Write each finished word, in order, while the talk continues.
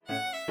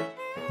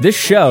This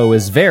show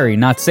is very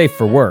not safe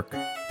for work.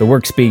 The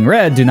works being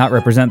read do not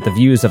represent the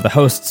views of the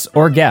hosts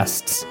or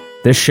guests.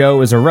 This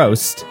show is a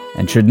roast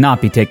and should not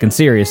be taken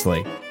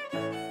seriously.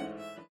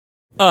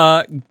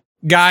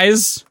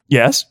 Guys?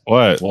 Yes?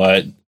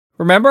 What?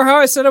 Remember how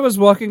I said I was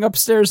walking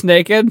upstairs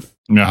naked?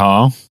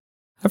 Uh-huh.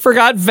 I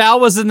forgot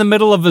Val was in the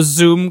middle of a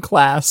Zoom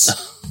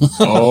class.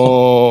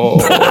 Oh.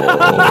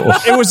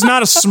 It was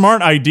not a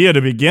smart idea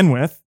to begin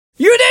with.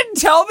 You didn't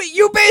tell me.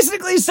 You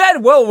basically said,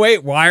 well,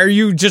 wait, why are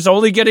you just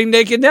only getting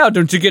naked now?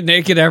 Don't you get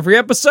naked every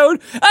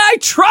episode? I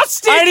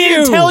trusted you! I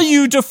didn't tell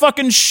you to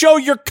fucking show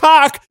your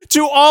cock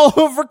to all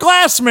of her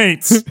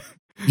classmates.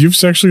 You've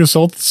sexually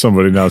assaulted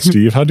somebody now,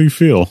 Steve. How do you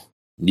feel?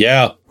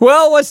 Yeah.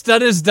 Well, what's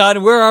done is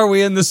done. Where are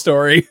we in the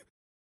story?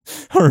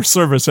 Her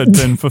service had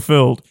been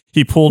fulfilled.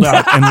 He pulled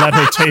out and let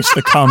her taste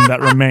the cum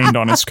that remained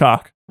on his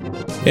cock.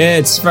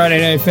 It's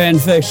Friday Night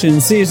Fanfiction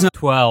Season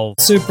 12.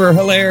 Super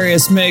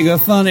hilarious, mega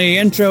funny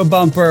intro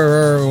bumper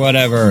or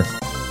whatever.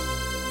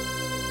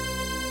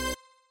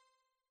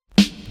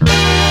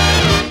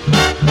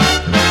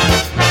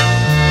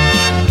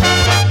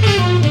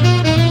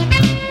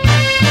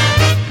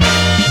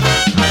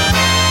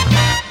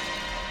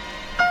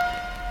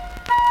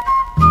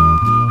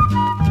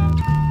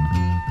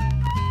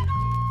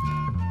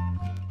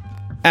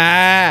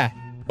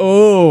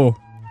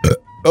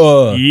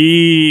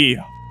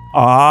 Yeah.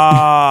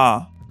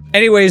 Ah.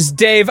 Anyways,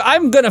 Dave,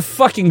 I'm gonna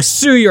fucking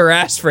sue your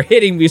ass for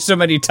hitting me so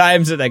many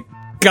times in that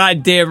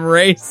goddamn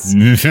race.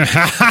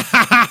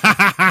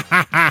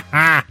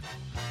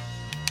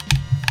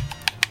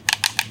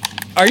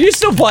 Are you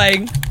still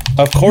playing?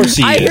 Of course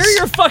he is. I hear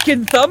your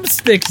fucking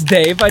thumbsticks,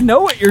 Dave. I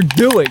know what you're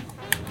doing.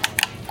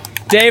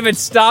 David,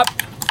 stop.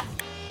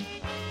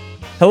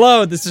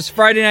 Hello, this is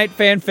Friday Night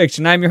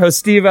Fanfiction. I'm your host,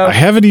 Steve-O. I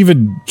haven't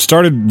even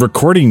started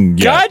recording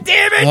yet. God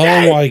damn it, Oh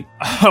Dave! my.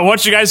 I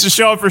want you guys to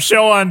show up for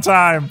show on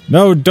time.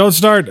 No, don't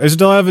start. I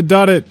still haven't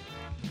done it.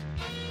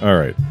 All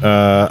right.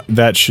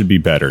 That should be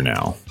better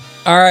now.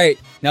 All right,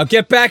 now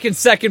get back in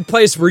second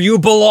place where you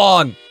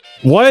belong.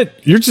 What?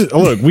 You're just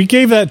look. We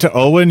gave that to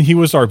Owen. He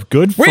was our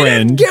good We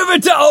friend. didn't give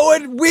it to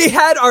Owen. We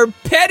had our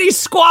petty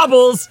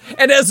squabbles,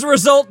 and as a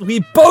result,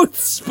 we both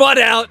spun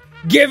out,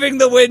 giving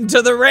the win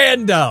to the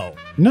rando.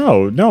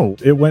 No,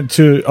 it went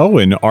to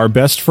Owen, our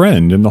best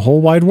friend in the whole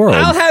wide world.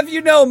 I'll have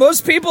you know,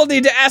 most people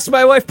need to ask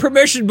my wife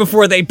permission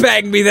before they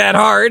bang me that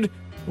hard.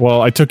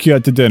 Well, I took you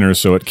out to dinner,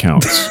 so it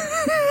counts.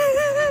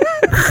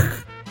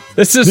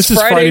 This is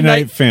Friday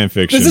Night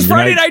Fanfiction. This is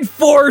Friday Night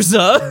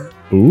Forza.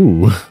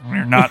 Ooh.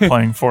 We're not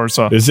playing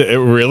Forza. Is it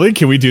really?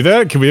 Can we do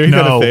that? Can we make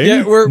that a thing?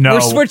 Yeah, we're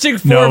switching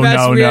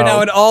formats. We are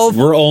now in all.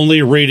 We're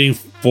only reading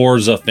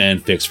Forza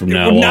fanfics from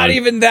now on. Not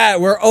even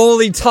that. We're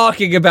only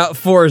talking about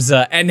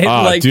Forza, and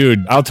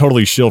dude, I'll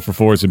totally shill for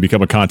Forza and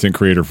become a content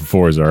creator for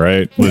Forza. All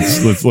right,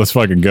 let's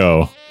fucking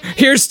go.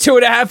 Here's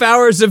 2.5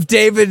 hours of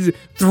David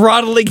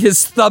throttling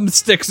his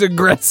thumbsticks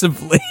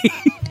aggressively.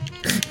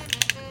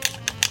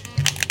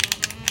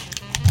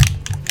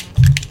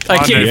 I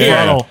can't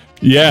hear.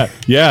 Yeah.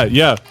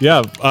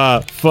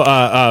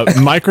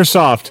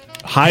 Microsoft,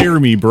 hire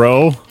me,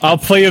 bro. I'll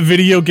play a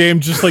video game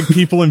just like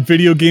people in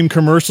video game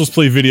commercials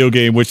play video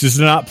game, which is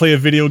not play a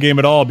video game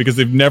at all because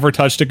they've never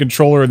touched a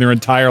controller in their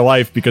entire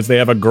life because they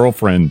have a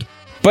girlfriend.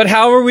 But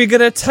how are we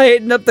going to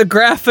tighten up the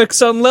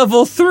graphics on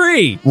level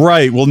 3?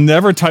 Right, we'll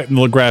never tighten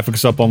the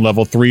graphics up on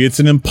level 3. It's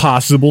an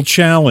impossible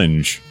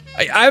challenge.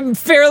 I'm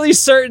fairly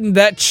certain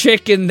that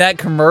chick in that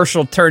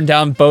commercial turned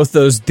down both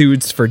those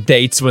dudes for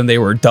dates when they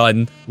were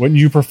done. Wouldn't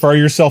you prefer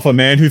yourself a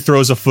man who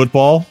throws a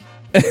football?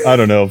 I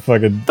don't know.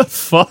 Fucking the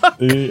fuck?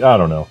 I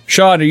don't know.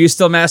 Sean, are you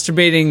still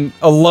masturbating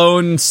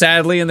alone,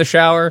 sadly, in the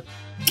shower?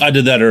 I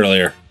did that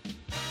earlier.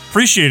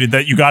 Appreciated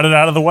that you got it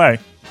out of the way.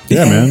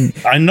 Yeah, man.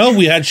 I know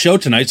we had show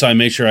tonight, so I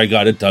made sure I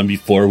got it done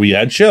before we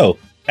had show.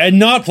 And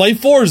not play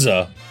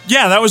Forza.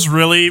 Yeah, that was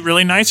really,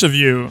 really nice of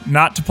you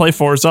not to play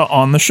Forza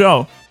on the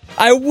show.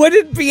 I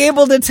wouldn't be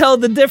able to tell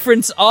the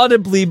difference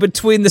audibly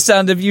between the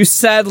sound of you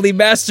sadly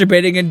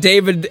masturbating and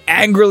David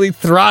angrily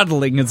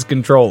throttling his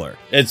controller.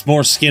 It's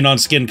more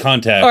skin-on-skin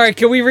contact. All right,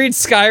 can we read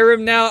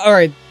Skyrim now? All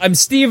right, I'm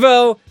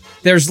Steve-O,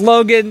 there's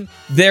Logan,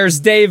 there's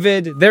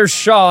David, there's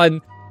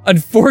Sean.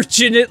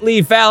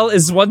 Unfortunately, Val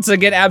is once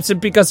again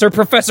absent because her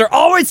professor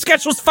always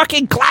schedules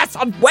fucking class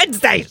on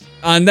Wednesdays.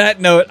 On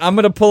that note, I'm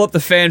going to pull up the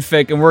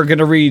fanfic and we're going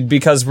to read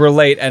because we're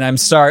late and I'm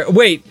sorry.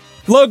 Wait,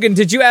 Logan,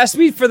 did you ask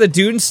me for the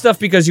Dune stuff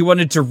because you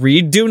wanted to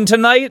read Dune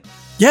tonight?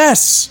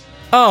 Yes.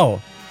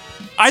 Oh.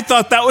 I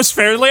thought that was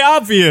fairly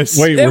obvious.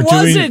 Wait, it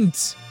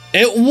wasn't.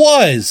 It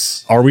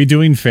was. Are we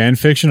doing fan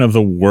fiction of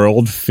the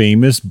world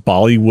famous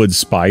Bollywood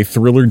spy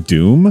thriller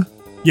Doom?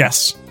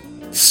 Yes.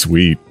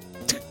 Sweet.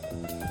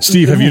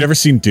 Steve, have you never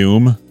seen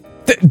Doom?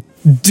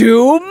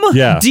 Doom?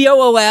 Yeah.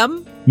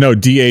 D-O-O-M? No,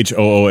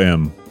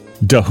 D-H-O-O-M.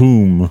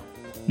 Dahoom.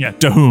 Yeah,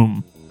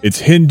 Dahoom. It's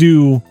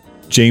Hindu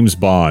James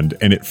Bond,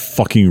 and it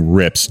fucking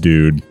rips,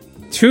 dude.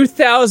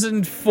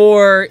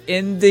 2004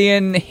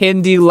 Indian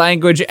Hindi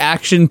language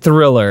action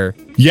thriller.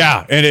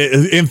 Yeah, and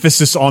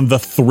emphasis on the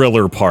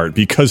thriller part,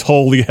 because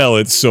holy hell,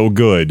 it's so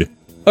good.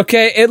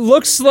 Okay, it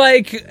looks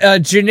like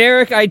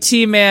generic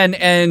IT man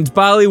and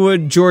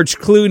Bollywood George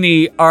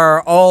Clooney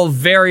are all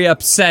very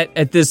upset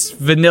at this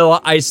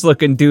Vanilla Ice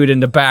looking dude in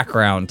the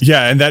background.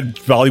 Yeah, and that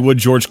Bollywood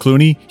George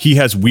Clooney, he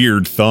has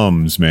weird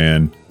thumbs,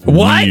 man.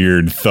 What?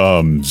 Weird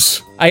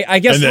thumbs. I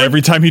guess. And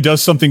every time he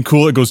does something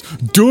cool, it goes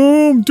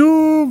doom,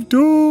 doom,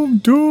 doom,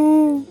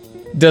 doom.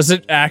 Does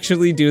it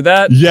actually do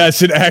that?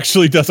 Yes, it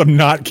actually does. I'm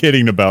not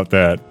kidding about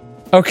that.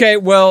 Okay,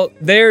 well,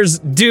 there's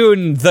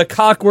Dune, the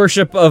cock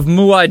worship of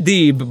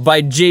Muad'Dib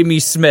by Jamie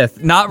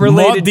Smith. Not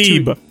related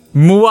to...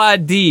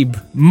 Muad'Dib.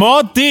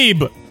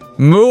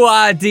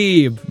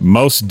 Muad'Dib.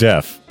 Most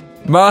Def.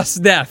 Mos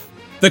Def.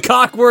 The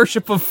cock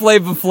worship of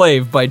Flava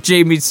Flav by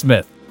Jamie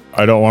Smith.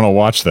 I don't want to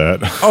watch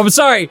that. Oh, I'm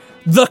sorry.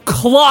 The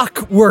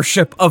clock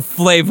worship of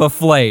Flava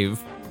Flav.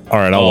 All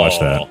right, I'll watch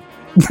that.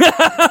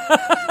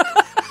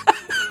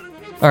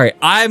 All right,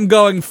 I'm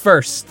going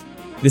first.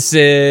 This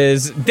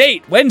is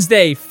date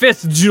Wednesday,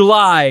 5th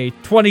July,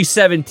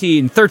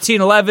 2017,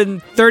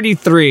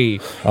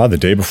 13/11/33. Ah, the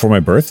day before my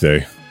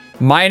birthday.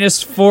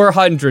 Minus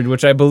 400,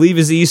 which I believe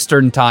is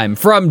Eastern time.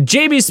 From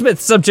Jamie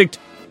Smith, subject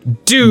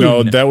Dune.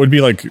 No, that would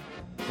be like,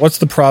 what's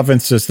the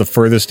province that's the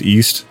furthest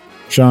east,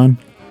 Sean?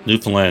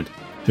 Newfoundland.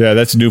 Yeah,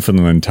 that's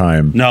Newfoundland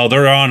time. No,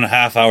 they're on a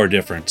half-hour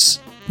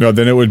difference. No,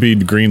 then it would be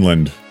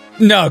Greenland.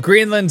 No,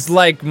 Greenland's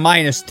like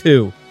minus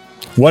 2.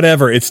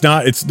 Whatever, it's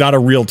not a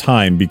real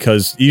time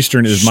because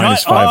Eastern is Shut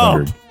minus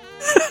 500.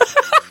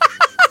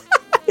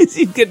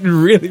 He's getting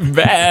really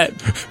bad.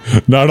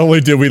 Not only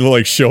did we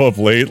like show up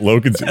late,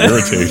 Logan's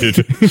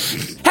irritated.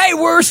 Hey,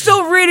 we're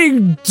still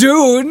reading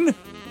Dune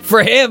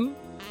for him.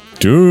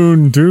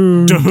 Dune.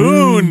 Dune.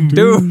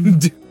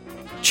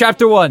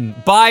 Chapter 1,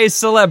 by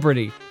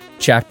celebrity.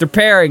 Chapter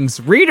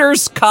pairings,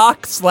 readers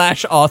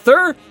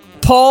cock/author,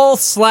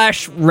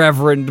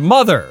 Paul/Reverend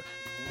Mother.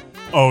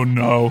 Oh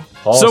no.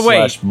 So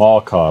wait. Mall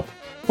cop.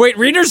 Wait,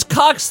 readers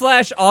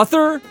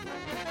cock/author?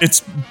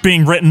 It's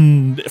being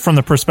written from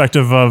the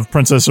perspective of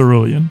Princess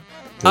Aurelian.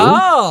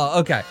 Oh,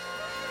 okay.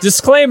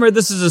 Disclaimer,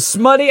 this is a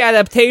smutty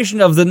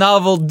adaptation of the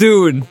novel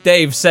Dune.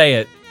 Dave, say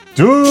it.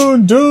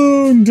 Dune.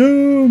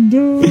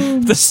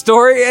 The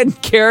story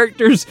and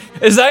characters,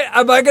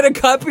 am I gonna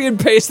copy and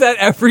paste that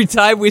every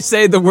time we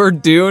say the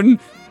word Dune?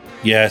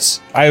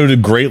 Yes. I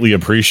would greatly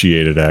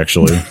appreciate it,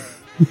 actually.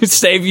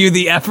 Save you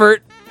the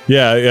effort?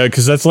 Yeah,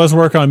 because that's less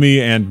work on me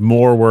and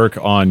more work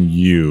on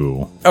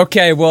you.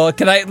 Okay, well,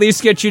 can I at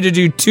least get you to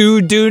do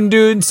 2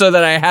 Dune so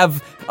that I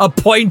have a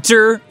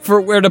pointer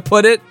for where to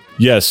put it?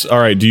 Yes, all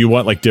right. Do you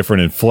want like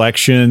different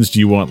inflections? Do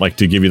you want like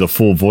to give you the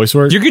full voice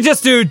work? You could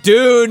just do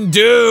Dune,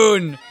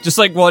 just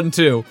like 1,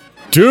 2.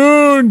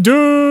 Dune.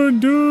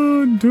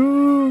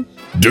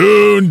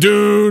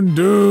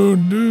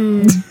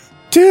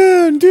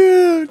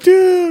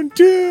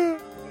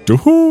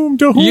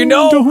 You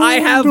know, I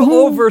have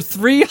over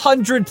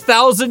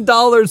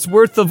 $300,000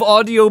 worth of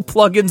audio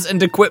plugins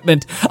and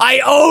equipment.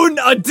 I own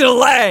a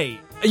delay.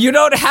 You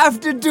don't have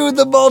to do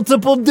the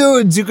multiple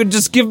Dunes. You can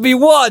just give me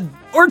 1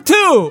 or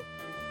 2.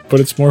 But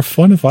it's more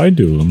fun if I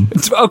do them.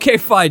 Okay,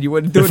 fine. You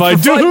wouldn't do it If for I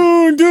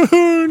fun?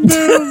 Dune.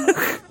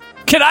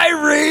 Can I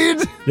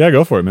read? Yeah,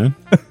 go for it, man.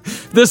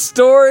 The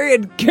story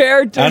and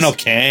characters. I don't know,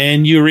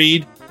 can you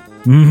read?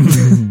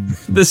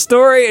 The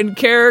story and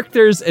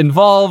characters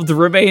involved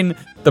remain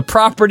the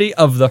property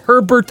of the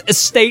Herbert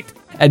estate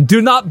and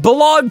do not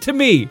belong to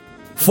me.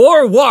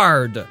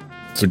 Forward.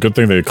 It's a good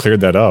thing they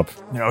cleared that up.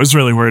 Yeah, I was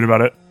really worried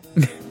about it.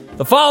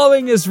 The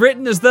following is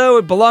written as though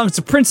it belongs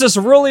to Princess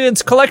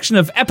Aurelian's collection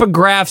of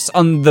epigraphs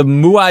on the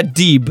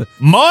Muad'Dib.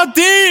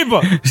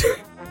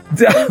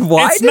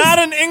 Why? It's not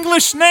an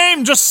English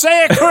name. Just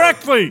say it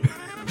correctly.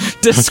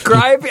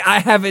 Describe. I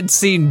haven't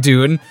seen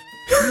Dune.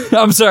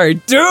 I'm sorry.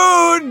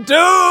 Dune.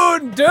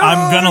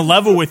 I'm gonna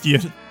level with you.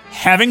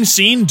 Having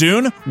seen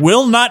Dune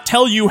will not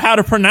tell you how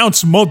to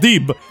pronounce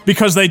Modib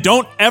because they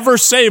don't ever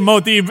say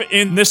Modib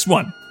in this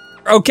one.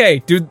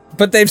 Okay, dude,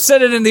 but they've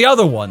said it in the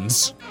other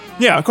ones.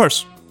 Yeah, of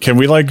course. Can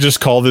we like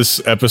just call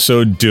this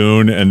episode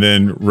Dune and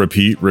then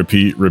repeat,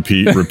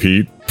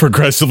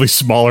 progressively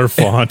smaller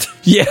font?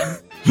 Yeah.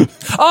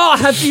 Oh, I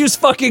have to use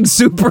fucking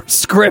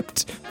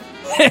superscript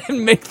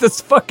and make this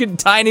fucking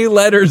tiny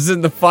letters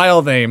in the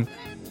file name.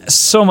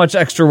 So much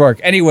extra work.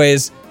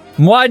 Anyways,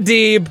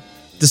 Muad'Dib,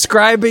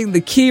 describing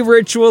the key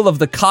ritual of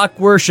the cock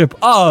worship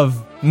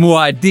of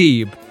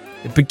Muad'Dib.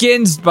 It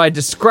begins by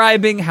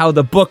describing how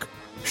the book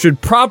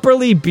should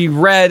properly be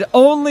read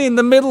only in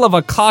the middle of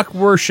a cock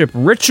worship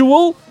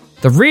ritual.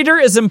 The reader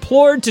is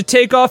implored to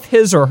take off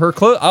his or her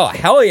clothes. Oh,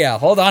 hell yeah.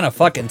 Hold on a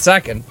fucking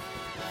second.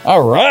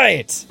 All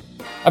right.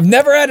 I've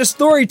never had a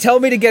story tell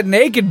me to get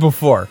naked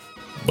before.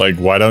 Like,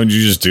 why don't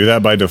you just do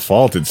that by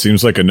default? It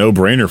seems like a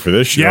no-brainer for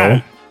this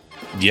show.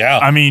 Yeah.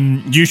 I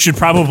mean, you should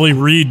probably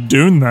read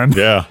Dune then.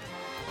 Yeah.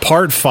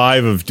 Part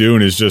 5 of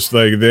Dune is just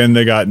like, then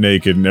they got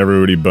naked and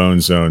everybody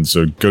bone zoned,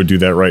 so go do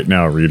that right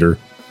now, reader.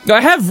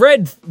 I have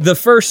read the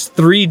first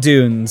 3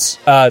 Dunes.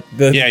 Yeah,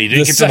 you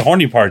didn't get to the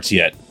horny parts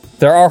yet.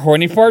 There are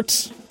horny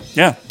parts?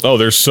 Yeah. Oh,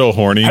 they're so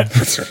horny.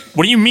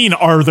 What do you mean,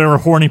 are there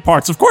horny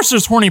parts? Of course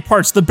there's horny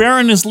parts. The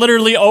Baron is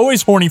literally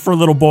always horny for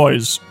little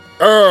boys.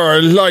 I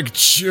like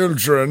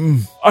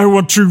children. I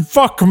want to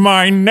fuck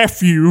my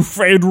nephew,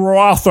 Phaedra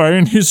Arthur,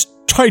 in his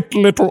tight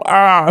little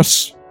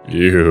ass.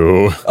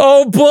 You.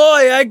 Oh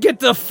boy, I get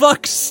to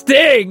fuck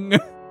Sting.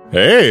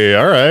 Hey,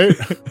 all right.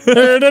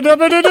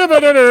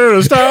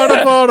 Start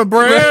up on a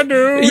brand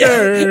new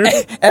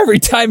day. Every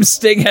time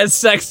Sting has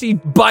sex, he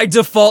by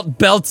default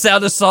belts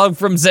out a song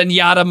from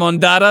Zenyatta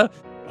Mondatta.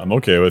 I'm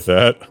okay with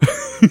that.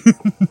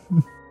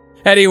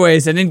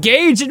 Anyways, and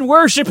engage in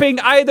worshipping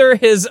either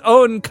his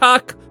own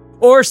cock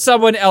or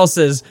someone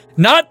else's.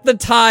 Not the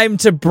time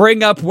to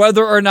bring up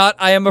whether or not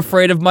I am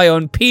afraid of my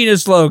own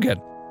penis,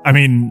 Logan. I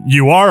mean,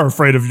 you are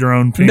afraid of your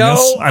own penis.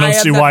 No, I don't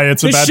see why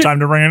it's a bad time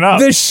to bring it up.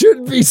 This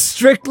should be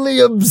strictly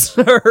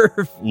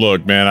observed.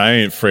 Look, man, I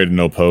ain't afraid of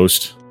no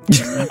post.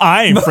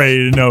 I ain't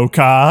afraid of no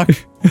cock.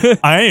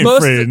 I ain't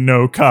afraid of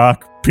no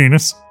cock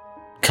penis.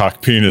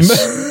 Cock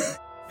penis.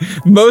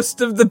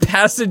 Most of the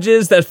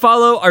passages that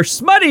follow are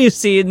smutty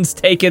scenes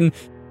taken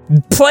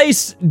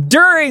place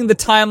during the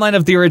timeline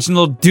of the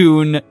original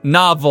Dune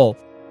novel.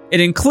 It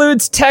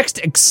includes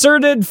text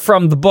excerpted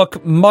from the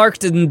book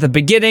marked in the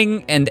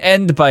beginning and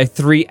end by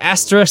 3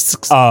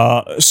 asterisks.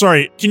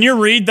 Sorry, can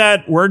you read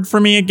that word for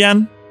me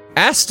again?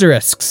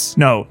 Asterisks.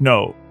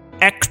 No.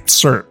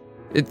 Excerpt.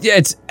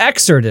 It's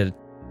excerpted.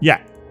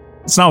 Yeah.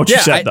 It's not what you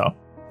said, though.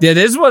 It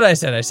is what I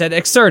said. I said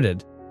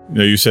excerpted.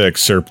 No, you said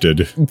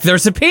excerpted.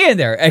 There's a P in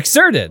there.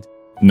 Excerpted.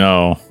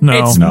 No.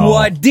 It's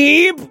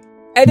Muad'Dib,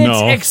 and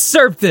it's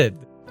excerpted.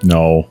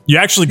 No. You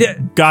actually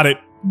got it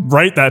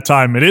right that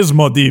time. It is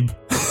Muad'Dib.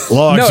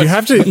 Logs, you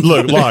have to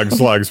look.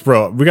 Logs,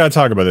 bro. We gotta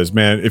talk about this,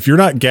 man. If you're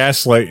not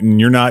gaslighting,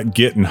 you're not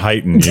getting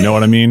heightened. You know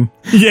what I mean?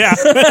 Yeah.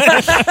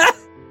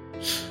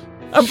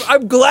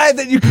 I'm glad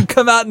that you can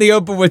come out in the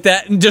open with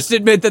that and just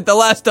admit that the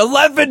last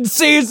 11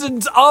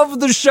 seasons of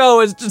the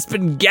show has just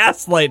been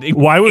gaslighting.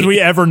 Why would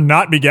we ever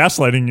not be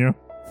gaslighting you?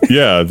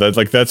 Yeah,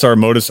 that's our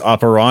modus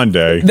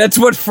operandi. That's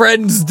what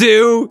friends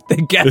do. They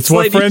gaslight. It's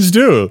what friends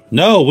do.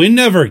 No, we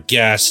never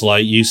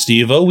gaslight you,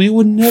 Steve-O. We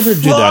would never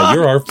do that.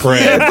 You're our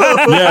friend.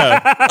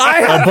 Yeah.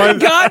 I haven't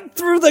gotten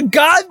through the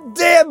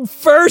goddamn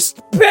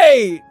first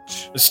page.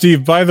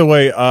 Steve, by the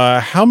way,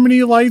 how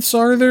many lights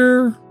are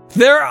there?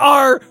 There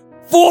are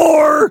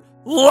 4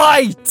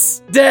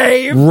 lights,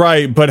 Dave.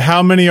 Right, but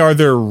how many are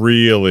there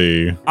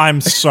really?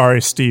 I'm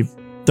sorry, Steve.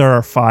 There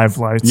are 5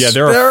 lights. Yeah,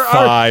 there are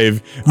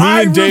 5. Me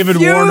and David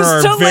Warner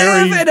are to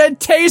live in a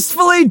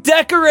tastefully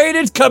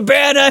decorated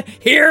cabana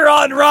here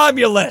on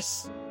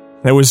Romulus.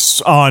 That was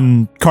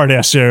on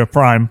Cardassia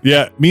Prime.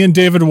 Yeah, me and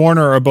David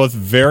Warner are both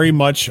very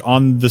much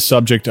on the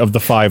subject of the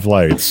 5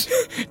 lights.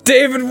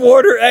 David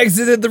Warner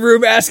exited the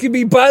room asking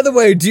me, by the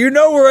way, do you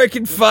know where I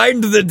can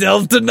find the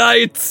Delta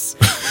Knights?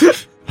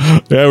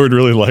 Yeah, I would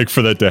really like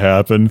for that to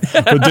happen.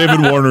 But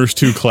David Warner's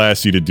too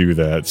classy to do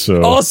that,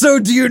 so... Also,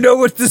 do you know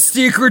what the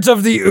secret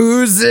of the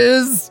ooze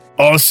is?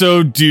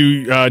 Also,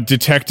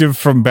 Detective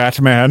from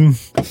Batman?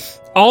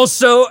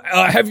 Also,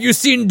 have you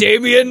seen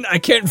Damien? I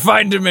can't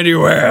find him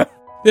anywhere.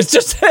 It's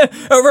just a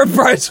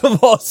reprisal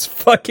of all his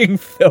fucking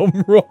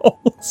film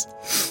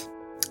roles.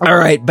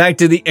 Alright, back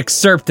to the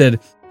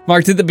excerpted.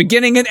 Marked at the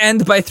beginning and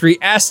end by 3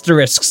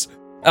 asterisks.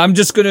 I'm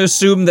just going to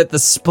assume that the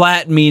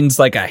splat means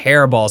like a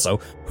hairball, so...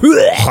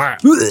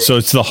 So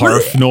it's the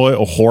harf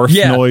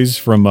noise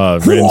from Ren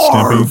and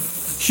Stimpy?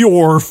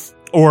 Hjorf,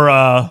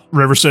 or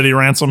River City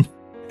Ransom.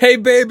 Hey,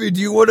 baby,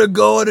 do you want to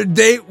go on a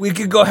date? We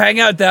could go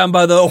hang out down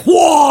by the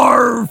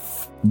wharf.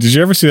 Did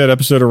you ever see that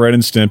episode of Ren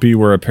and Stimpy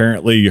where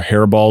apparently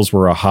hairballs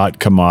were a hot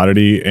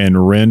commodity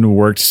and Ren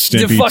worked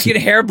Stimpy... The fucking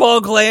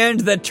hairball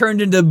gland that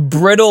turned into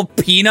brittle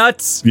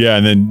peanuts? Yeah,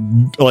 and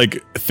then,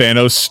 like,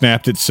 Thanos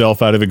snapped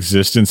itself out of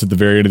existence at the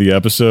very end of the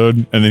episode,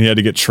 and then he had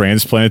to get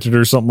transplanted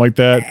or something like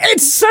that.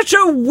 It's such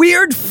a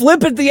weird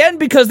flip at the end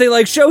because they,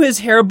 like, show his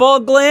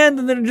hairball gland,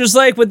 and they're just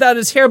like, without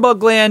his hairball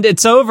gland,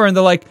 it's over. And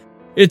they're like,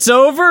 it's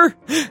over?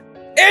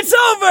 It's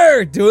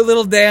over! Do a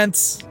little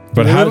dance.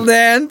 But little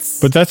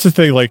dance. But that's the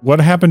thing, like, what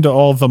happened to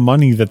all the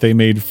money that they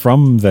made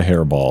from the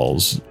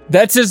hairballs?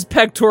 That's his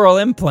pectoral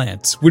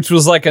implants, which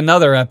was like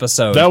another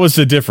episode. That was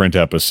a different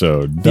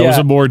episode. That was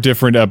a more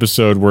different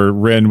episode where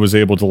Ren was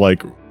able to,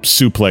 like,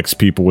 suplex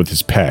people with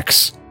his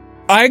pecs.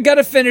 I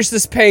gotta finish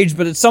this page,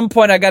 but at some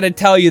point I gotta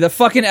tell you, the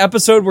fucking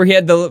episode where he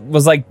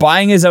was like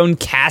buying his own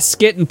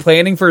casket and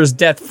planning for his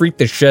death freaked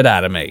the shit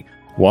out of me.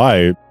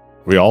 Why?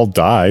 We all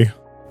die.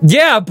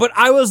 Yeah, but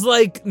I was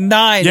like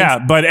 9. Yeah,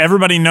 but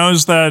everybody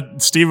knows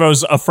that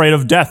Steve-O's afraid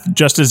of death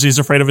just as he's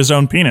afraid of his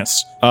own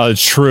penis.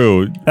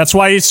 True. That's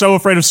why he's so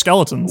afraid of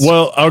skeletons.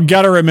 Well, I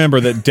gotta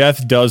remember that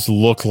death does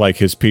look like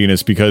his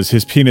penis because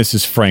his penis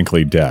is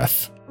frankly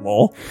death.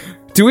 Lol.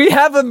 Do we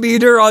have a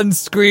meter on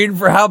screen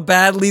for how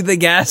badly the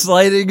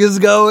gaslighting is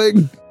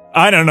going?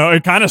 I don't know.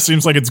 It kind of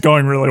seems like it's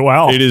going really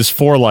well. It is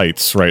 4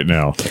 lights right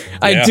now.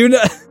 I do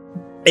not...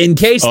 In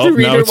case the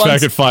reader now it's wants...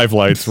 back at 5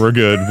 lights. We're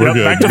good. We're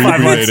good. Back to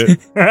 5 lights. Made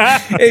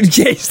it. In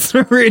case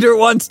the reader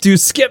wants to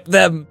skip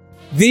them,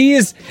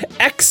 these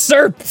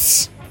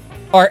excerpts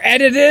are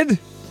edited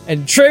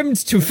and trimmed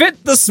to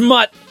fit the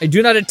smut. I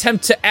do not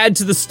attempt to add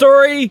to the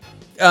story.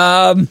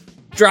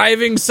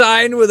 Driving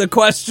sign with a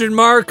question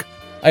mark.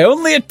 I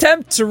only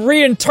attempt to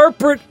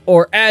reinterpret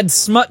or add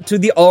smut to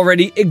the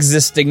already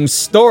existing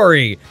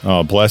story.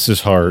 Oh, bless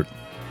his heart.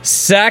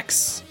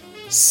 Sex,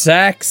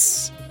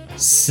 sex,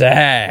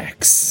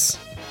 sex.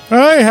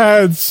 I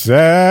had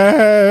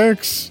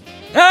sex.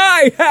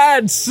 I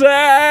had sex.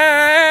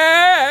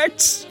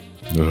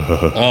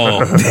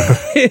 Oh,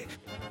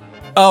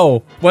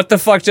 Oh, what the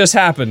fuck just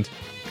happened?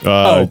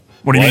 What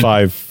do you mean?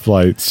 5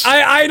 flights.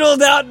 I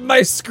idled out and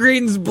my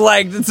screen's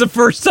blanked. It's the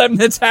first time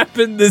that's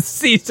happened this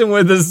season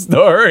with a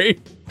story.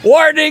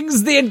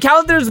 Warnings, the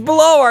encounters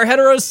below are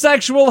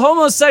heterosexual,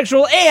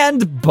 homosexual,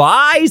 and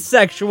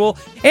bisexual,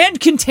 and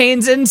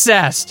contains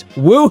incest.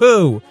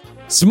 Woohoo!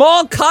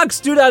 Small cocks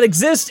do not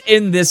exist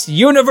in this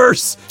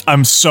universe.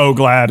 I'm so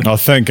glad. Oh,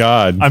 thank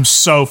God. I'm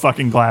so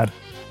fucking glad.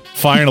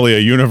 Finally, a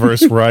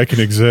universe where I can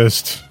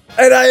exist.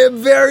 And I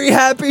am very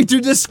happy to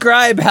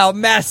describe how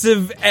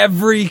massive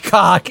every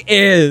cock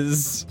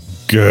is.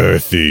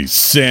 Girthy,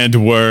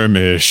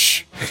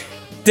 sandwormish.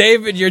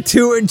 David, your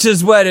 2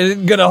 inches wet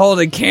isn't gonna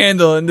hold a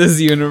candle in this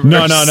universe.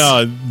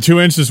 No. 2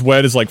 inches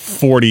wet is like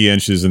 40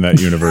 inches in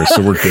that universe,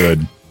 so we're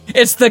good.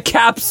 It's the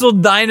capsule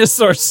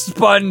dinosaur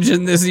sponge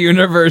in this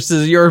universe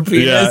is your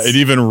penis. Yeah, it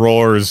even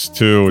roars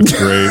too. It's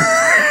great.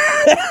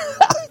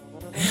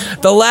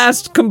 The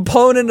last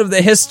component of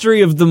the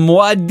history of the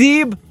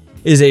Muad'Dib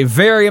is a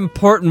very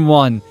important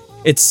one.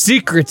 Its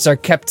secrets are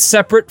kept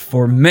separate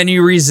for many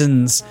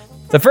reasons.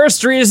 The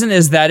first reason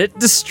is that it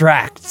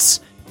distracts,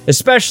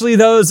 especially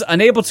those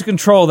unable to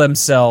control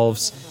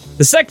themselves.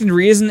 The second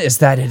reason is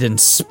that it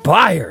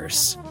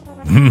inspires.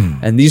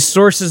 And these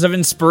sources of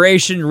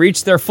inspiration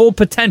reach their full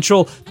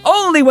potential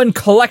only when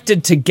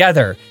collected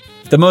together.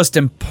 The most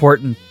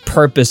important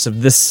purpose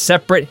of this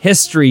separate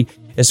history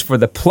is for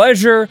the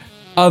pleasure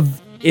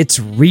of its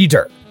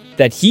reader,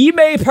 that he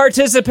may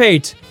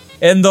participate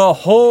in the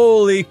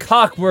holy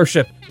cock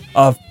worship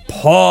of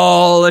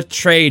Paul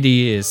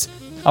Atreides.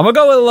 I'm gonna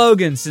go with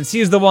Logan since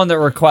he's the one that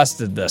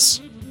requested this.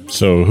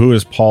 So, who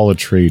is Paul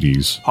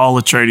Atreides? Paul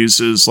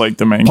Atreides is like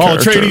the main Paul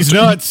character. Atreides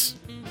nuts!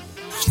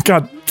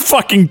 God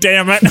fucking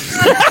damn it.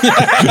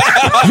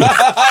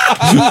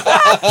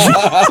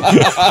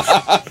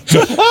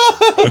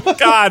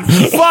 God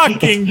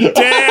fucking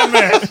damn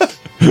it.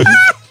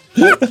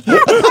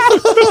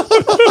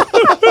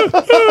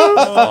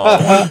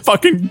 Oh,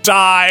 fucking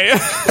die.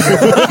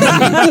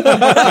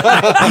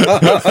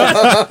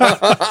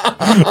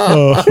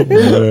 Oh,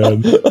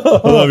 man.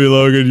 I love you,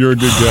 Logan. You're a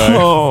good guy.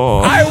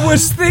 I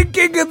was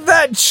thinking of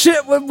that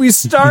shit when we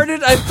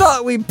started. I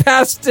thought we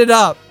passed it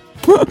up.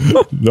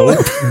 Nope.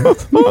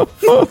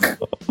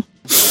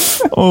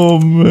 Oh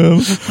man.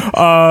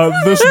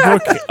 This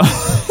book.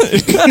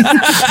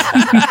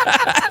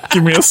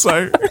 Give me a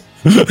sec.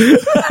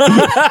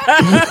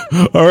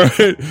 All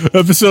right.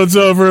 Episode's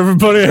over.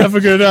 Everybody have a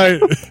good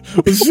night.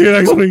 We'll see you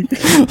next week.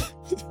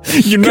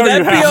 You know Could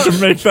you that have be to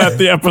make that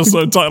the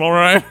episode title,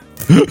 right?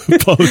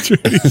 Paul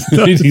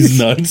Atreides. he's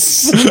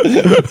nuts.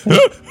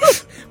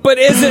 But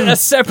is it a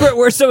separate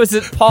word? So is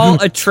it Paul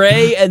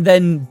Atreides and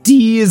then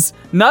D's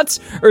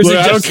nuts? Or is Look, it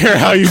I don't just care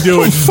how you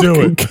do it. Just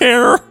do it.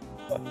 Care.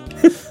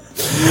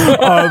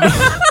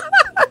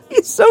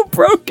 he's so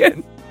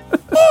broken?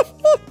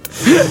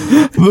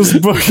 This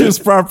book is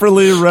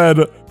properly read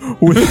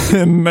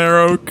within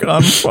narrow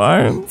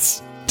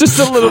confines. Just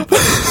a little bit.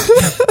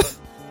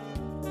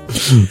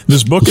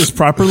 This book is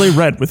properly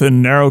read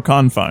within narrow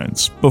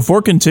confines.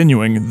 Before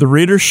continuing, the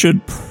reader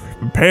should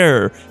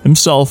prepare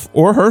himself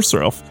or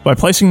herself by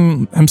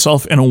placing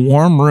himself in a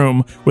warm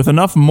room with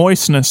enough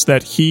moistness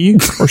that he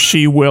or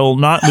she will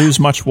not lose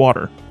much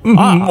water.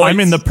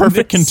 I'm in the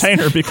perfect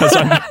container because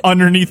I'm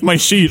underneath my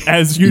sheet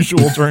as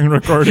usual during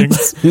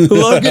recordings.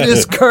 Logan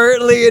is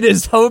currently in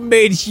his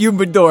homemade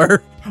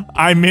humidor.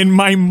 I'm in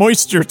my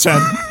moisture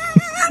tent.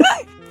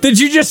 Did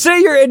you just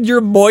say you're in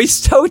your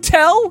moist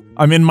hotel?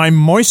 I'm in my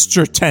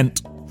moisture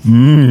tent.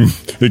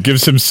 It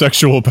gives him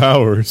sexual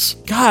powers.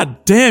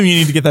 God damn, you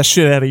need to get that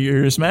shit out of your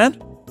ears,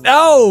 man.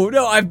 No,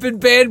 I've been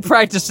band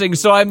practicing,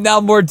 so I'm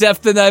now more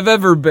deaf than I've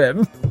ever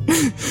been.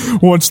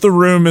 Once the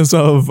room is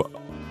of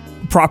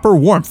proper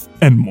warmth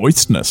and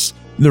moistness,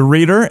 the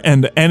reader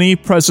and any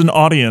present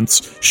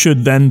audience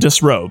should then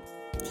disrobe.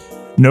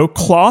 No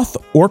cloth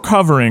or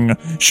covering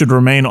should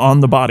remain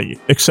on the body,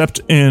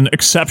 except in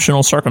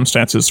exceptional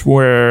circumstances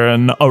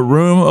wherein a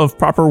room of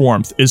proper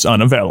warmth is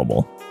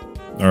unavailable.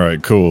 All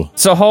right, cool.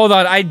 So hold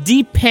on, I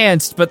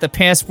de-pantsed, but the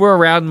pants were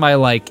around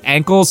my,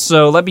 ankles,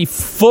 so let me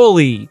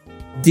fully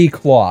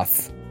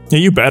decloth. Yeah,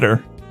 you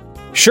better.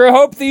 Sure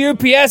hope the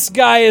UPS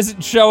guy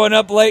isn't showing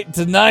up late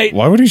tonight.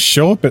 Why would he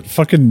show up at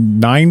fucking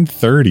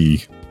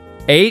 9:30?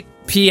 8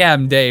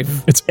 p.m.,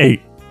 Dave. It's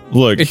 8.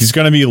 Look, he's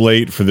gonna be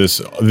late for this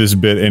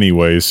bit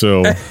anyway,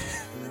 so...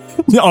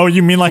 Oh,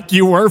 you mean like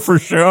you were for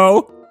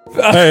show?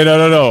 Hey,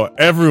 no.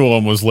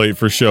 Everyone was late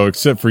for show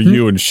except for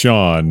you and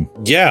Sean.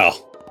 Yeah.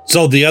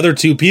 So the other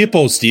two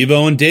people,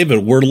 Steve-O and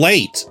David, were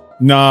late.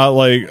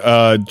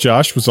 Nah,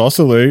 Josh was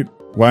also late.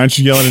 Why aren't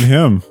you yelling at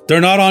him?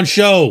 They're not on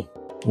show.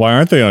 Why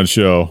aren't they on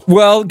show?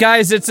 Well,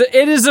 guys, it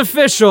is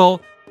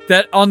official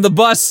that on the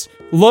bus,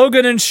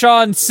 Logan and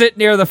Sean sit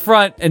near the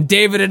front, and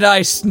David and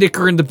I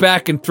snicker in the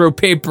back and throw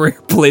paper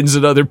airplanes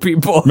at other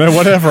people. Man,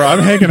 whatever. I'm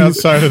hanging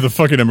outside of the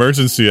fucking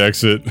emergency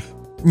exit.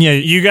 Yeah,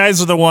 you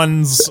guys are the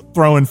ones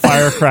throwing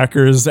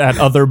firecrackers at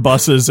other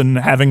buses and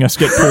having us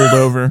get pulled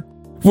over.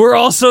 We're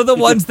also the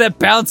ones that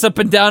bounce up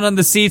and down on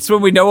the seats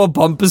when we know a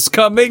bump is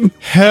coming,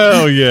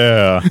 Hell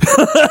yeah.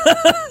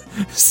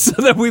 so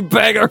that we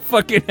bang our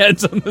fucking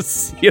heads on the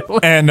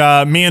ceiling.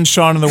 And me and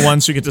Sean are the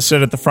ones who get to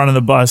sit at the front of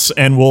the bus,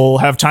 and we'll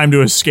have time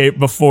to escape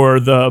before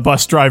the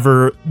bus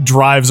driver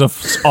drives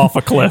us off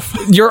a cliff.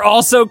 You're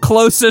also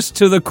closest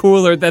to the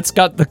cooler that's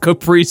got the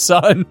Capri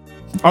Sun.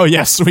 Oh,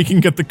 yes, we can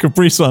get the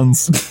Capri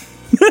Suns.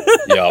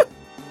 Yeah.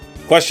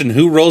 Question,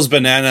 who rolls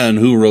banana and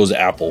who rolls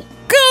apple?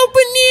 Go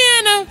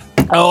banana!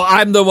 Oh,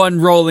 I'm the one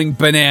rolling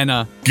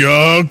banana.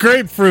 Go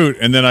grapefruit.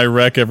 And then I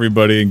wreck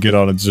everybody and get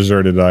on a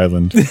deserted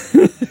island.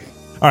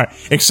 All right,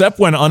 except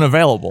when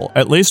unavailable,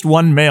 at least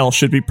one male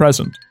should be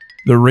present.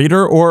 The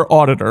reader or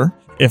auditor,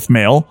 if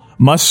male,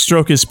 must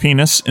stroke his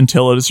penis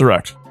until it is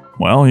erect.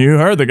 Well, you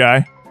heard the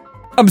guy.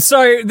 I'm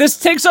sorry, this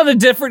takes on a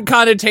different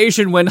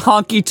connotation when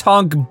Honky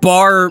Tonk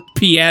Bar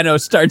piano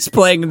starts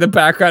playing in the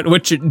background,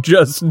 which it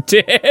just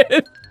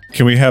did.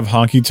 Can we have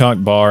Honky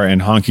Tonk Bar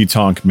and Honky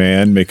Tonk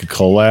Man make a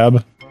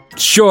collab?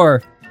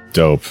 Sure.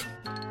 Dope.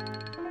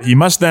 He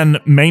must then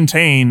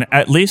maintain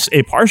at least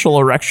a partial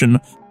erection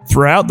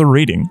throughout the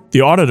reading.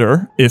 The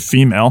auditor, if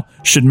female,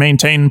 should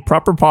maintain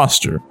proper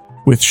posture,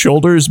 with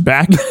shoulders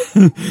back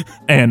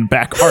and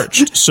back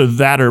arched, so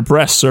that her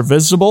breasts are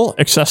visible,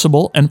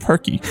 accessible, and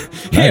perky.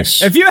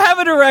 Nice. If you have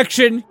an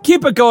erection,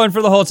 keep it going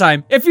for the whole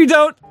time. If you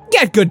don't,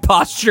 get good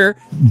posture.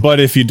 But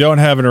if you don't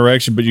have an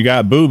erection, but you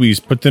got boobies,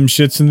 put them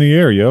shits in the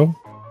air, yo.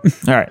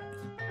 All right.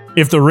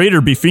 If the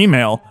reader be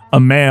female, a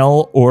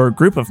male or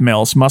group of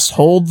males must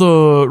hold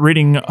the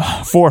reading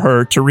for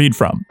her to read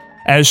from.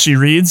 As she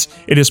reads,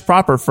 it is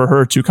proper for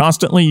her to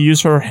constantly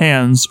use her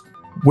hands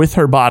with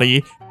her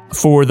body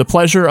for the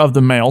pleasure of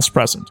the males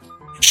present.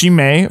 She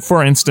may,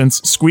 for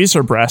instance, squeeze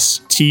her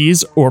breasts,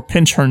 tease or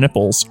pinch her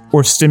nipples,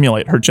 or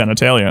stimulate her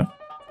genitalia.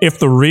 If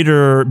the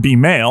reader be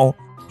male,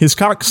 his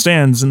cock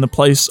stands in the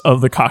place of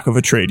the cock of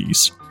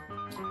Atreides.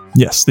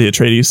 Yes, the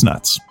Atreides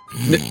nuts.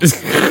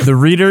 The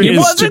reader He is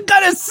wasn't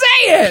gonna say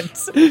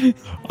it!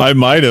 I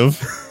might have.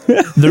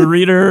 the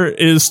reader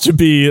is to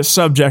be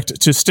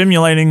subject to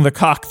stimulating the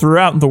cock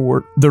throughout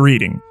the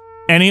reading.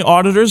 Any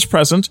auditors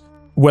present,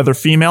 whether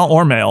female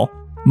or male,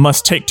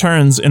 must take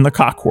turns in the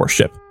cock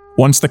worship.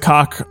 Once the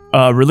cock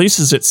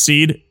releases its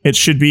seed, it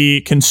should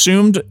be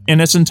consumed in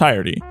its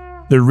entirety.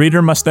 The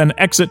reader must then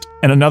exit,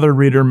 and another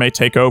reader may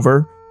take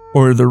over,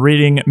 or the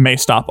reading may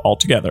stop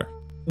altogether.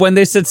 When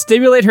they said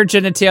stimulate her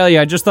genitalia,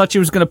 I just thought she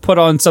was going to put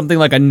on something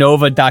like a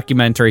Nova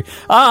documentary.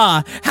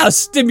 Ah, how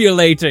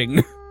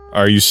stimulating.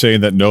 Are you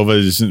saying that Nova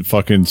isn't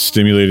fucking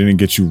stimulating and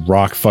gets you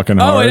rock fucking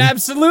hard? Oh, it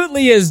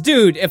absolutely is.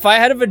 Dude, if I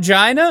had a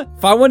vagina,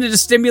 if I wanted to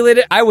stimulate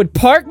it, I would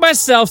park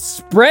myself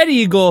spread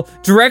eagle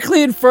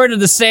directly in front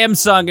of the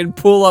Samsung and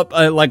pull up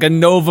like a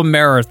Nova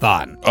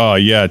marathon. Oh,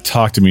 yeah.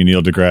 Talk to me,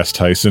 Neil deGrasse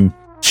Tyson.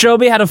 Show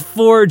me how to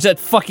forge that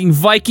fucking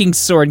Viking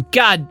sword.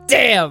 God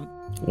damn.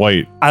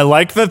 Wait. I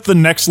like that the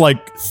next,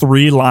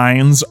 3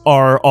 lines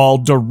are all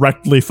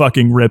directly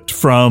fucking ripped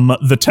from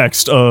the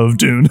text of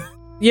Dune.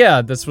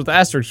 Yeah, that's what the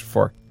asterisks are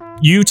for.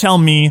 You tell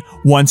me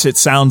once it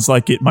sounds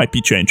like it might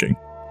be changing,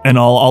 and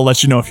I'll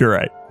let you know if you're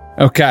right.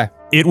 Okay.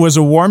 It was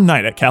a warm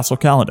night at Castle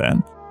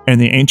Caladan, and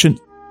the ancient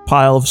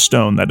pile of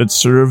stone that had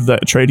served the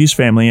Atreides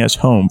family as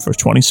home for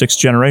 26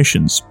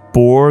 generations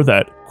bore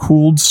that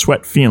cooled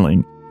sweat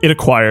feeling it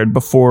acquired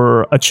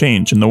before a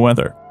change in the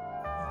weather.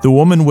 The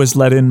woman was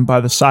led in by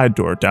the side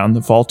door down the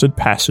vaulted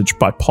passage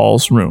by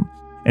Paul's room,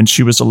 and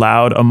she was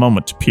allowed a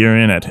moment to peer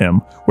in at him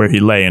where he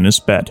lay in his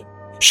bed.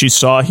 She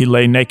saw he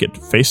lay naked,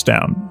 face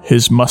down,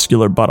 his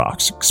muscular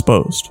buttocks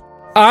exposed.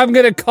 I'm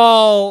going to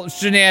call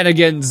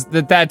shenanigans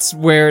that's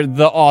where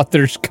the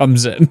authors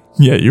comes in.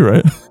 Yeah, you're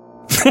right.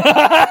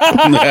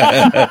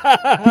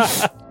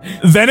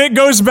 Then it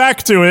goes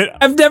back to it.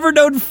 I've never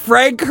known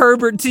Frank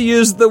Herbert to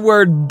use the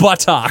word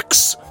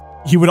buttocks.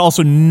 He would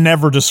also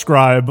never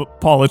describe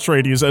Paul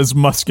Atreides as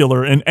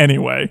muscular in any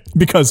way,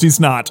 because he's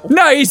not.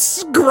 No, he's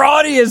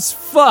scrawny as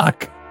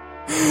fuck.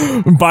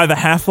 By the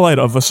half-light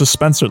of a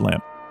dispenser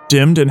lamp,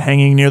 dimmed and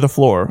hanging near the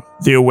floor,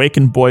 the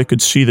awakened boy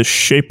could see the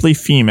shapely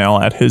female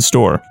at his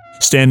door,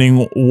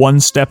 standing one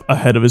step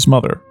ahead of his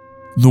mother.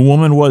 The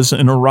woman was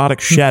an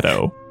erotic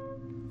shadow.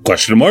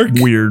 Question mark?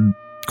 Weird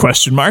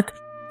question mark.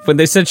 When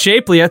they said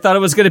shapely, I thought it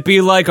was going to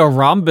be like a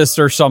rhombus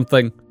or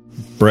something.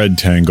 Bread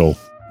tangle.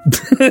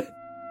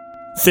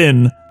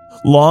 Thin,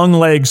 long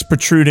legs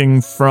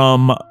protruding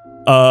from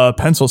a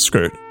pencil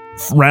skirt,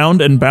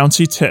 round and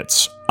bouncy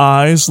tits,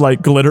 eyes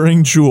like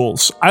glittering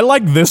jewels. I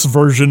like this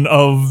version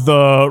of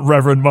the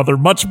Reverend Mother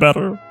much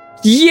better.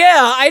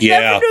 Yeah, I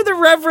never knew the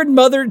Reverend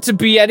Mother to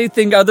be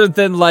anything other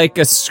than like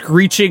a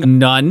screeching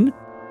nun.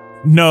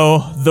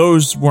 No,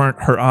 those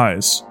weren't her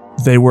eyes.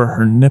 They were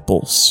her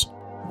nipples.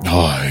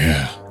 Oh,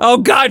 yeah. Oh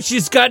god,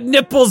 she's got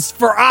nipples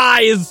for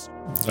eyes!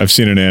 I've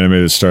seen an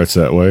anime that starts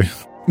that way.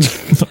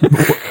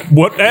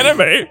 What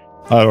anime?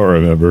 I don't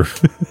remember.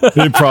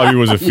 It probably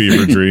was a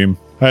fever dream.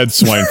 I had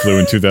swine flu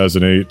in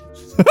 2008.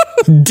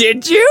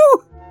 Did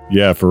you?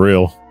 Yeah, for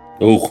real.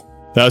 Oh,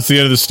 That's the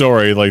end of the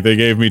story. Like, they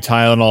gave me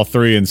Tylenol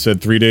 3 and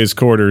said 3 days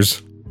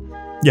quarters.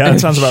 Yeah, that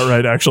sounds about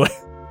right, actually.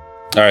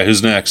 all right.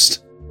 Who's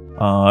next?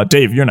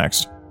 Dave, you're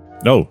next.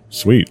 Oh,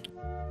 sweet.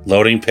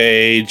 Loading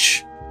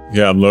page.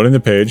 Yeah, I'm loading the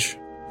page.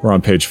 We're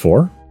on page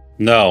 4?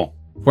 No.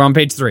 We're on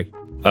page 3.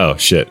 Oh,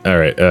 shit. All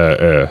right.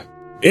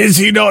 Is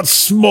he not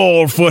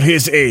small for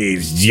his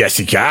age,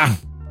 Jessica?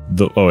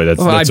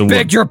 I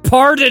beg your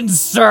pardon,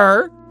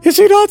 sir! Is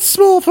he not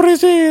small for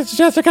his age,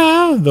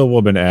 Jessica? The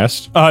woman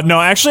asked. No,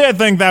 actually, I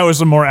think that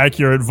was a more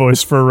accurate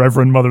voice for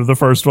Reverend Mother, the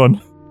first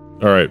one.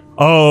 All right.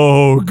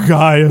 Oh,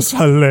 Gaius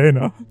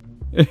Helena.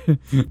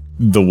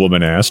 The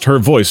woman asked. Her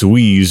voice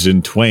wheezed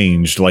and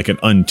twanged like an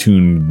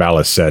untuned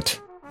balisette.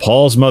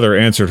 Paul's mother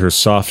answered her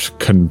soft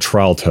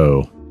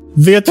contralto.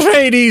 The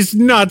Atreides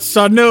nuts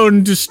are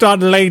known to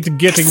start late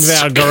getting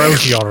their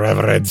growth, your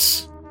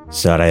reverence.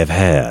 So I've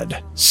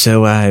heard,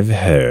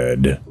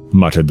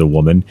 muttered the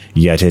woman,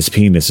 yet his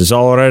penis is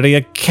already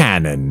a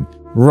cannon.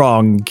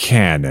 Wrong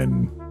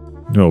cannon.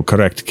 No,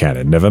 correct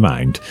cannon, never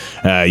mind.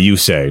 You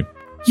say,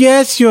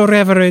 yes, your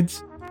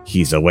reverence.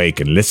 He's awake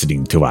and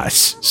listening to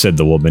us, said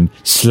the woman.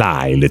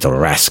 Sly little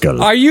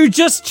rascal. Are you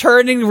just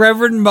turning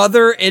Reverend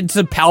Mother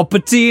into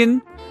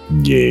Palpatine?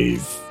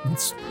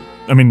 Yes.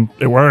 I mean,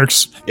 it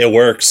works. It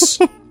works.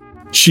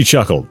 She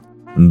chuckled.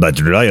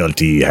 But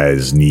royalty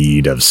has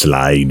need of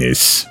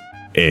slyness.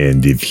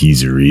 And if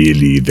he's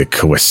really the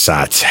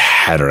Kwisatz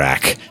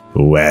Haderach,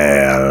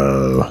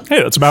 well...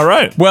 Hey, that's about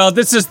right. Well,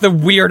 this is the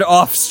weird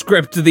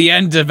off-script to the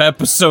end of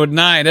episode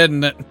 9,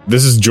 isn't it?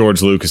 This is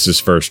George Lucas's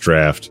first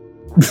draft,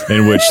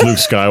 in which Luke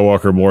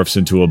Skywalker morphs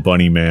into a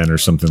bunny man or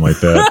something like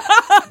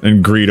that.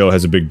 And Greedo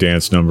has a big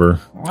dance number.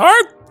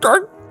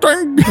 He's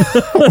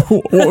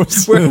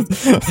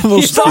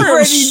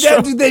already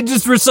dead. Did they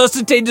just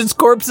resuscitate his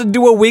corpse and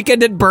do a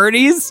weekend at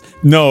Bernie's?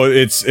 No,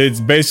 it's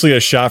basically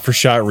a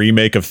shot-for-shot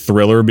remake of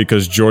Thriller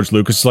because George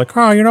Lucas is like,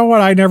 oh, you know what?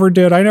 I never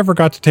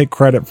got to take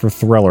credit for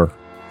Thriller.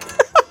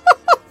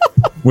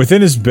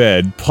 Within his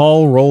bed,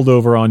 Paul rolled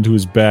over onto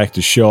his back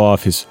to show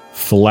off his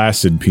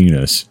flaccid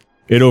penis.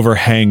 It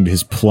overhanged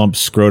his plump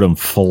scrotum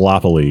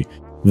floppily,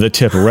 the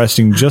tip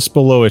resting just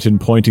below it and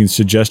pointing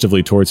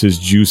suggestively towards his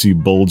juicy,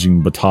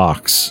 bulging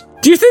buttocks.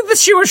 Do you think that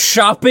she was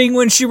shopping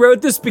when she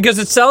wrote this? Because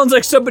it sounds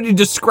like somebody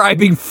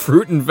describing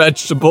fruit and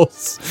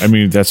vegetables. I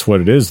mean, that's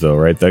what it is, though,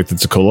 right?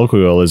 That's a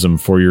colloquialism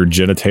for your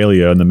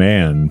genitalia and the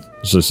man.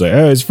 It's just like,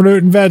 hey, it's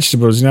fruit and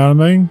vegetables, you know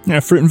what I mean?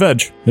 Yeah, fruit and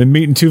veg. And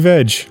meat and 2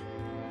 veg.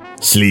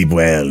 Sleep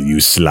well, you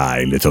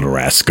sly little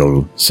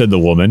rascal, said the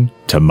woman.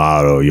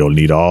 Tomorrow you'll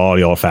need all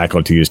your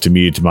faculties to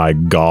meet my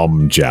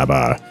gom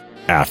jabber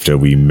after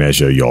we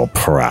measure your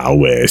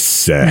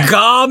prowess.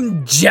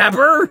 Gom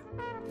jabber?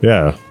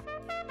 Yeah.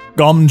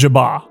 Gom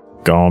jabba.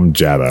 Gom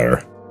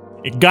jabber.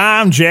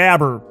 Gom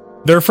jabber.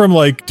 They're from,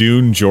 like,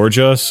 Dune,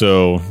 Georgia,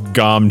 so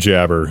gom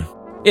jabber.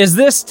 Is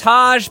this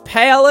Taj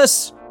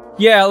Palace?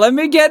 Yeah, let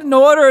me get an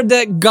order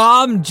that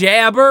gom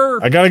jabber.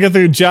 I gotta get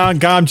the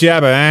gom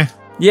jabber, eh?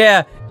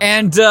 Yeah,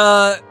 and,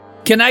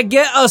 can I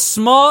get a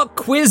small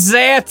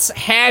Kwisatz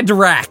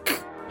Haderach?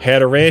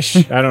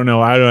 Haderach? I don't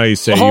know how you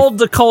say it. Hold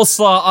the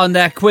coleslaw on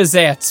that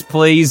Kwisatz,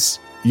 please.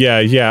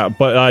 Yeah,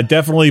 but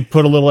definitely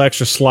put a little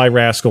extra sly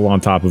rascal on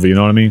top of it, you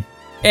know what I mean?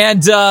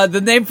 And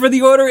the name for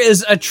the order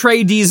is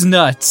Atreides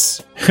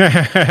Nuts.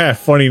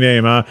 Funny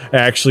name, huh?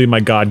 Actually, my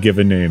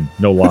God-given name.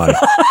 No lie.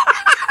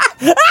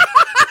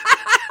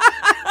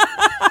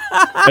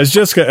 As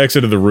Jessica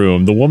exited the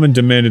room, the woman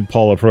demanded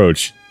Paul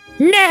approach.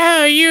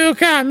 No, you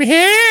come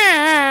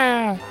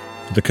here!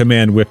 The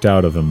command whipped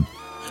out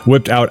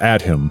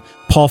at him.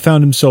 Paul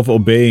found himself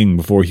obeying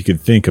before he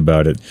could think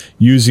about it.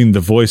 Using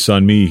the voice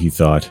on me, he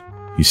thought.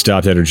 He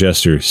stopped at her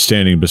gesture,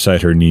 standing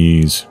beside her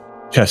knees.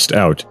 Chest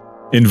out,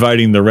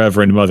 inviting the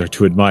Reverend Mother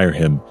to admire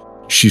him.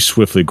 She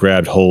swiftly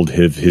grabbed hold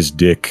of his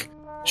dick.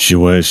 She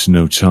wastes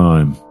no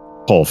time,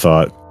 Paul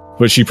thought,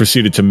 but she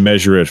proceeded to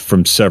measure it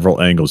from several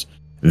angles.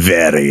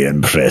 Very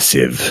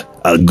impressive.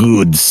 A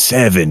good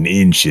 7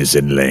 inches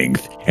in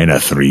length and a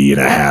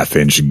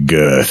 3.5-inch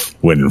girth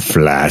when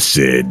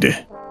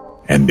flaccid.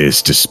 And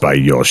this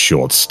despite your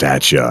short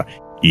stature,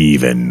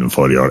 even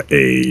for your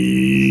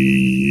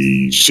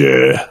age.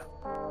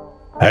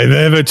 I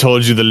never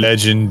told you the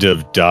legend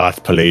of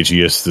Darth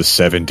Pelagius, the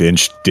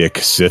 7-inch dick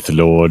Sith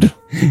Lord.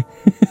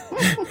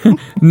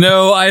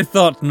 No, I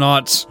thought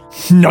not.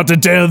 Not to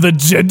tell the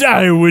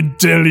Jedi would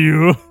tell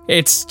you.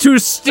 It's too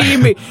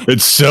steamy.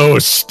 It's so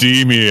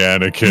steamy,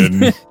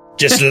 Anakin.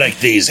 Just like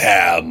these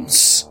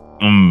hams.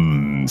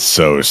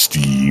 So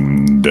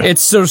steamed.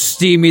 It's so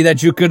steamy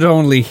that you could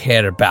only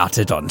hear about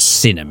it on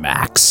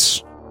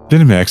Cinemax.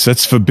 Cinemax,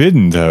 that's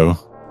forbidden, though.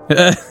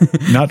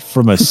 Not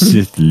from a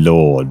Sith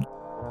Lord.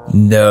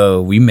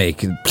 No, we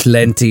make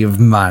plenty of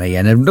money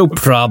and have no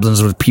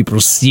problems with people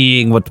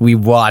seeing what we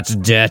watch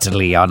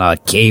dirtily on our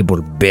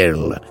cable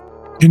bill.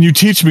 Can you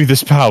teach me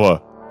this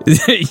power?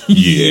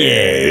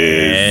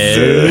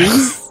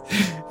 Yes.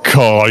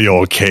 Call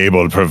your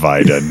cable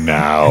provider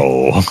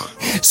now.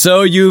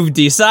 So you've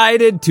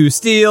decided to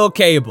steal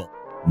cable.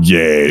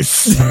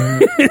 Yes.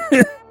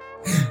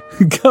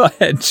 Go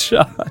ahead,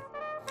 Sean.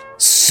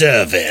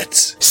 Serve it.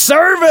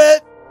 Serve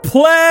it!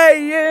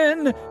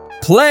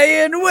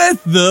 Playing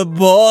with the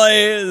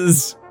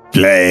boys.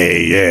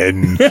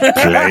 Playing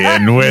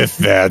with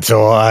their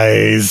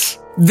toys.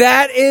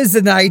 That is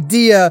an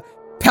idea.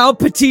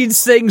 Palpatine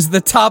sings the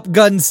Top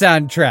Gun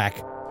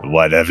soundtrack.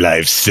 One of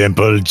life's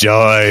simple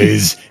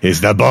joys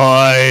is the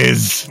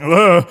boys.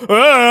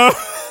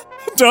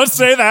 Don't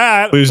say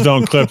that. Please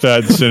don't clip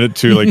that and send it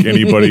to like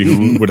anybody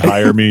who would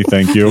hire me.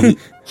 Thank you.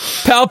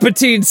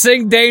 Palpatine,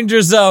 sing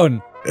Danger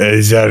Zone.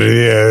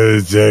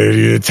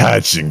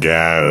 Touch and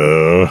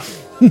go.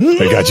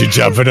 I got you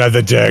jumping on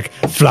the deck,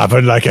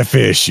 flopping like a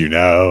fish, you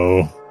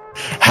know.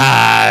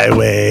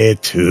 Highway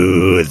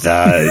to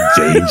the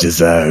danger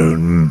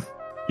zone.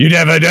 You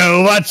never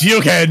know what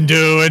you can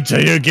do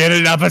until you get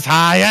it up as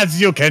high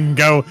as you can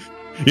go.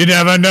 You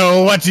never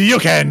know what you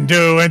can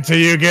do until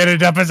you get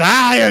it up as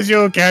high as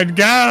you can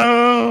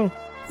go.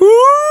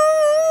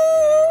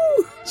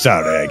 Woo!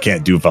 Sorry, I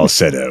can't do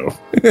falsetto.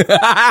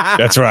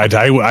 That's right,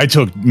 I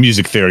took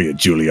music theory at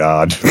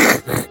Juilliard.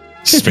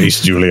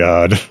 Space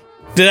Juilliard.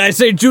 Did I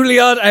say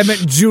Juilliard? I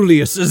meant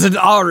Julius as an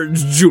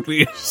orange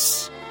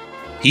Julius.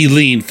 He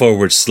leaned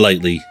forward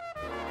slightly.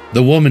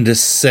 The woman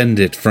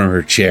descended from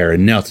her chair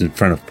and knelt in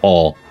front of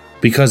Paul.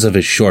 Because of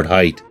his short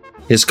height,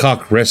 his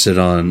cock rested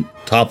on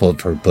top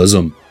of her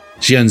bosom.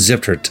 She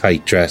unzipped her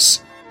tight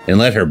dress and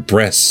let her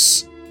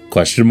breasts, ?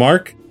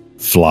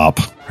 Flop.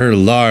 Her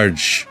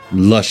large,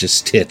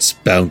 luscious tits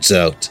bounce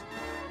out.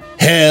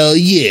 Hell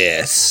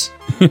yes.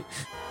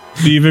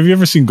 Steve, have you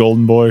ever seen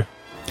Golden Boy?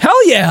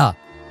 Hell yeah!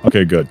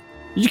 Okay, good.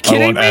 You I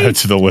kidding won't add me? it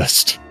to the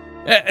list.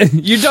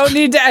 You don't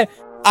need to.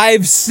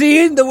 I've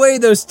seen the way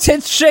those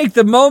tits shake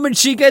the moment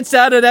she gets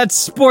out of that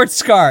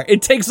sports car.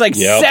 It takes like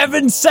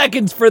 7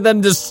 seconds for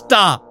them to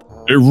stop.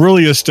 It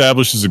really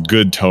establishes a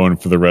good tone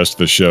for the rest of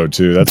the show,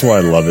 too. That's why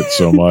I love it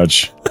so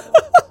much.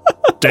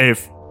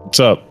 Dave, What's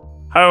up?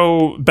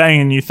 how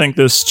banging you think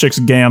this chick's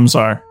gams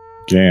are?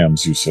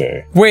 Gams, you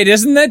say? Wait,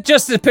 isn't that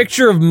just a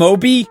picture of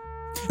Moby?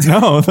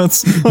 No,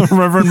 that's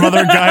Reverend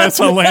Mother Gaius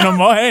Helena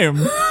Mohaim.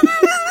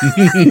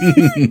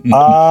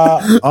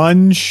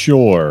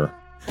 Unsure.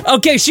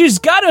 Okay, she's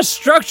got a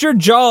structured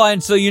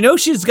jawline, so you know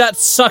she's got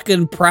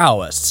sucking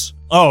prowess.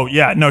 Oh,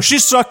 yeah, no,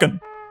 she's sucking.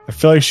 I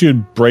feel like she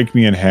would break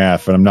me in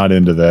half, and I'm not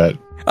into that.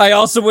 I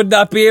also would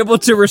not be able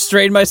to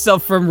restrain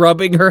myself from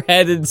rubbing her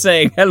head and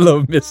saying,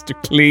 "Hello, Mr.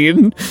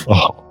 Clean."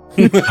 Oh,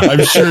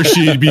 I'm sure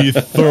she'd be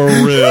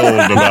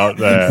thrilled about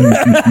that.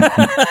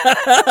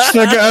 She's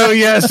like, oh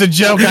yes, a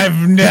joke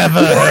I've never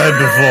heard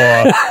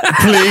before.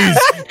 Please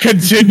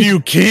continue,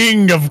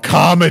 king of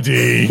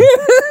comedy.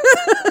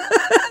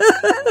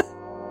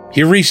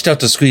 He reached out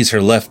to squeeze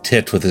her left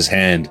tit with his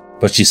hand,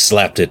 but she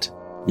slapped it.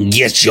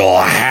 Get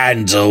your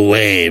hands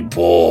away,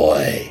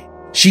 boy.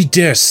 She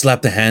dares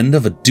slap the hand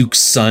of a duke's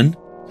son,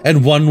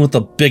 and one with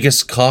the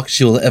biggest cock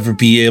she will ever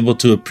be able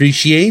to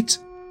appreciate.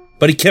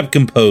 But he kept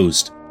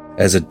composed,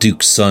 as a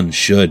duke's son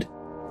should.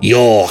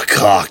 Your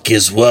cock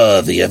is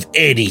worthy of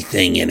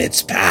anything in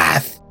its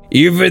path.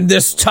 Even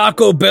this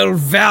Taco Bell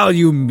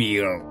value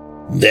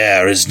meal.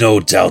 There is no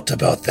doubt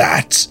about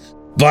that.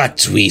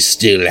 But we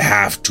still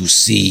have to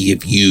see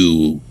if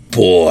you,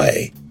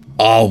 boy,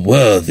 are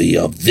worthy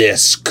of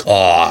this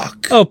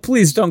cock. Oh,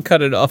 please don't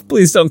cut it off.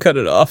 Please don't cut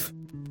it off.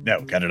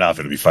 No, cut it off.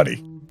 It'll be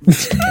funny.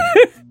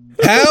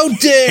 How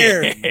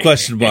dare? ?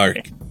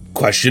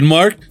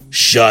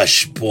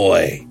 Shush,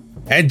 boy.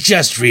 And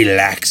just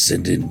relax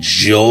and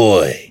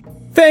enjoy.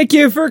 Thank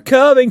you for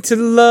coming to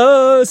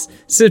Lowe's.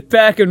 Sit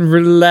back and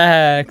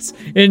relax.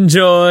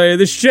 Enjoy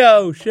the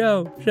show.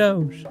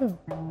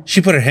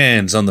 She put her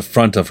hands on the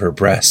front of her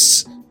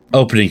breasts,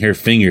 opening her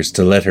fingers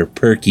to let her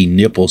perky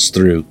nipples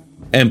through,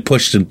 and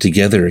pushed them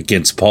together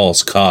against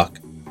Paul's cock.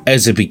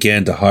 As it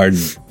began to harden,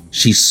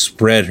 she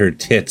spread her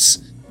tits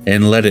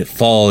and let it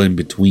fall in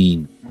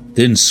between,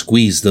 then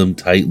squeezed them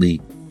tightly.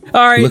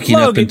 All right, Looking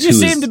up Logan, into you his-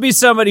 seem to be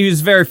somebody who's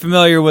very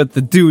familiar with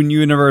the Dune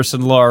universe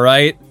and lore,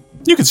 right?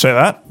 You could say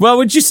that. Well,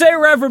 would you say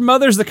Reverend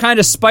Mother's the kind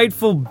of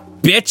spiteful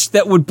bitch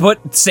that would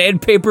put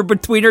sandpaper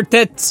between her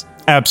tits?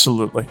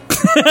 Absolutely.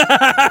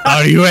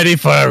 Are you ready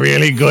for a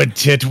really good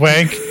tit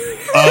wank?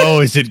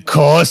 Oh, is it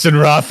coarse and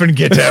rough and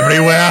gets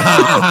everywhere?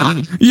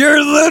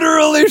 You're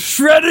literally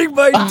shredding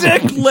my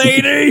dick,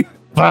 lady!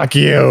 Fuck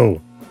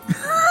you.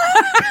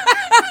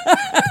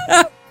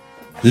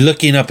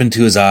 Looking up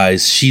into his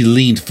eyes, she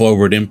leaned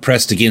forward and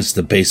pressed against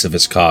the base of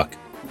his cock,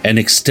 and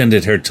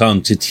extended her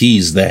tongue to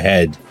tease the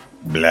head.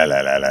 Blah,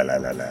 la, la, la, la,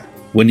 la, la.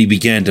 When he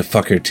began to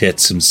fuck her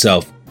tits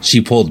himself, she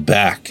pulled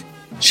back.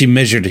 She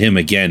measured him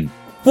again.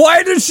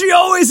 Why does she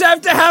always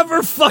have to have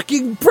her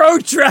fucking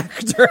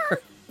protractor?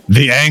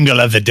 The angle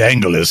of the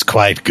dangle is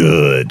quite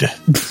good.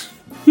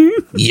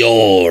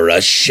 You're a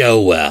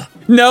shower.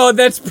 No,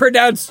 that's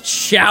pronounced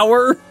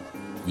shower.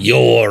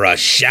 You're a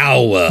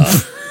shower.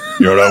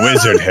 You're a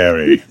wizard,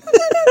 Harry.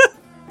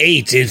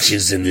 8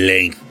 inches in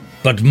length,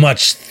 but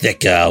much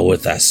thicker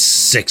with a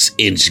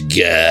 6-inch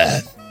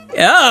girth.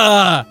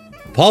 Ah!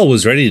 Paul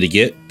was ready to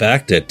get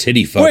back to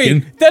titty fucking.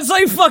 Wait, that's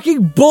like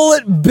fucking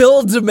Bullet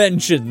Bill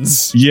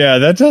dimensions. Yeah,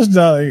 that does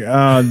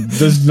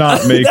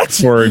not make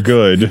for a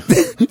good.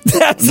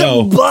 That's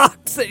a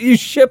box that you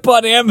ship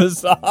on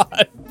Amazon.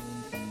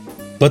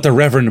 But the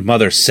Reverend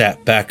Mother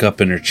sat back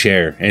up in her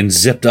chair and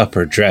zipped up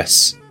her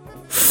dress.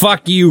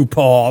 Fuck you,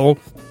 Paul.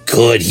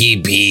 Could he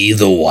be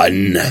the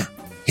one?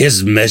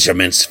 His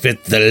measurements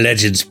fit the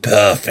legends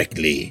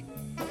perfectly.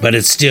 But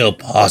it's still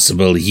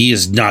possible he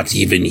is not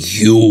even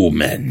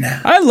human.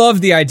 I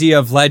love the idea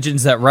of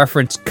legends that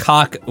reference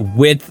cock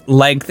width,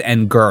 length,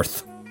 and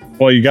girth.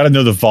 Well, you got to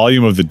know the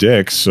volume of the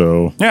dick,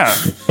 so... Yeah.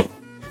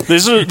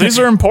 These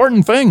are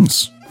important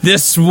things.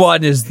 This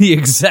one is the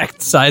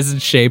exact size and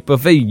shape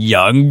of a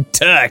young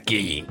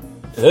turkey.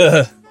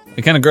 Ugh.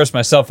 I kind of grossed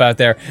myself out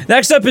there.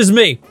 Next up is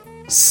me.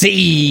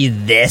 See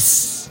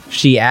this?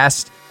 She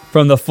asked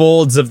from the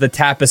folds of the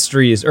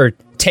tapestries.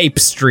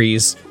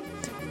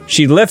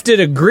 She lifted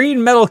a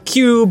green metal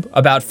cube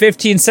about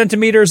 15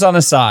 centimeters on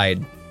a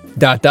side. ...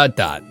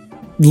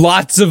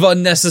 Lots of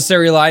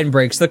unnecessary line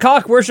breaks. The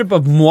cock worship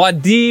of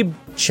Muad'Dib,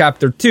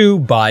 Chapter 2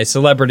 by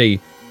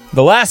Celebrity.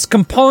 The last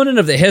component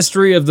of the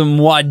history of the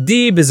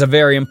Muad'Dib is a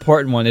very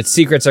important one. Its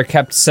secrets are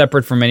kept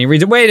separate from any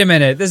reason. Wait a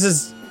minute. This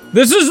is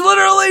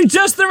literally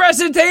just the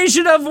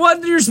recitation of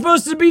what you're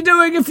supposed to be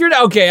doing if you're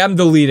not. Okay, I'm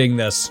deleting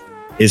this.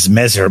 His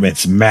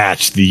measurements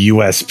match the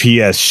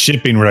USPS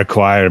shipping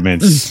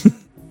requirements.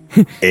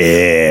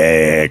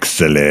 Excellent.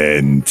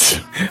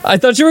 I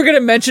thought you were going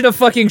to mention a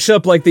fucking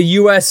ship like the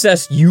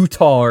USS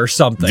Utah or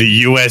something.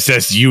 The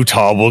USS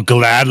Utah will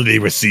gladly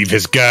receive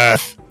his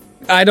girth.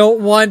 I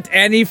don't want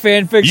any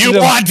fanfiction. You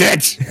want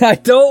it! I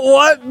don't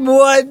want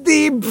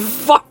Muad'Dib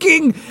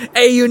fucking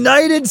a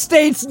United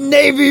States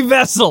Navy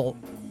vessel.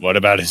 What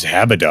about his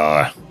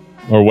habadar?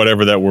 Or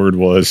whatever that word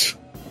was.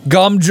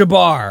 Gum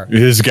Jabbar.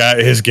 His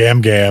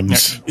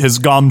gam-gams. His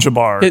Gom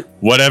Jabbar.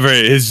 Whatever,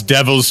 his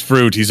devil's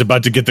fruit. He's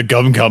about to get the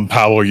gum-gum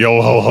power.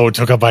 Yo-ho-ho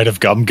took a bite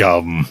of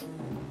gum-gum.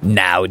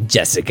 Now,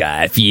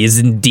 Jessica, if he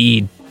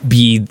indeed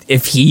be the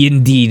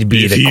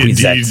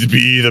Kwisatz.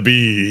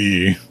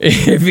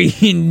 If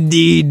he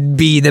indeed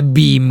be the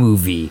B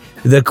movie,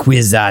 the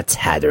Kwisatz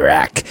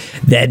Haderach,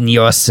 then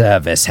your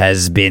service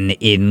has been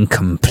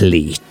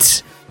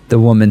incomplete, the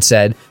woman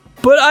said.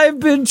 But I've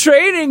been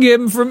training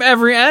him from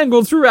every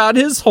angle throughout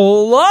his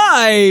whole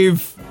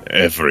life.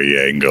 Every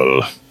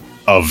angle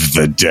of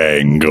the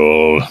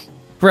dangle.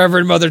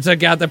 Reverend Mother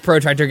took out the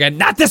protractor again.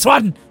 Not this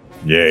one!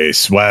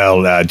 Yes,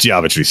 well,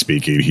 geometry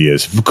speaking, he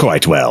is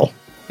quite well.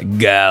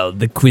 Girl,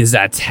 the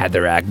Kwisatz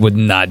Haderach would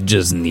not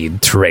just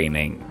need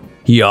training.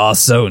 He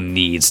also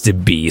needs to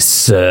be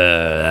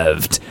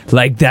served.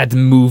 Like that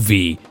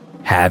movie,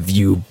 Have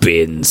You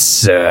Been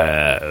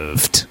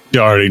Served?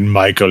 Starring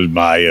Michael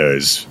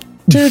Myers.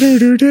 Paul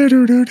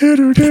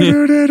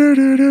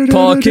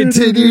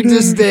continued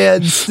to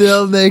stand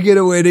still naked,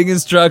 awaiting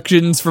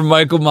instructions from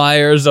Michael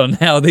Myers on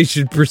how they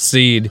should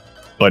proceed.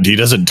 But he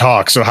doesn't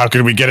talk, so how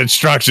can we get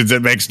instructions?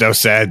 It makes no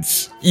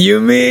sense. You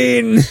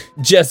mean?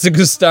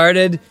 Jessica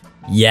started.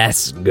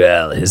 Yes,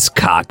 girl, his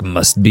cock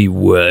must be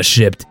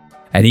worshipped,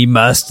 and he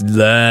must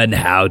learn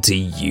how to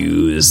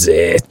use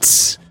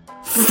it.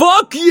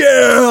 Fuck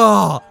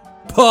yeah!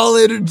 Paul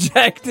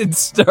interjected,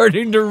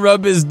 starting to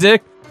rub his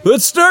dick.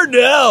 Let's start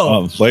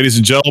now. Ladies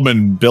and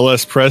gentlemen, Bill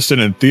S. Preston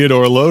and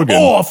Theodore Logan.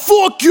 Oh,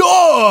 fuck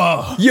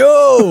yeah!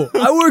 Yo,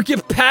 I work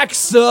at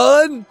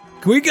PacSun.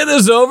 Can we get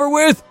this over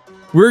with?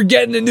 We're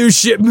getting a new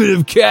shipment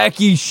of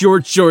khaki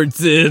shorts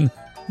in.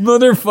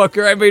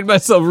 Motherfucker, I made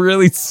myself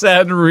really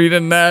sad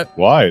reading that.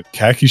 Why?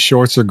 Khaki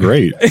shorts are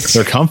great.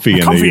 They're comfy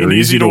and they're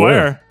easy to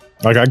wear.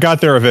 Like, I got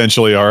there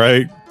eventually, all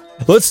right?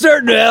 Let's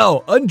start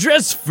now.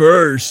 Undress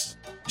first.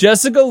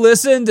 Jessica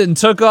listened and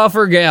took off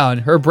her gown.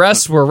 Her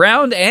breasts were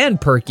round and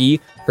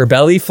perky, her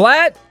belly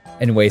flat,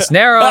 and waist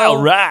narrow.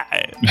 All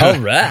right. All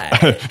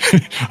right.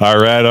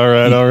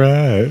 All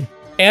right.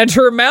 And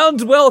her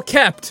mound well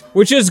kept,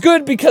 which is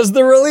good because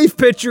the relief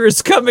pitcher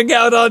is coming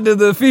out onto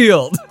the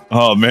field.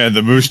 Oh, man,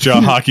 the Moose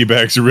Jaw hockey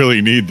backs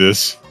really need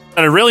this.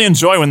 And I really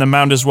enjoy when the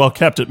mound is well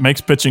kept. It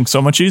makes pitching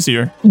so much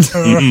easier.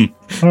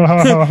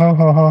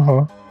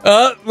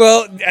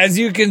 Well, as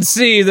you can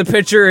see, the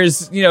pitcher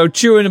is,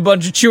 chewing a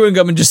bunch of chewing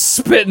gum and just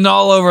spitting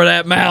all over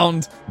that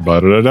mound.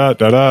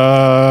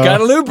 Ba-da-da-da-da.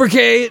 Gotta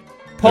lubricate.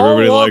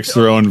 Everybody likes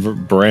their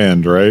own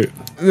brand, right?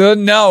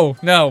 No.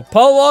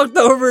 Paul walked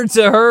over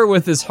to her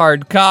with his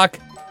hard cock.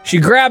 She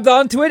grabbed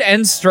onto it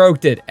and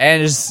stroked it.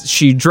 And as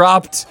she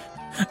dropped...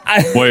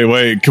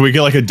 Wait. Can we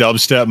get like a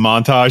dubstep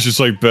montage? Just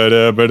like...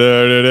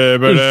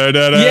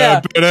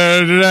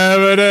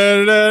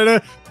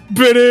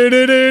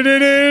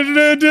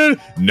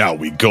 Now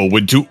we go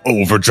into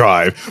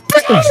overdrive.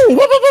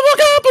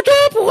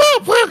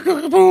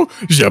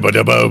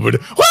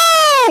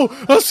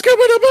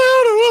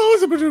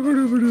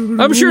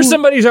 I'm sure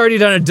somebody's already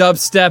done a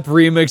dubstep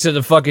remix of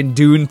the fucking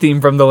Dune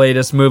theme from the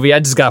latest movie. I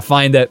just gotta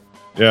find it.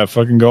 Yeah,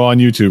 fucking go on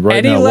YouTube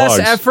right now. Any less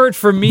Logs. effort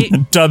for me?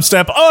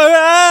 Dubstep. Oh,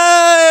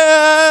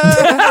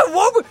 yeah!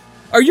 What?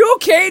 Are you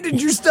okay?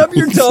 Did you stub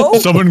your toe?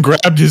 Someone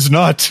grabbed his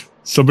nut.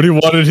 Somebody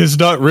wanted his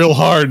nut real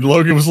hard.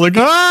 Logan was like,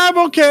 I'm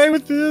okay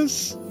with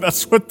this.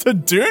 That's what the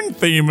Dune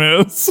theme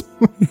is.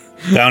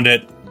 Found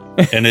it.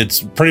 And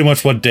it's pretty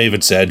much what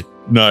David said.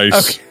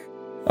 Nice. Okay.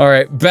 All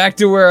right, back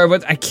to where I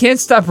was. I can't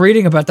stop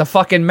reading about the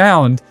fucking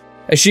mound.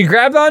 As she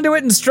grabbed onto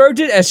it and stroked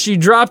it as she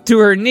dropped to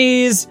her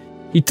knees,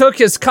 he took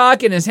his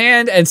cock in his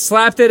hand and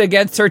slapped it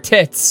against her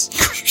tits.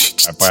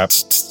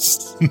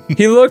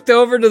 He looked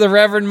over to the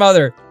Reverend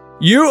Mother.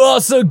 You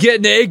also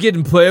get naked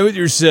and play with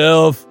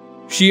yourself.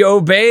 She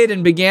obeyed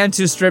and began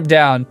to strip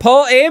down.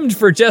 Paul aimed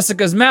for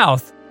Jessica's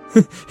mouth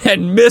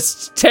and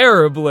missed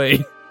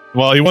terribly.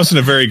 Well, he wasn't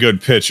a very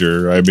good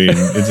pitcher. I mean,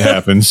 it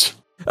happens.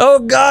 Oh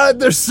God,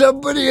 there's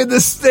somebody in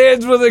the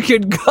stands with a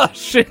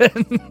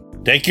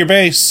concussion. Take your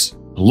base.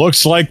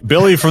 Looks like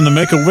Billy from the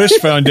Make-A-Wish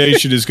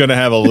Foundation is going to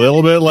have a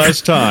little bit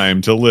less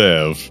time to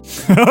live.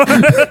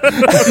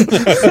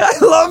 I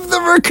love the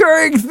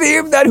recurring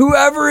theme that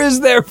whoever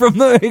is there from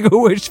the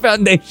Make-A-Wish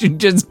Foundation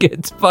just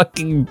gets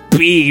fucking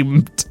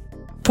beamed.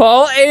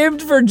 Paul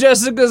aimed for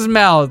Jessica's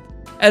mouth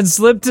and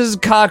slipped his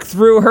cock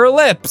through her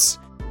lips.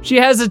 She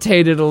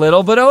hesitated a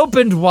little, but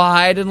opened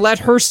wide and let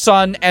her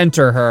son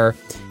enter her.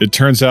 It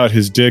turns out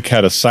his dick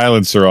had a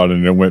silencer on it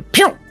and it went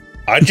pew!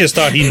 I just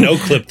thought he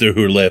no-clipped through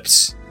her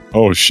lips.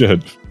 Oh,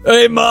 shit.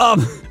 Hey,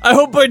 Mom, I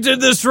hope I did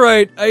this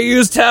right. I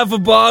used half a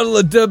bottle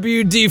of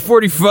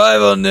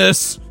WD-45 on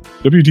this.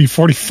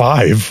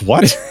 WD-45?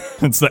 What?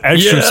 It's the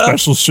extra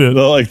special shit.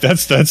 Like,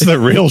 that's the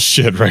real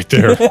shit right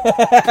there.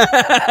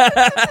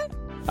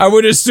 I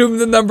would assume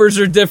the numbers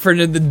are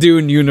different in the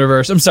Dune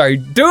universe. I'm sorry,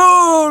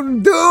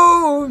 Dune.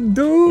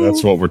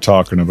 That's what we're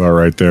talking about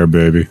right there,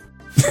 baby.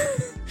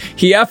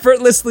 He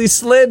effortlessly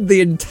slid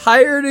the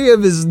entirety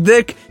of his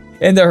dick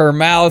into her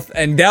mouth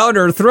and down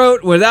her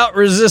throat without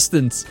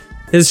resistance.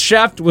 His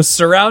shaft was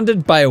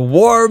surrounded by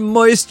warm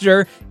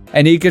moisture,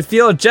 and he could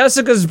feel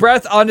Jessica's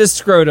breath on his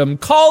scrotum,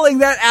 calling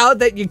that out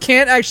that you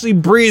can't actually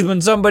breathe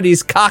when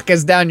somebody's cock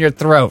is down your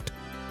throat.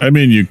 I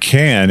mean, you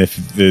can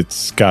if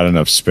it's got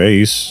enough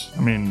space.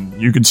 I mean,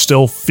 you could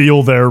still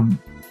feel their,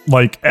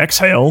 like,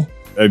 exhale.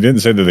 I didn't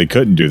say that they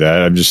couldn't do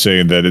that. I'm just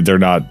saying that they're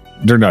not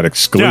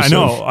exclusive. Yeah,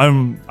 I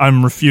know.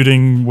 I'm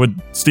refuting what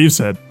Steve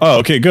said. Oh,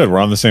 okay, good. We're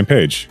on the same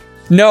page.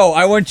 No,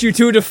 I want you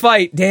two to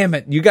fight. Damn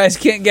it. You guys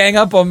can't gang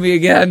up on me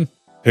again.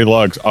 Hey,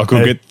 Logs, I'll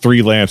go get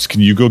 3 lamps.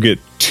 Can you go get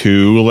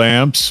 2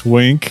 lamps?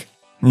 Wink.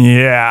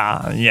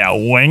 Yeah,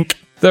 wink.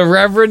 The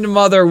Reverend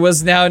Mother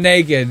was now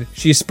naked.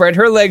 She spread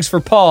her legs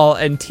for Paul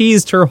and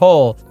teased her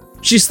hole.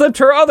 She slipped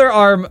her other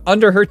arm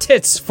under her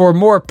tits for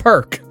more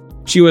perk.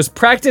 She was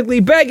practically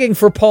begging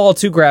for Paul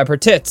to grab her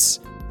tits.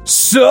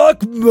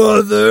 Suck,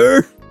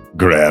 Mother!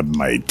 Grab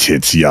my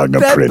tits, young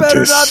That apprentice.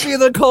 better not be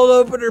the cold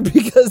opener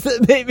because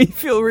that made me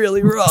feel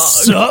really wrong.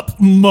 Sup,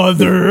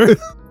 mother?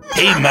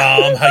 Hey,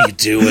 Mom, how you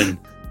doing?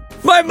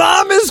 My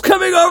mom is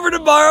coming over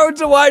tomorrow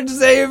to watch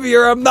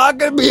Xavier. I'm not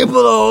going to be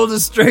able to hold a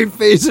straight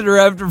face at her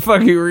after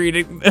fucking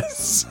reading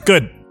this.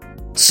 Good.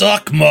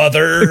 Suck,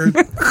 Mother.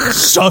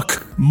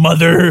 Suck,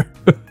 mother.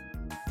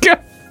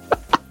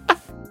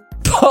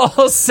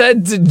 Paul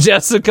said to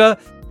Jessica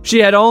she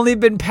had only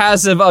been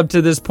passive up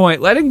to this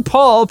point, letting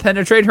Paul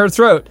penetrate her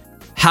throat.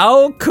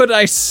 How could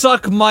I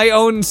suck my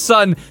own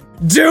son?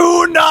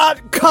 Do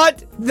not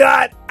cut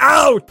that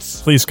out!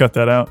 Please cut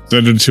that out.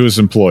 Send him to his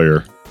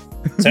employer.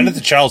 Send it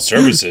to Child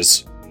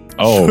Services.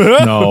 Oh,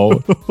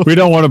 no. We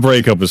don't want to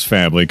break up his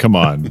family. Come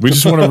on. We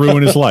just want to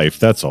ruin his life.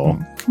 That's all.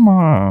 Come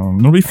on,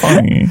 it'll be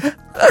funny.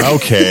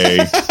 Okay.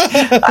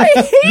 I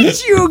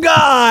hate you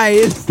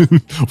guys!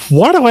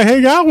 Why do I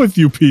hang out with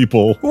you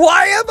people?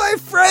 Why am I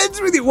friends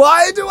with you?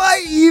 Why do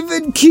I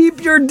even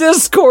keep your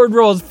Discord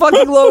roles?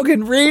 Fucking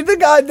Logan, read the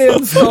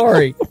goddamn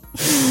story.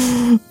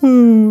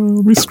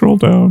 Let me scroll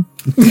down.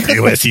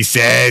 Do as he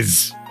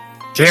says.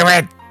 Do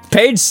it.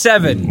 Page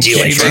 7. Do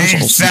it.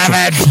 Page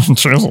 7.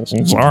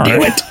 Sorry.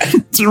 Do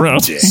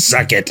it.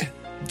 Suck it.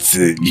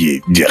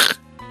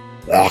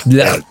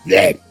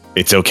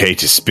 It's okay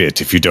to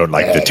spit if you don't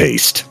like the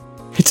taste.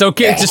 It's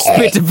okay to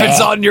spit if it's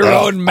on your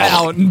own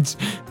mound.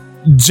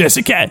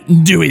 Jessica,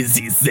 do as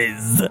he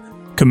says,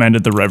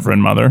 commanded the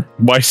Reverend Mother.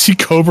 Why is he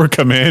Cobra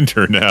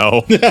Commander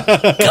now?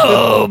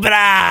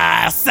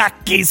 Cobra,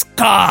 suck his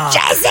cock.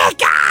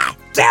 Jessica,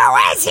 do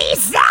as he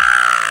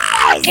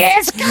says.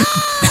 His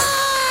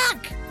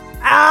cock.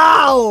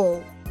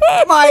 Ow!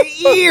 My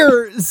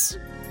ears!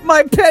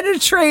 My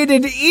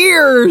penetrated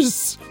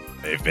ears!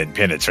 They've been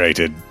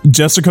penetrated.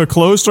 Jessica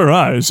closed her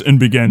eyes and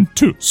began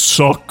to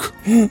suck.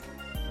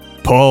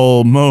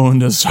 Paul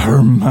moaned as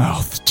her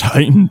mouth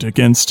tightened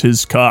against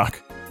his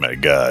cock. My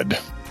God.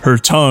 Her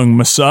tongue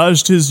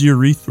massaged his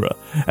urethra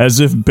as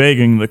if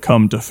begging the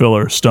cum to fill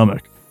her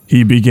stomach.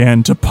 He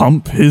began to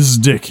pump his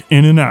dick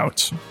in and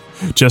out.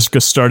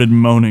 Jessica started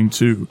moaning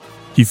too.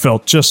 He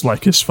felt just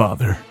like his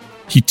father.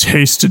 He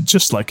tasted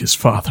just like his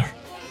father.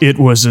 It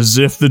was as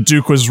if the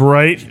Duke was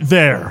right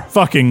there,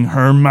 fucking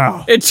her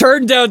mouth. It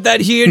turned out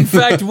that he, in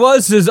fact,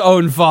 was his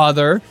own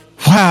father.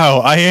 Wow,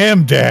 I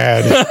am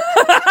dad.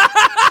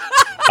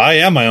 I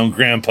am my own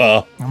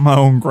grandpa. I'm my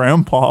own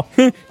grandpa.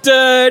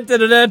 Da, da,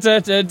 da, da,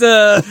 da,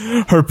 da.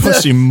 Her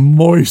pussy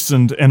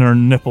moistened and her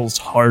nipples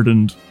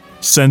hardened.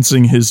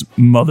 Sensing his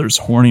mother's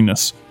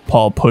horniness,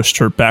 Paul pushed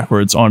her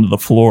backwards onto the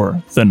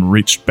floor, then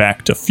reached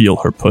back to feel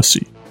her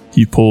pussy.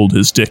 He pulled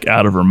his dick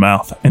out of her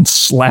mouth and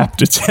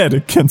slapped its head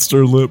against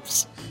her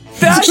lips.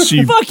 That's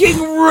fucking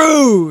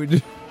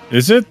rude.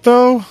 Is it,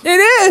 though?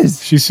 It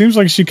is. She seems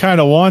like she kind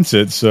of wants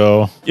it,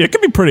 so... Yeah, it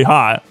can be pretty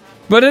hot.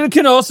 But it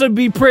can also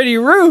be pretty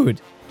rude.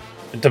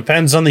 It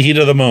depends on the heat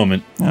of the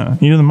moment. Yeah,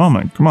 heat of the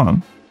moment. Come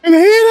on. In the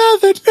heat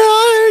of the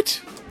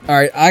night! All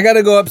right, I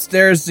gotta go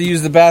upstairs to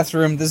use the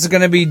bathroom. This is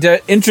gonna be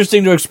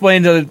interesting to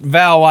explain to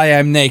Val why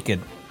I'm naked.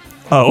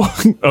 Oh,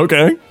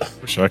 okay.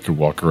 Wish I could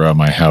walk around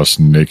my house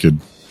naked.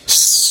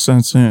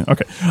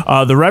 Okay.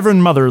 The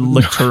Reverend Mother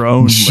licked her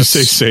own Just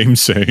lips. say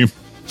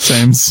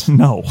same.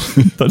 No,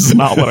 that's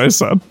not what I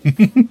said.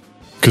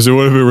 Because it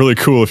would have been really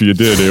cool if you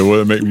did. It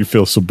wouldn't make me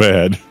feel so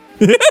bad.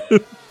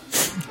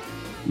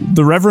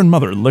 The Reverend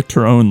Mother licked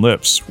her own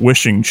lips,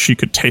 wishing she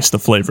could taste the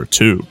flavor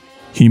too.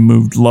 He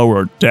moved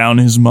lower down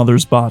his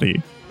mother's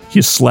body.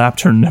 He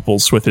slapped her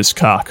nipples with his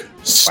cock,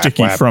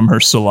 sticky whap. from her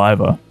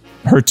saliva.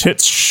 Her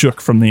tits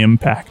shook from the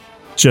impact.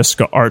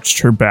 Jessica arched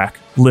her back,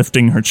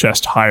 lifting her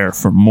chest higher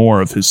for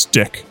more of his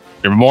dick.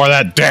 Give me more of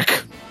that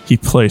dick! He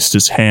placed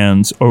his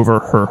hands over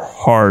her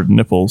hard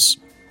nipples,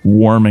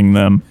 warming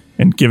them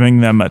and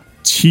giving them a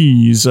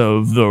tease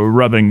of the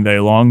rubbing they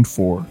longed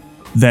for.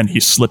 Then he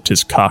slipped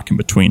his cock in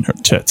between her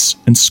tits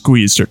and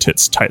squeezed her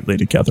tits tightly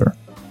together.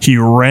 He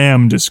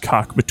rammed his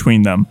cock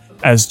between them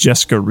as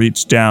Jessica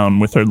reached down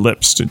with her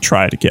lips to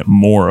try to get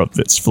more of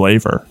its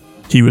flavor.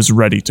 He was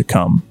ready to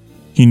come.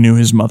 He knew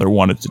his mother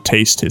wanted to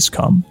taste his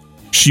cum.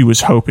 She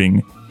was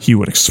hoping he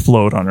would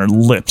explode on her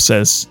lips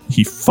as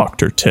he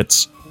fucked her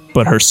tits,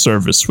 but her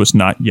service was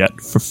not yet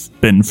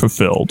been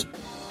fulfilled.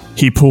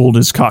 He pulled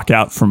his cock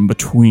out from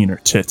between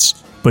her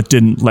tits, but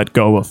didn't let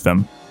go of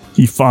them.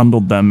 He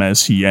fondled them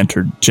as he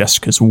entered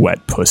Jessica's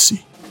wet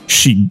pussy.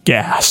 She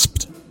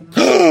gasped.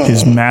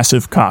 His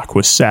massive cock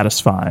was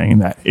satisfying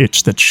that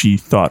itch that she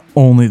thought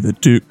only the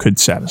Duke could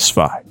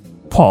satisfy.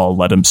 Paul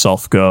let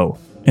himself go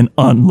and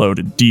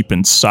unloaded deep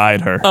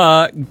inside her.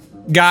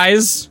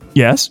 Guys,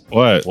 Yes?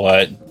 What?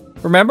 What?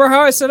 remember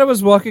how I said I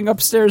was walking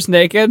upstairs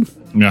naked?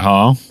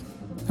 Uh-huh.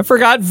 I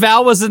forgot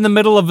Val was in the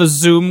middle of a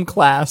Zoom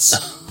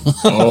class.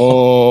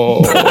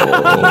 Oh.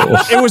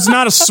 It was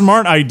not a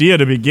smart idea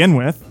to begin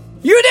with.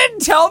 You didn't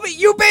tell me.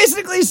 You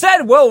basically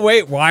said, well,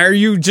 wait, why are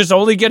you just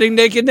only getting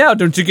naked now?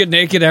 Don't you get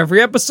naked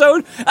every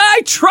episode?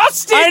 I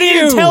trusted you. I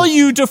didn't tell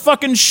you to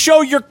fucking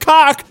show your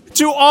cock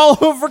to all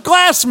of her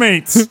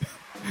classmates.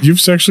 You've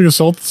sexually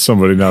assaulted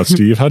somebody now,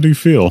 Steve. How do you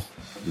feel?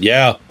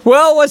 Yeah.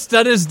 Well, what's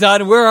done is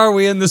done. Where are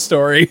we in the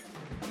story?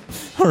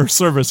 Her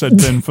service had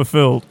been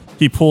fulfilled.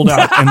 He pulled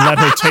out and let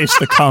her taste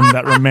the cum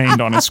that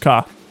remained on his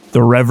cock.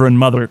 The Reverend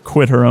Mother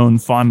quit her own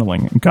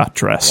fondling and got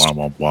dressed.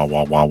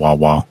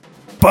 Wow.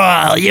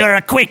 Paul, you're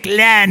a quick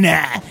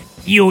learner.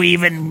 You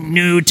even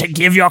knew to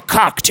give your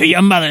cock to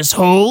your mother's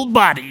whole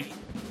body.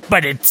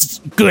 But it's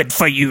good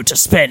for you to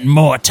spend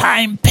more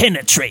time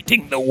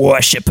penetrating the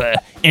worshipper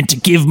and to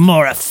give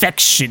more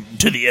affection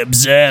to the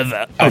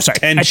observer.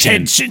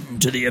 Attention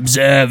to the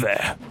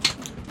observer.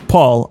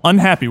 Paul,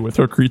 unhappy with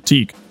her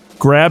critique,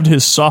 grabbed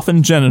his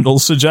softened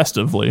genitals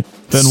suggestively,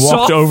 then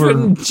walked over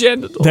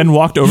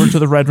to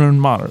the Reverend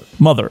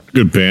Mother.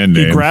 Good band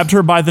He name. grabbed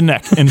her by the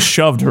neck and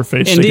shoved her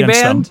face Indie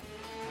against band? them.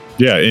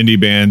 Yeah, indie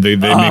band. They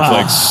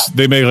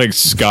make like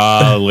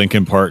ska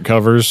Linkin Park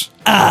covers.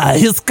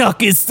 His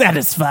cock is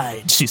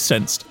satisfied, she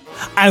sensed.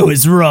 I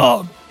was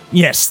wrong.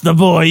 Yes, the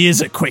boy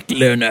is a quick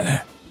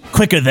learner.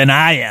 Quicker than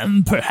I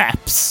am,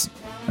 perhaps.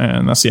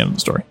 And that's the end of the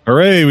story.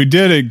 Hooray, we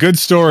did it. Good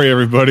story,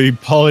 everybody.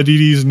 Paul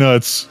Adidas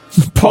nuts.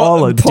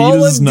 Paul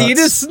Adidas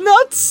nuts.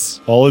 nuts?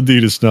 Paul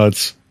Adidas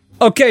nuts.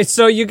 Okay,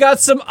 so you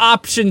got some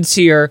options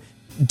here.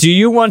 Do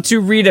you want to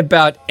read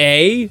about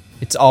A,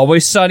 It's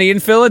Always Sunny in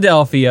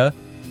Philadelphia,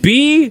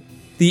 B,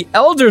 The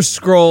Elder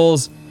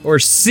Scrolls, or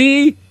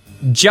C,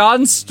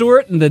 Jon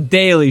Stewart and The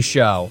Daily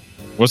Show?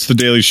 What's the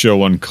Daily Show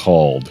one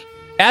called?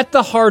 At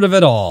the Heart of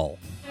It All.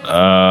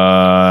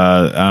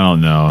 I don't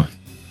know.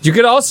 You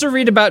could also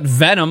read about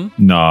Venom.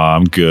 Nah,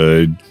 I'm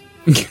good.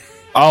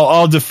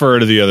 I'll defer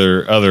to the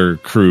other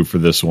crew for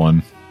this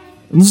one.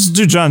 Let's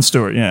do Jon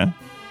Stewart, yeah.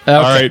 Okay.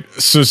 All right,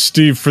 so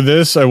Steve, for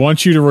this, I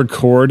want you to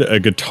record a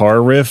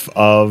guitar riff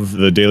of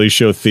the Daily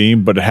Show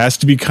theme, but it has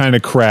to be kind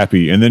of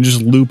crappy, and then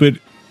just loop it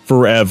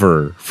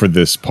forever for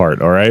this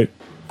part, all right?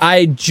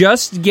 I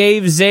just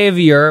gave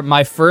Xavier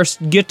my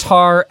first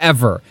guitar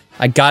ever.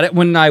 I got it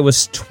when I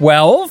was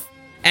 12,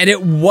 and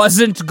it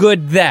wasn't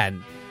good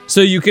then. so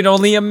you can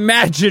only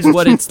imagine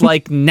what it's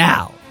like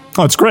now.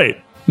 Oh, it's great.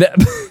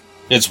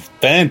 It's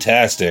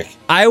fantastic.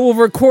 I will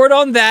record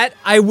on that.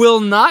 I will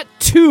not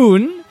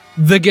tune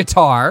the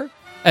guitar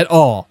at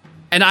all.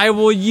 And I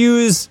will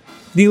use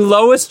the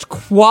lowest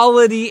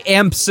quality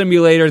amp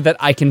simulator that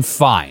I can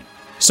find.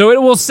 So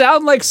it will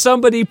sound like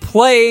somebody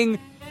playing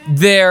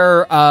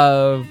their,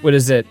 Their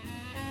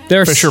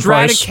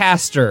Fisher-Price.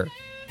 Stratocaster.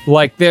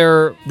 Like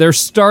their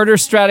starter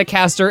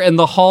Stratocaster in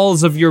the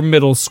halls of your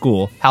middle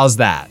school. How's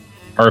that?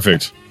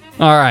 Perfect.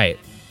 All right.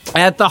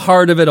 At the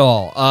heart of it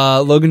all,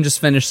 Logan just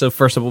finished, so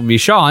first up will be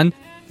Sean.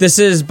 This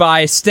is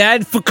by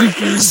Stad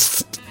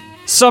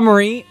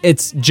Summary.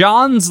 It's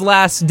John's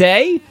last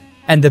day,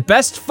 and the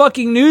best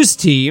fucking news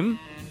team,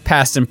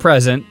 past and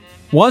present,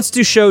 wants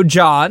to show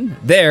John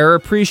their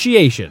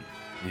appreciation.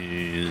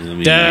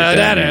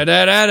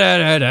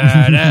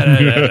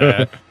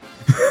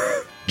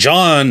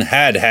 John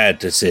had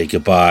to say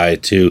goodbye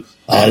to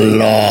a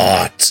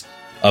lot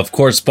of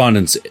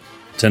correspondence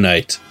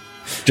tonight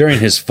during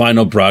his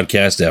final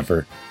broadcast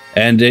ever,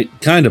 and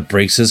it kind of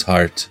breaks his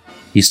heart.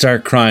 He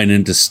started crying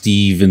into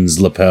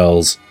Steven's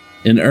lapels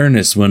in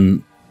earnest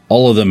when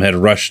all of them had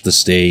rushed the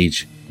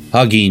stage,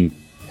 hugging,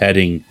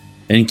 petting,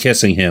 and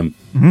kissing him.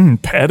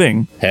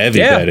 Petting. Heavy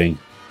petting.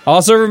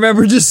 Also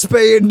remember to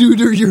spay and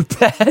neuter your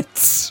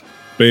pets.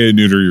 Spay and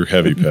neuter your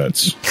heavy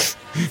pets.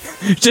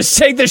 Just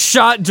take the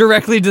shot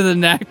directly to the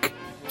neck.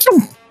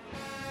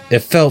 It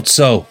felt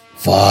so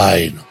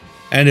fine.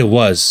 And it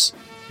was.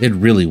 It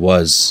really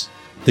was.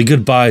 The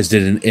goodbyes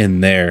didn't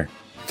end there.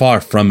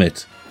 Far from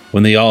it.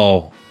 When they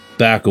all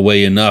back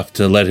away enough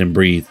to let him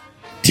breathe.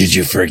 Did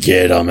you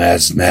forget I'm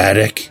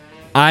asthmatic?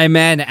 I'm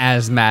an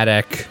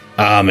asthmatic.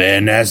 I'm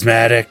an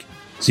asthmatic.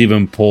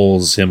 Stephen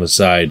pulls him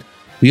aside.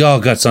 We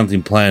all got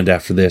something planned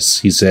after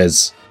this, he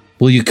says.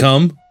 Will you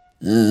come?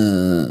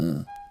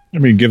 I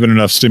mean, given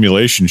enough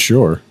stimulation,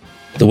 sure.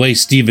 The way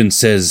Stephen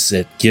says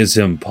it gives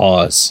him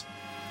pause.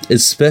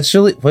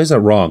 Especially, why is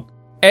that wrong?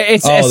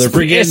 It's they're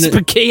forgetting it.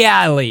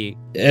 Espicali.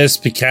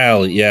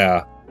 Espicali,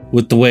 yeah.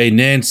 With the way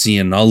Nancy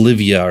and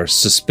Olivia are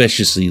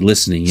suspiciously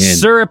listening in.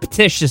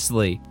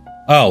 Surreptitiously.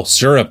 Oh,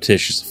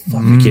 surreptitious.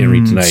 Fuck, I can't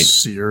read tonight.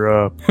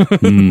 Syrup.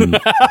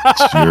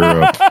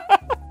 Syrup.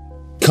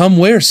 Come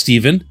where,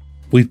 Stephen?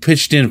 We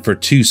pitched in for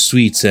 2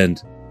 suites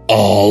and...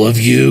 All of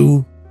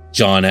you?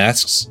 John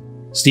asks.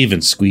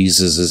 Stephen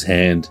squeezes his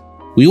hand.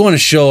 We want to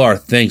show our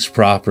thanks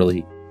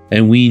properly,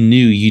 and we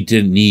knew you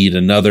didn't need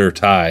another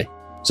tie.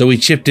 So we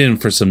chipped in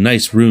for some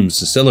nice rooms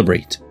to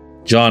celebrate.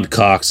 John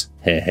cocks,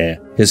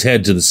 his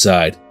head to the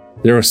side.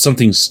 There was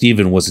something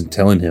Stephen wasn't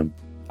telling him.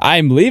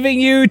 I'm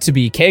leaving you to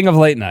be king of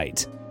late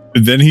night.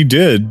 Then he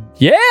did.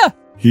 Yeah.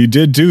 He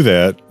did do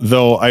that,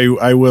 though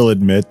I will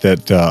admit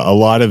that a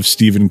lot of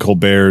Stephen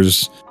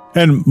Colbert's,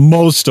 and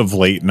most of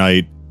Late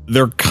Night,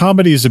 their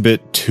comedy is a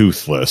bit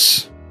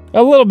toothless.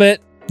 A little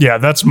bit. Yeah,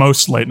 that's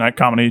most late night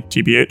comedy,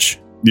 TBH.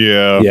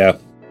 Yeah. Yeah.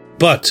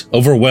 But,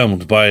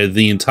 overwhelmed by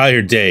the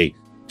entire day,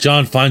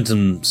 John finds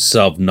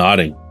himself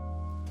nodding.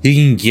 He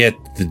can get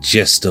the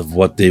gist of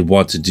what they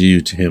want to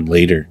do to him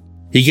later.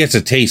 He gets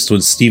a taste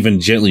when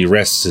Stephen gently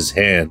rests his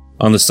hand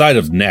on the side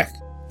of neck.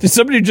 Did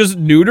somebody just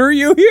neuter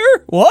you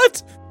here?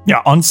 What?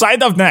 Yeah, on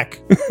side of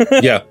neck.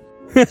 Yeah.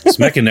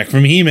 Smecking neck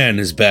from He-Man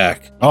is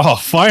back. Oh,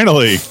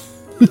 finally.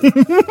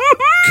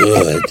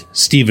 Good.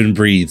 Stephen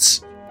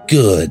breathes.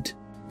 Good.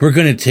 We're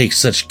going to take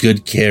such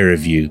good care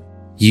of you.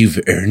 You've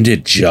earned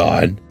it,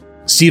 John.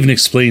 Stephen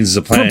explains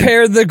the plan.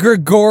 Prepare the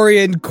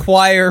Gregorian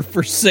choir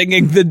for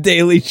singing the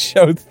Daily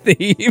Show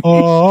theme.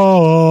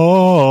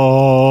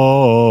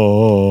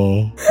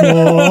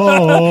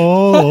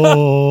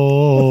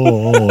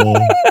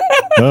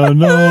 And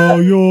now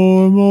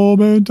your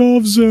moment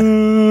of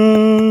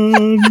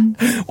zen.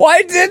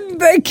 Why didn't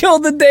they kill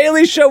the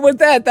Daily Show with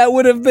that? That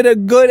would have been a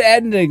good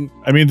ending.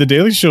 I mean, the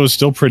Daily Show is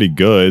still pretty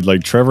good.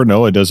 Like, Trevor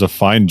Noah does a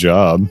fine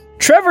job.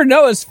 Trevor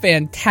Noah's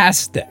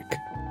fantastic.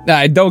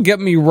 Nah, don't get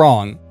me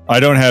wrong. I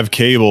don't have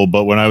cable,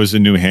 but when I was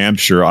in New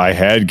Hampshire, I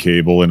had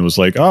cable and was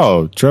like,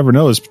 oh, Trevor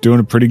Noah's doing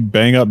a pretty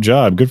bang-up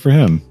job. Good for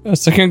him.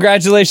 So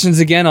congratulations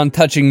again on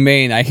touching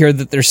Maine. I hear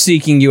that they're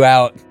seeking you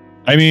out.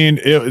 I mean,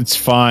 it's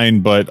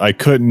fine, but I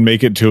couldn't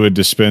make it to a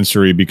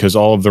dispensary because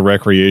all of the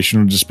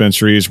recreational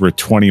dispensaries were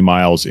 20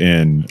 miles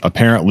in.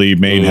 Apparently,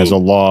 Maine has a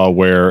law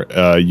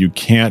where you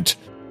can't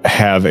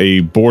have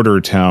a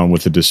border town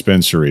with a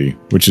dispensary,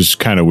 which is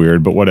kind of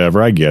weird, but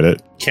whatever. I get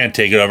it. Can't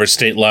take it over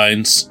state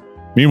lines.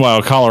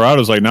 Meanwhile,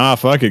 Colorado's like, nah,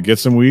 fuck it. Get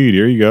some weed.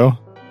 Here you go.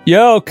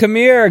 Yo, come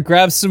here.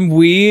 Grab some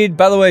weed.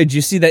 By the way, did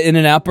you see that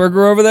In-N-Out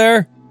burger over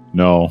there?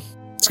 No.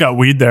 It's got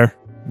weed there.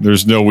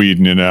 There's no weed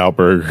in In-N-Out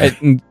burger.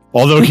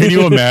 Although, can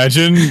you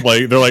imagine?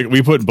 Like, they're like,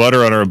 we put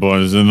butter on our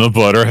buns, and the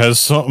butter has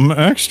something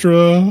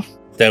extra.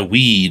 That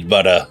weed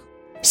butter.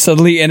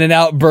 Suddenly,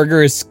 In-N-Out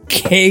burger is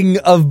king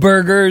of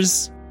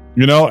burgers.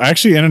 You know,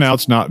 actually,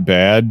 In-N-Out's not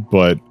bad,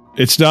 but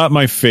it's not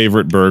my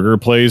favorite burger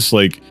place.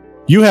 Like,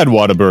 you had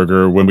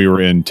Whataburger when we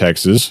were in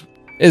Texas.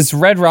 Is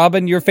Red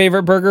Robin your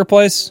favorite burger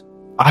place?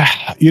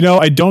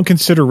 I don't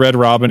consider Red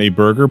Robin a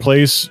burger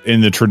place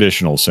in the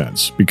traditional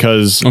sense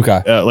because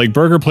like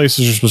burger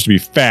places are supposed to be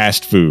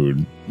fast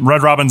food.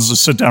 Red Robin's a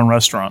sit-down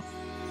restaurant.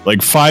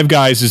 Like Five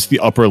Guys is the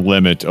upper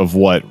limit of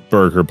what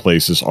burger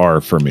places are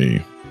for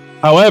me.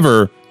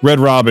 However, Red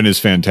Robin is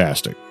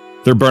fantastic.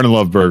 Their Burn and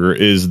Love burger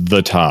is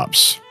the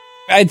tops.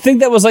 I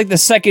think that was like the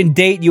second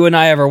date you and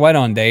I ever went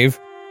on, Dave.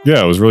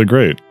 Yeah, it was really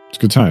great. It's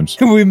good times.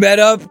 We met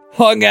up,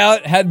 hung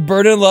out, had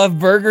Burn and Love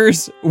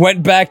burgers,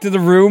 went back to the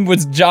room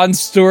with Jon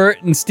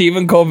Stewart and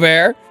Stephen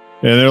Colbert.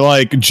 And they're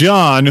like,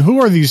 John,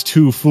 who are these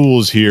two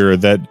fools here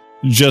that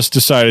just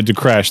decided to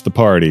crash the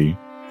party?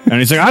 And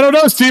he's like, I don't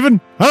know,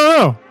 Stephen. I don't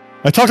know.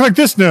 I talk like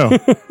this now.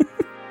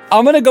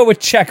 I'm going to go with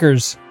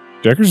Checkers.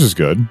 Checkers is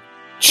good.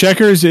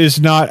 Checkers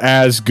is not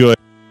as good.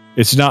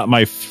 It's not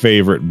my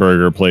favorite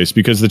burger place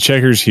because the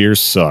Checkers here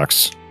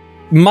sucks.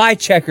 My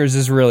Checkers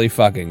is really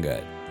fucking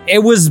good. It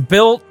was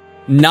built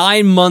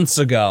 9 months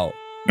ago.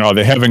 No,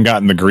 they haven't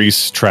gotten the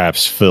grease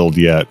traps filled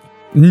yet.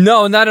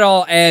 No, not at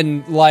all.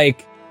 And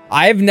like,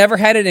 I've never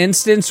had an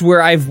instance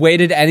where I've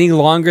waited any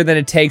longer than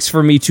it takes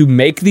for me to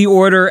make the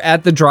order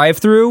at the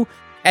drive-thru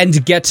and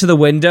to get to the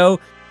window.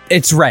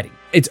 It's ready.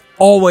 It's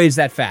always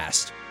that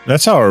fast.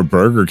 That's how our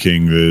Burger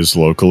King is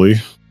locally.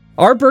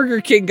 Our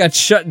Burger King got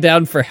shut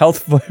down for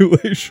health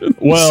violations.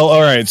 Well,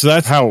 all right. So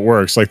that's how it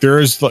works. Like there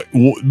is like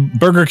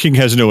Burger King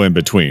has no in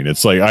between.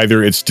 It's like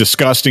either it's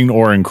disgusting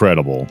or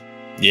incredible.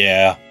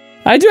 Yeah.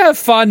 I do have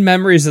fond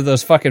memories of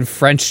those fucking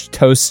French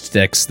toast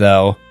sticks,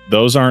 though.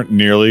 Those aren't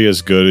nearly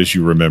as good as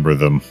you remember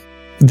them.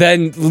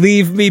 Then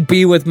leave me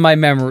be with my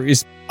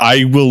memories.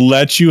 I will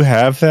let you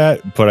have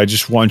that, but I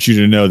just want you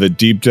to know that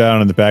deep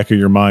down in the back of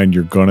your mind,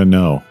 you're going to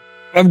know.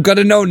 I'm going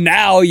to know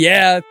now,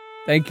 yeah.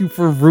 Thank you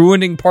for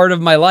ruining part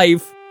of my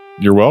life.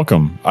 You're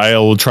welcome. I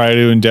will try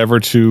to endeavor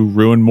to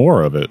ruin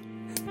more of it.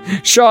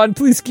 Sean,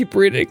 please keep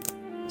reading.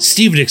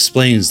 Stephen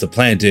explains the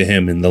plan to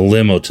him in the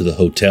limo to the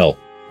hotel.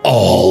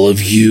 All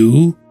of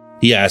you?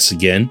 He asks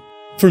again.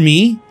 For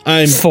me,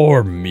 I'm...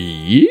 For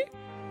me?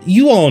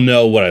 You all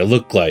know what I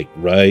look like,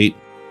 right?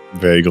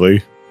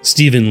 Vaguely.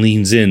 Stephen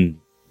leans in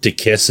to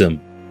kiss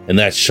him, and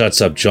that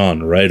shuts up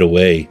John right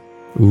away.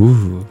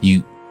 Ooh.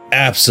 You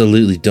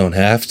absolutely don't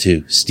have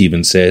to,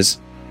 Stephen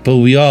says, but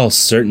we all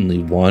certainly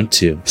want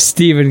to.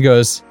 Stephen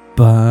goes,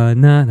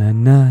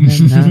 banana.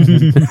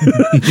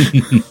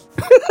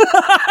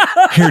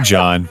 Here,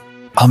 John,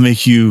 I'll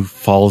make you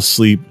fall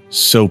asleep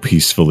so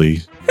peacefully.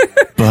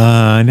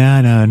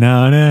 Banana.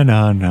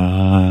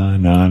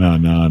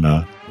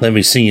 Let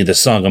me sing you the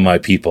song of my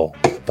people.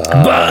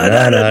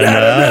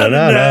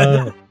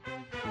 Ba-na-na-na-na-na.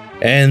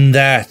 And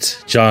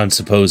that, John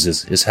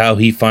supposes, is how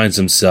he finds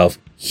himself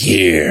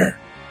here.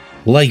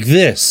 Like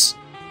this,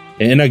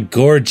 in a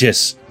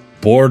gorgeous,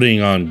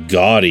 bordering on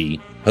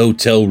gaudy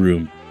hotel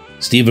room.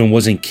 Stephen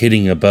wasn't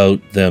kidding about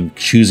them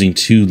choosing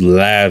two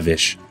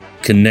lavish,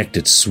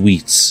 connected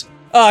suites.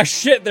 Oh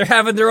shit, they're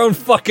having their own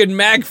fucking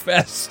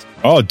MagFest.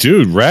 Oh,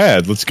 dude,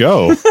 rad. Let's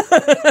go.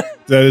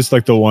 That is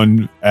like the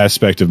one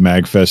aspect of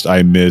MagFest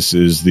I miss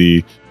is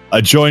the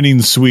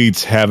adjoining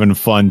suites having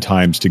fun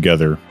times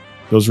together.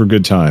 Those were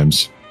good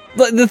times.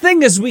 The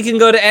thing is, we can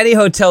go to any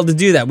hotel to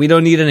do that. We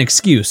don't need an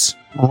excuse.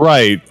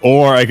 Right.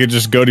 Or I could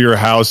just go to your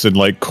house and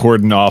like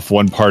cordon off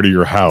one part of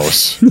your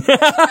house.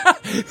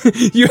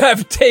 You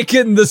have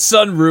taken the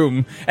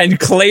sunroom and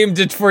claimed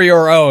it for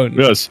your own.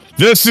 Yes.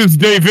 This is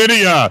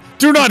Davidia.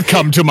 Do not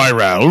come to my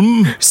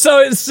realm. So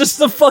it's just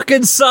the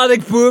fucking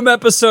Sonic Boom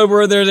episode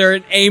where they're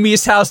at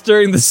Amy's house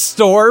during the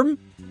storm?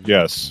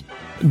 Yes.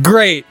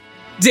 Great.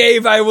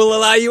 Dave, I will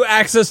allow you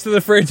access to the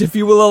fridge if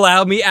you will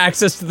allow me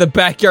access to the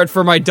backyard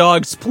for my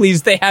dogs.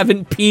 Please, they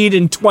haven't peed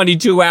in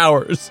 22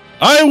 hours.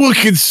 I will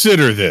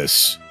consider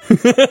this.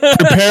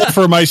 Prepare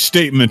for my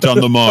statement on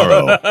the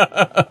morrow.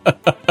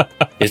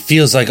 It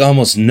feels like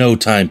almost no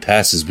time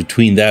passes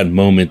between that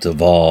moment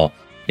of awe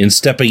and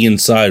stepping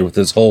inside with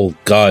his whole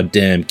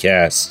goddamn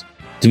cast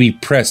to be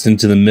pressed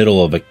into the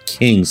middle of a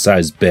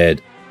king-size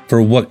bed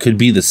for what could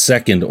be the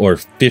second or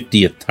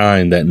 50th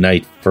time that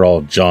night for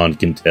all John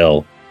can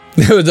tell.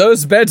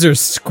 Those beds are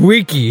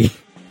squeaky.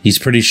 He's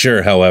pretty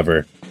sure,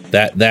 however,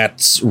 that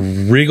that's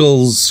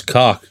Wriggle's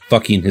cock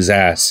fucking his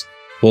ass,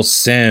 while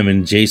Sam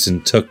and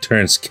Jason took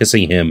turns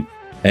kissing him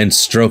and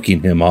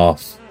stroking him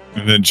off.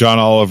 And then John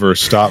Oliver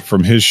stopped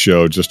from his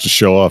show just to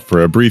show up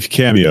for a brief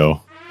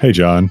cameo. Hey,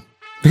 John.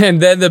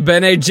 And then the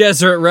Bene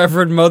Gesserit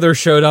Reverend Mother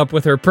showed up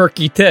with her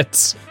perky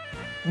tits.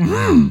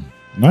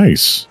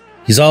 Nice.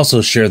 He's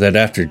also sure that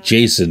after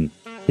Jason,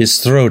 his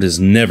throat is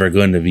never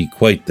going to be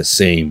quite the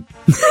same.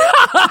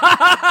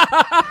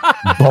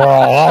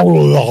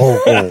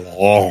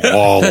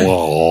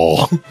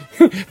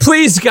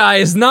 Please,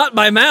 guys, not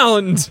my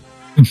mound.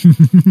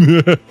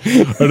 I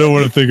don't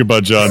want to think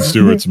about Jon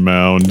Stewart's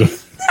mound.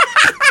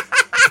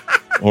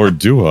 Or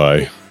do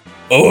I?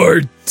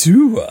 Or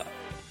do I?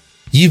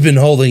 You've been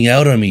holding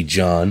out on me,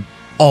 John,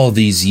 all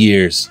these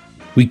years.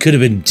 We could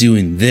have been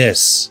doing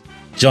this.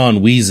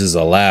 John wheezes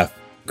a laugh,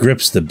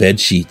 grips the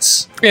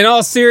bedsheets. In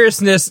all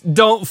seriousness,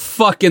 don't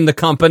fuck in the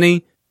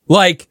company.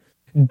 Like,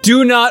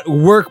 Do not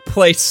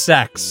workplace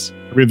sex.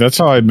 I mean, that's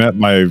how I met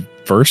my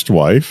first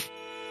wife.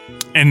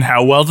 And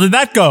how well did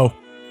that go?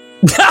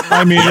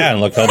 I mean, Yeah,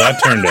 and look how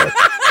that turned out.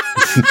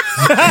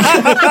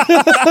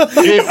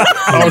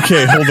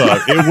 okay, hold on.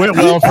 It went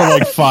well for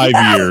like 5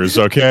 years,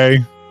 okay?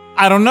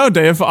 I don't know,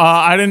 Dave.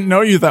 I didn't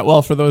know you that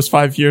well for those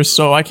 5 years,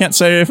 so I can't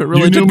say if it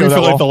really You did knew go me that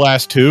for well. like the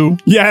last 2.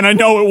 Yeah, and I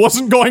know it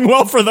wasn't going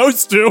well for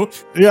those 2.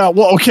 Yeah,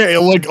 well,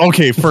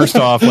 okay, first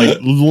off, like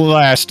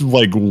last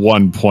like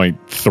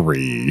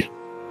 1.3.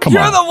 Come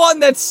You're on. the one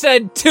that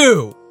said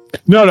 2.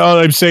 No,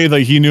 I'm saying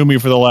like he knew me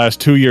for the last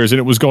 2 years and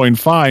it was going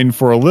fine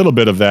for a little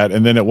bit of that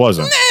and then it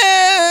wasn't.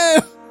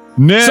 What?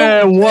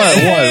 I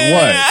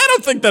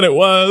don't think that it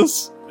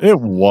was. It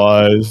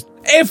was.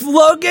 If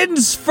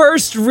Logan's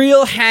first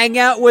real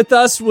hangout with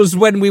us was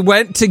when we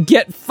went to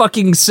get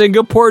fucking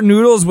Singapore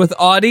noodles with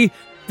Audie,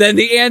 then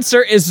the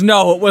answer is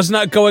no, it was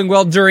not going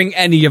well during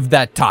any of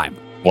that time.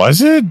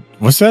 Was it?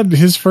 Was that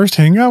his first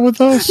hangout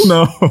with us?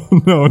 No,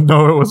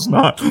 it was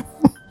not.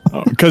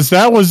 Because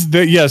that was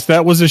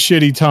a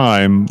shitty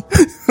time.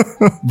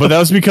 But that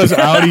was because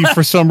Audi,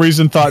 for some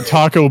reason, thought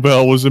Taco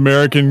Bell was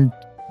American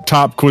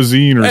top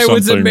cuisine or It something.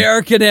 was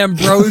American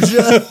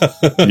ambrosia.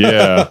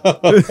 Yeah.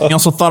 He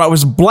also thought I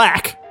was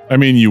black. I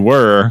mean, you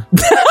were.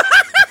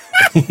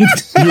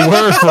 You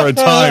were for a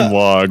time,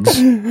 Logs.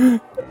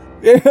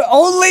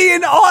 Only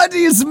in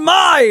Audie's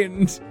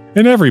mind.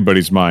 In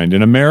everybody's mind.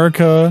 In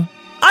America.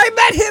 I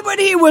met him when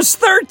he was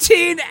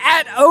 13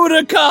 at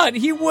Otakon.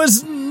 He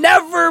was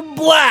never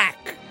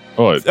black.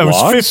 Oh, I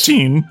was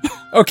 15.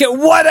 Okay,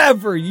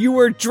 whatever. You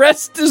were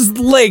dressed as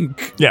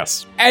Link.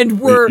 Yes. And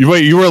were...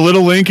 You were a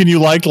little Link and you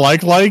likes?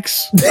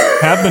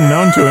 Have been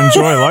known to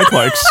enjoy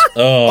likes.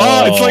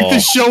 Oh, it's like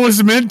this show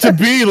is meant to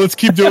be. Let's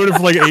keep doing it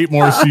for like 8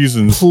 more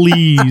seasons.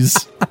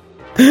 Please.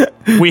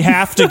 We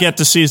have to get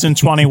to season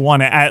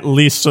 21 at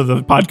least so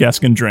the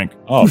podcast can drink.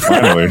 Oh,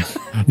 finally.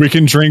 We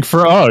can drink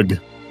for UGG.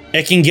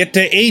 It can get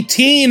to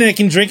 18 and it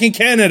can drink in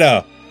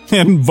Canada.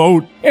 And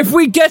vote. If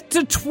we get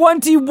to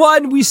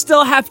 21, we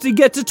still have to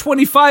get to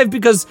 25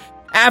 because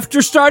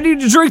after starting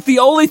to drink, the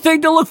only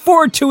thing to look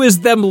forward to is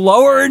them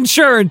lower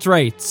insurance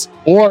rates.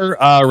 Or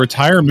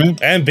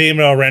retirement. And being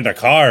able to rent a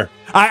car.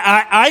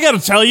 I gotta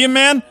tell you,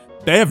 man,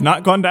 they have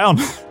not gone down.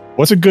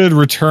 What's a good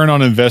return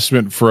on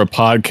investment for a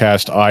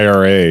podcast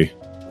IRA?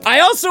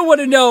 I also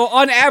want to know,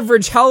 on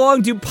average, how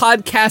long do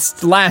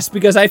podcasts last?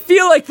 Because I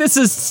feel like this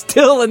is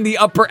still in the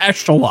upper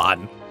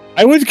echelon.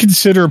 I would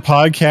consider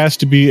podcast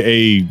to be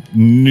a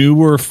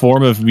newer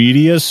form of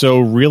media, so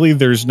really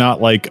there's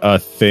not like a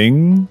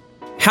thing.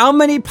 How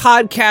many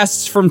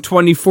podcasts from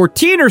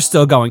 2014 are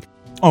still going?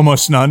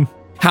 Almost none.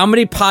 How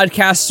many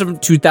podcasts from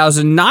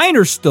 2009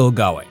 are still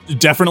going?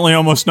 Definitely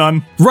almost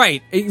none.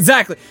 Right,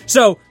 exactly.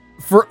 So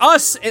for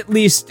us, at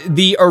least,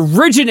 the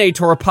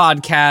originator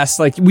podcast,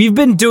 like we've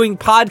been doing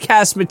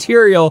podcast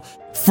material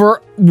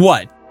for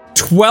what,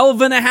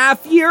 12 and a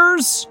half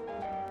years?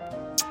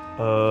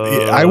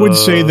 I would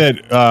say that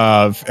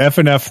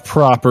FNF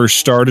proper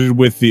started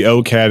with the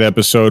OCAD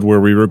episode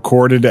where we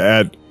recorded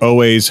at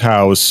OA's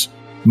house,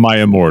 My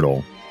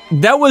Immortal.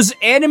 That was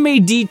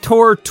Anime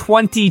Detour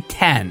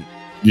 2010.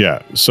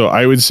 Yeah, so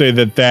I would say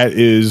that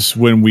is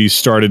when we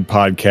started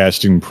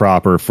podcasting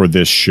proper for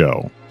this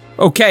show.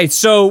 Okay,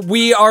 so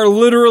we are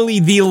literally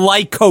the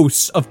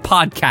Lycos of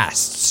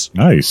podcasts.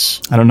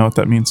 Nice. I don't know what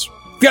that means.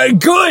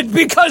 Good,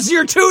 because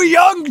you're too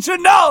young to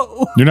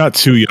know. You're not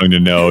too young to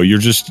know.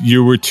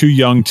 You were too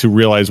young to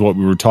realize what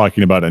we were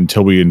talking about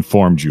until we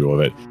informed you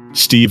of it.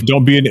 Steve,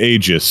 don't be an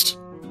ageist.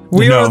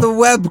 We No. are the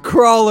web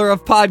crawler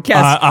of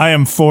podcasts. I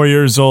am 4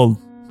 years old.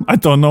 I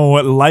don't know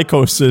what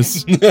Lycos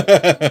is.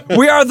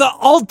 We are the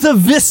Alta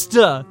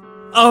Vista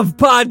of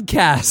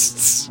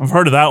podcasts. I've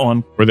heard of that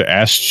one. We're the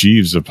Ask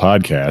Jeeves of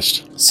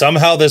podcast.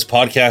 Somehow this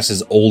podcast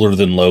is older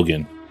than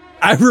Logan.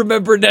 I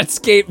remember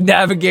Netscape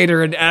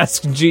Navigator and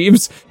Ask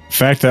Jeeves. In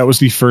fact, that was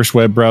the first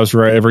web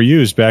browser I ever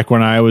used back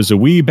when I was a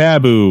wee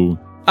baboo.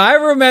 I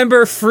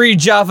remember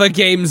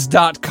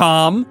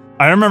freejavagames.com.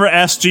 I remember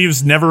Ask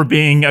Jeeves never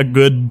being a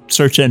good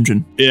search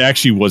engine. It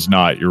actually was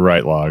not. You're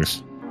right,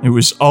 Logs. It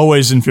was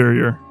always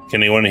inferior.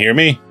 Can anyone hear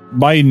me?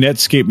 My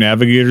Netscape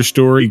Navigator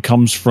story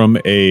comes from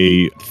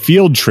a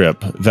field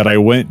trip that I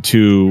went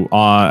to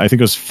on, I think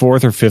it was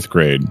 4th or 5th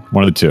grade,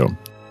 one of the two.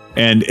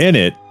 And in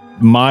it,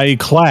 my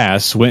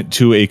class went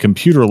to a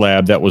computer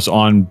lab that was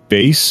on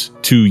base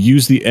to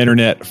use the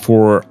internet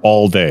for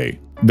all day.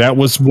 That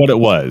was what it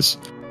was.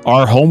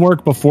 Our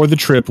homework before the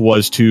trip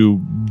was to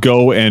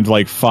go and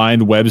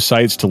find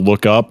websites to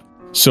look up.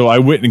 So I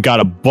went and got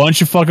a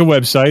bunch of fucking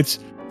websites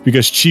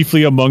because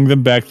chiefly among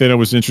them back then I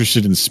was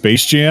interested in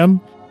Space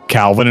Jam,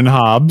 Calvin and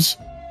Hobbes,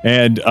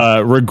 and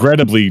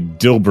regrettably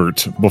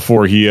Dilbert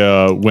before he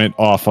went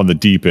off on the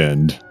deep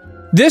end.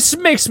 This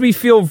makes me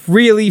feel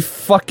really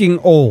fucking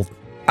old.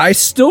 I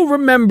still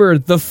remember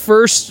the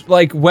first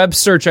web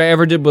search I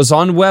ever did was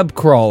on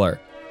Webcrawler.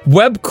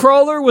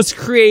 Webcrawler was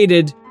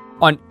created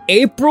on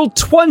April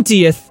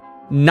 20th,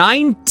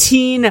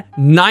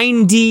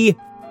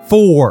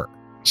 1994.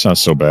 It's not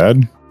so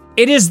bad.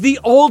 It is the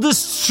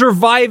oldest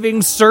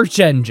surviving search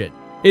engine.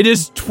 It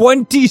is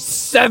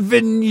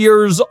 27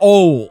 years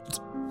old.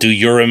 Do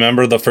you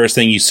remember the first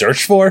thing you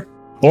searched for?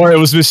 Or it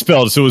was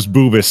misspelled, so it was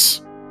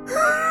boobus.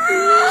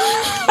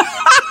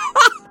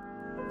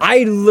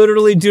 I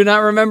literally do not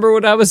remember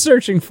what I was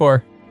searching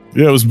for.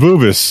 Yeah, it was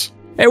boobus.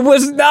 It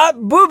was not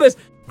boobus.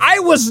 I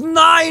was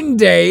 9,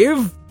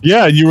 Dave.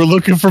 Yeah, you were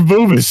looking for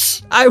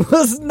boobus. I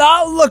was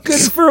not looking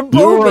for boobus.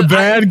 You were a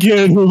bad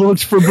kid who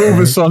looked for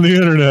boobus on the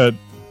internet.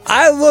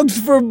 I looked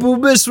for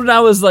boobus when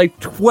I was like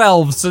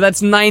 12, so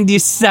that's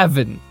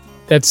 97.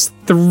 That's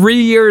 3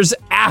 years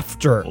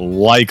after.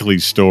 Likely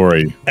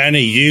story. And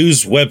a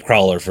used web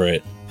crawler for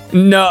it.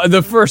 No,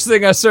 the first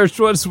thing I searched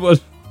was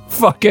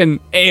fucking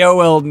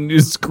AOL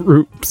news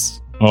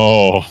groups.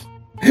 Oh,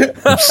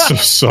 I'm so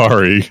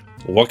sorry.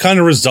 What kind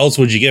of results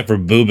would you get for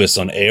boobus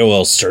on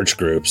AOL search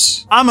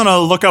groups? I'm gonna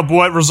look up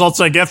what results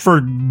I get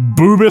for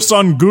boobus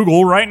on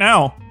Google right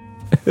now.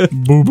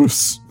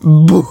 Boobus.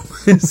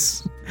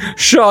 Boobus.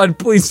 Sean,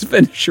 please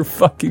finish your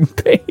fucking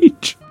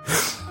page.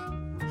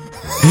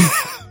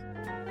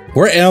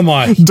 Where am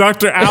I?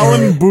 Dr.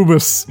 Alan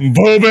Boobus.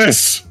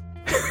 Boobus!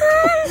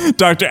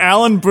 Dr.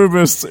 Alan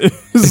Boobus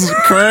is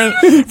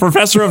current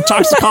professor of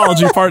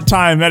toxicology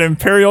part-time at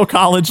Imperial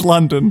College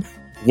London.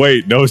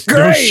 Wait, no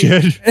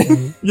shit.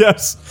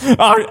 Yes.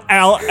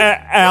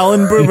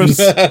 Alan Boobus.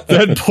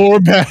 That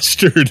poor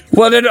bastard.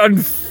 What an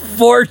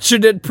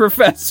unfortunate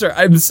professor.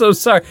 I'm so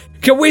sorry.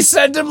 Can we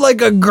send him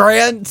like a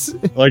grant?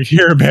 Like,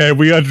 here, man,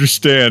 we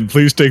understand.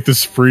 Please take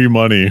this free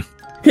money.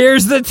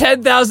 Here's the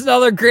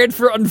 $10,000 grant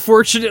for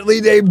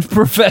unfortunately named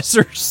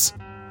professors.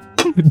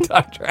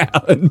 Dr.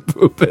 Alan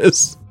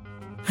Boobus.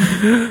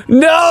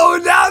 No,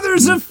 now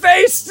there's a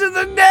face to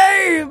the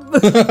name.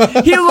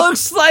 He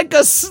looks like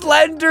a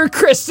slender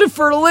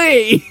Christopher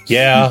Lee.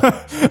 Yeah.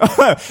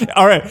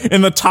 All right.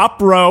 In the top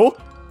row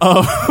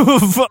of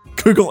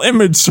Google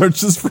image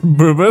searches for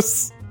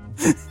Boobus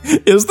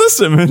is this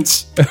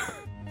image.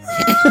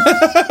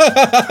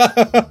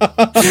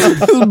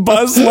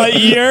 Buzz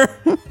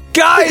Lightyear.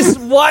 Guys,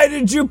 why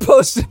did you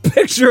post a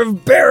picture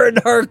of Baron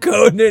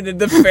Harkonnen in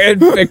the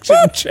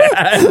fanfiction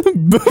chat?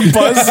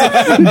 Buzz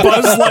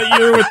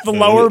Lightyear with the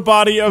lower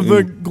body of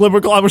the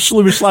glibber-globber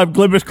shloobish-slab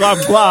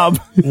glibbish-glob-glob.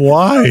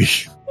 Why?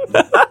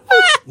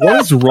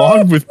 What is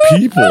wrong with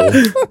people?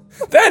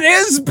 That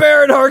is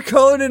Baron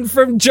Harkonnen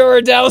from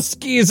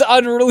Jorodowski's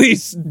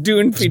unreleased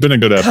Dune feature. It's been a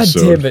good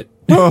episode. God damn it.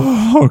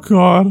 Oh,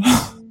 God.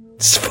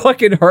 This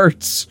fucking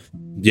hurts.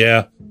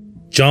 Yeah.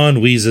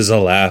 John wheezes a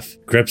laugh,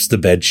 grips the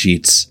bed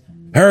sheets.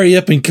 Hurry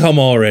up and come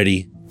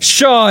already.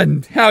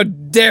 Sean, how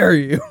dare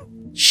you?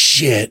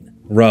 Shit,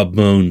 Rob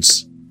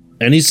moans.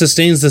 And he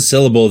sustains the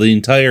syllable the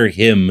entire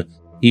hymn.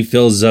 He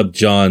fills up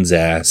John's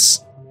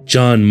ass.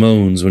 John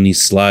moans when he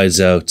slides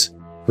out.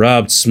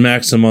 Rob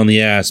smacks him on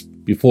the ass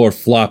before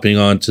flopping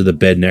onto the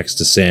bed next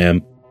to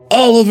Sam.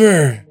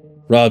 Oliver!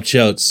 Rob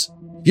shouts.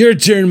 Your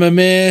turn, my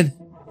man.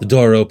 The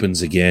door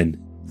opens again.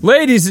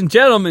 Ladies and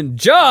gentlemen,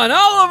 John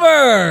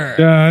Oliver!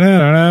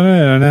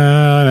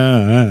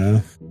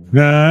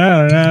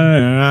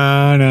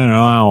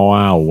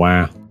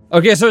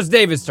 Okay, so it's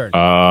David's turn.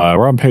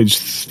 We're on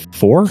page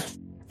 4?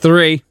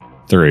 3.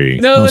 3.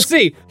 No, let's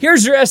see.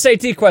 Here's your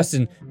SAT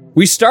question.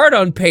 We start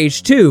on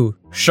page 2.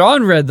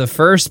 Sean read the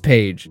first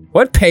page.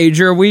 What page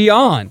are we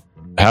on?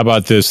 How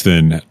about this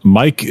then?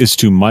 Mike is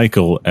to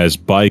Michael as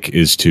bike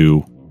is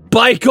to...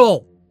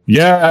 Michael!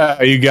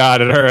 Yeah, you got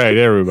it. All right,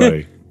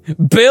 everybody.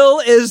 Bill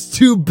is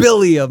to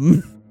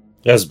Billiam.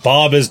 As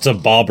Bob is to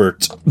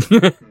Bobbert.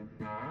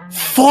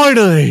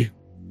 Finally!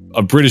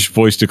 A British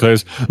voice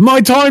declares,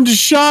 my time to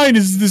shine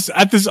is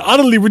at this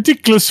utterly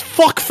ridiculous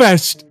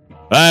fuckfest.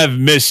 I've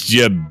missed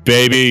you,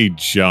 baby,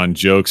 John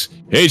jokes.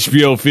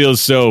 HBO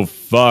feels so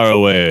far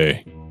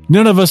away.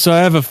 None of us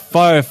are ever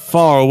far,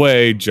 far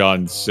away,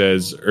 John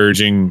says,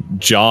 urging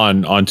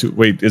John onto...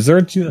 Wait, is there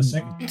a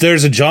second?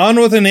 There's a John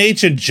with an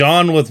H and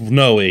John with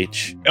no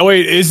H. Oh,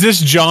 wait, is this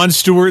John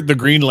Stewart, the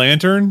Green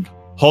Lantern?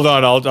 Hold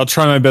on, I'll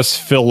try my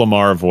best Phil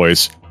Lamar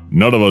voice.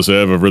 None of us are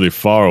ever really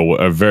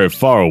very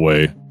far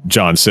away,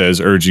 John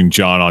says, urging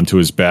John onto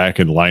his back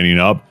and lining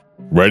up.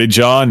 Ready,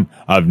 John?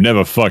 I've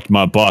never fucked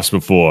my boss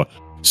before,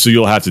 so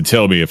you'll have to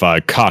tell me if I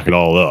cock it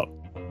all up.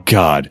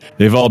 God,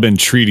 they've all been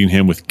treating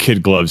him with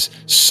kid gloves,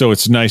 so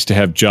it's nice to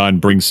have John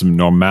bring some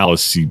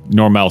normalcy.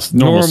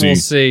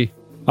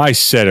 I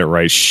said it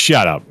right,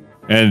 shut up.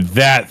 And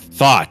that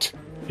thought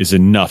is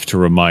enough to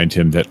remind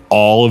him that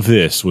all of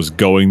this was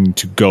going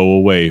to go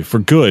away for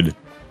good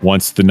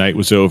once the night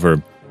was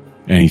over,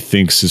 and he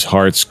thinks his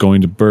heart's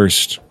going to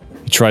burst.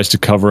 He tries to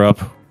cover up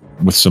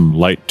with some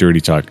light,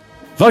 dirty talk.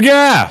 Fuck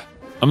yeah!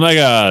 I'm like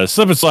a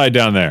slip and slide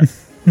down there.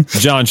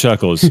 John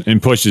chuckles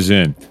and pushes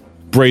in,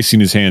 bracing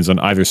his hands on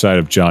either side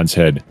of John's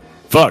head.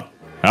 Fuck,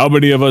 how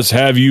many of us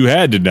have you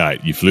had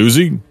tonight, you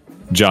floozy?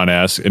 John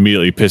asks,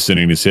 immediately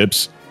pissoning his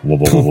hips.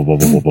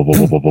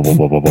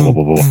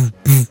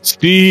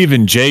 Steve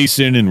and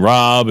Jason and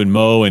Rob and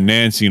Mo and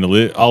Nancy and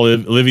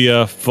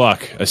Olivia,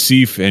 fuck,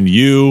 Asif and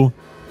you.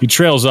 He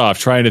trails off,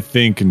 trying to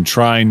think and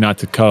trying not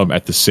to come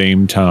at the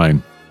same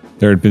time.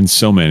 There had been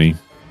so many.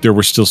 There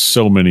were still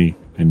so many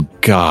And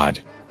God,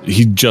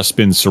 he'd just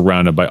been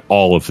surrounded by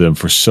all of them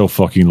for so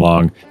fucking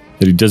long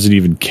that he doesn't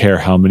even care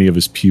how many of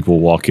his people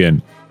walk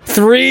in.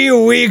 3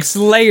 weeks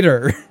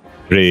later.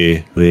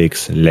 3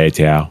 weeks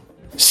later.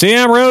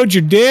 Sam rode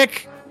your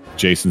dick,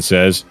 Jason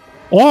says.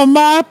 Or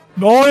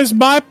is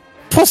my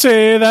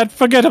pussy that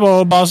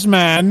forgettable, boss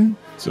man?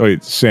 So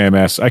wait, Sam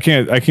asks. I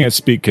can't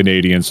speak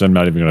Canadian, so I'm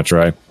not even gonna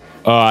try.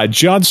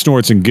 John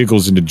snorts and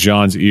giggles into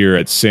John's ear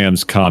at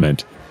Sam's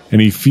comment, and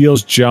he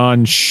feels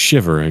John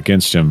shiver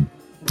against him.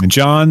 And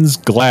John's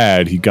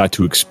glad he got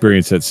to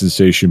experience that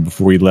sensation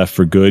before he left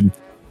for good.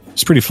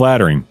 It's pretty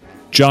flattering.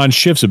 John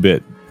shifts a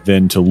bit,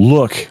 then to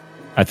look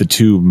at the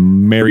two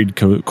married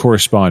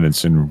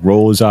correspondents and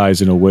roll his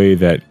eyes in a way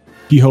that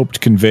he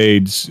hoped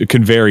conveyed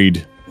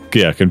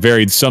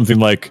something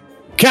like,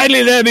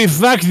 "Kindly let me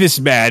fuck this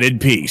man in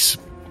peace.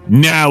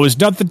 Now is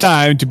not the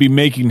time to be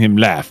making him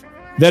laugh.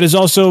 That is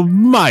also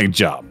my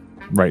job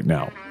right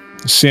now."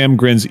 Sam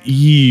grins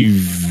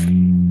evilly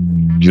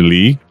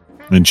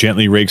and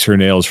gently rakes her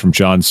nails from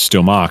John's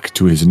stomach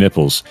to his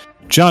nipples.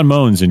 John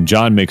moans, and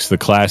John makes the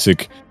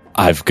classic,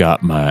 "I've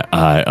got my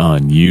eye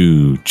on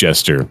you"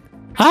 gesture.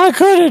 "I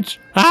couldn't.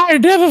 I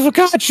never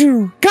forgot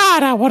you.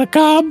 God, I want to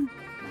come."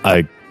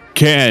 "I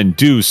can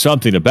do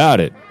something about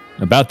it.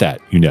 About that,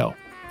 you know.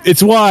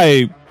 It's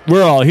why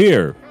we're all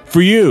here.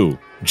 For you,"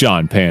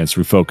 John pants,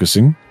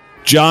 refocusing.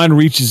 John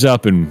reaches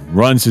up and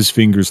runs his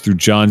fingers through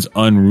John's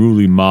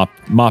unruly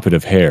moppet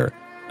of hair.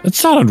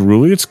 It's not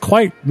unruly. It's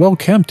quite well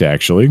kempt,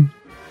 actually.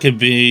 Could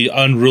be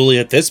unruly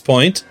at this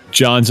point.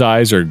 John's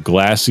eyes are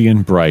glassy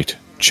and bright.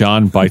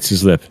 John bites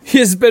his lip. He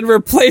has been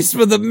replaced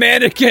with a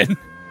mannequin.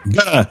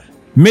 "Gonna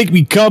make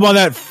me come on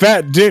that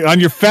fat dick, on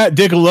your fat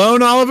dick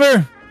alone,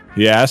 Oliver?"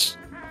 he asks.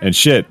 And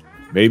shit,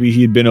 maybe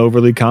he'd been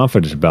overly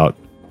confident about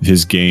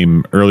his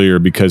game earlier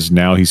because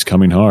now he's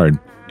coming hard,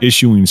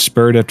 issuing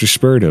spurt after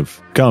spurt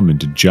of cum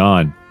into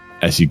John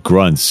as he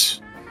grunts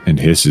and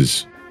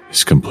hisses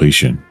his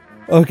completion.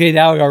 Okay,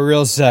 now it got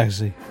real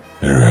sexy.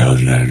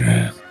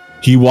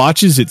 He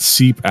watches it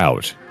seep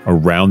out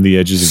around the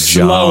edges of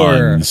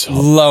Slower, John's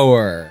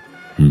lower.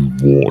 He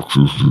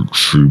watches it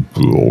seep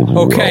out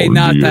Okay, around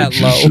not the that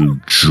edges low.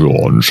 of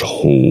John's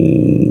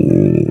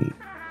hole.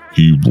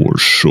 He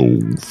was so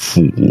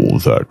full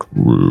that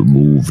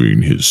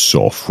removing his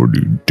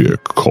softening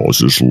dick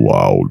causes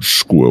loud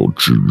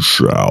squelching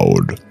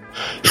sound.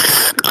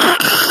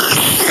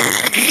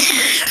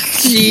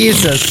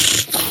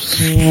 Jesus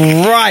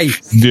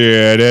Christ.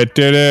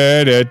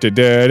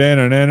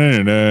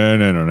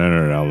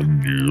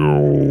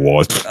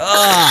 What?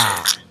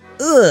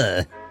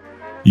 Ugh.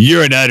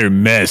 You're an utter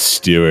mess,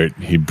 Stuart,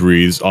 he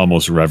breathes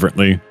almost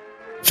reverently.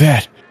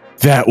 That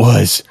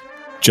was...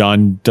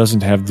 John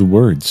doesn't have the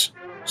words,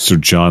 so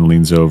John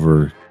leans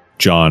over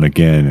John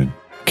again and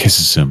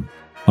kisses him.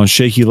 On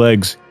shaky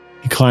legs,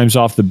 he climbs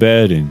off the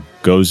bed and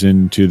goes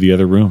into the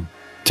other room.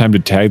 Time to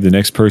tag the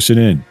next person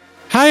in.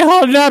 "How you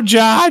holding up,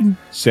 John?"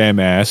 Sam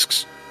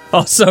asks.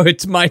 Also,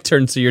 it's my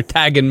turn, so you're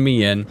tagging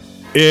me in.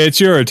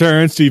 "It's your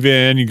turn,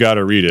 Steven. You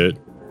gotta read it."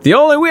 The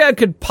only way I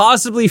could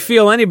possibly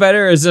feel any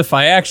better is if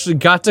I actually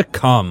got to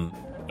come.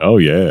 Oh,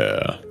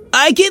 yeah.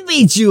 I can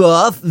beat you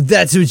off, if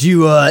that's what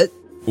you want.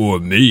 Or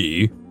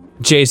me.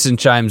 Jason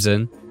chimes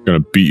in, Gonna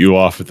beat you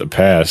off at the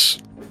pass.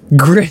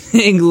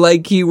 grinning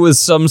like he was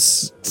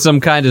some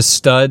kind of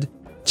stud.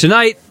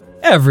 Tonight,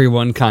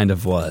 everyone kind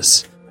of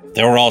was.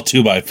 They were all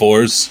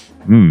 2x4s.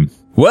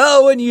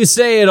 Well, when you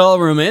say it all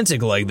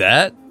romantic like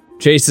that,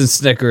 Jason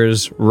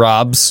snickers,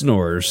 Rob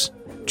snores.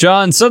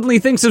 John suddenly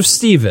thinks of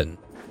Steven.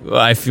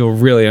 I feel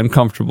really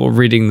uncomfortable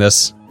reading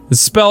this.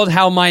 It's spelled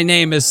how my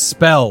name is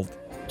spelled.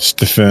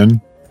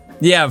 Stefan?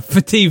 Yeah,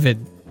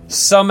 Steven.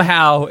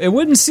 Somehow, it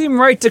wouldn't seem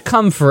right to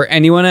come for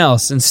anyone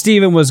else, and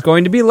Steven was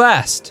going to be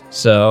last.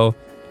 So,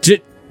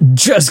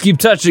 just keep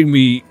touching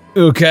me,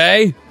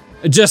 okay?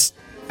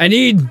 I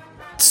need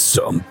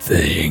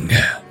something.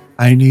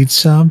 I need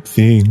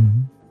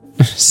something.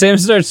 Sam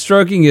starts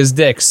stroking his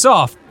dick.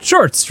 Soft,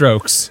 short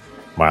strokes.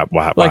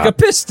 Like a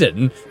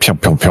piston.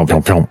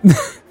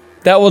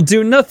 That will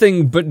do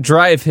nothing but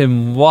drive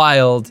him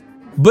wild.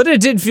 But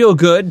it did feel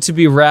good to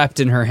be wrapped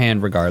in her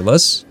hand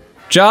regardless.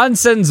 John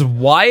sends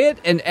Wyatt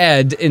and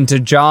Ed into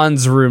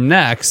John's room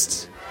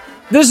next.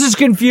 This is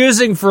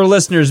confusing for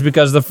listeners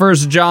because the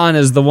first John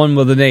is the one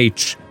with an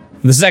H.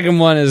 The second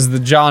one is the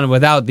John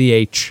without the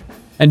H.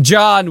 And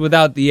John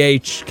without the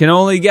H can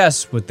only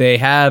guess what they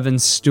have in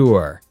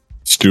store.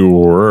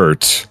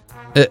 Stuart.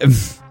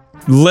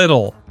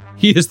 Little.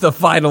 He is the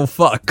final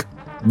fuck.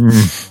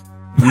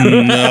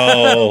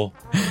 No.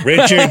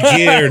 Richard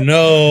Gere,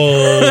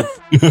 no.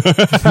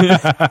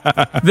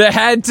 There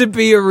had to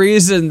be a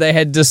reason they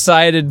had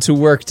decided to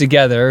work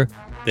together.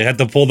 They had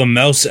to pull the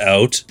mouse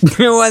out.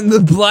 When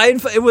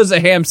the it was a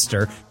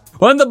hamster.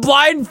 When the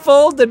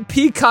blindfolded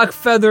peacock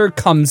feather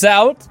comes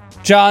out,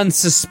 John's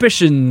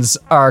suspicions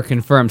are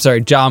confirmed.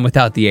 Sorry, John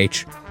without the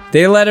H.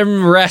 They let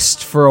him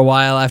rest for a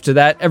while after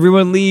that.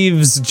 Everyone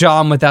leaves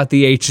John without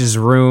the H's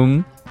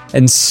room.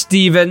 And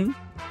Steven,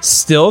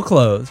 still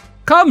clothed,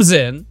 comes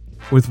in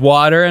with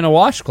water and a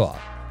washcloth.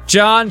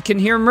 John can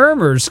hear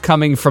murmurs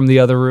coming from the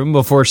other room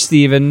before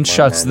Steven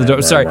shuts the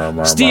door. Sorry,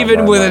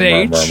 Steven with an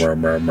H.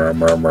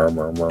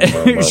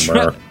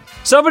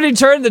 Somebody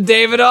turn the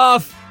David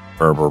off.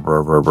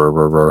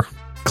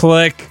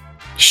 Click.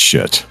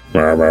 Shit.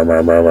 God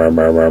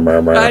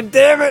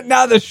damn it,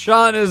 now the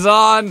Sean is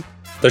on.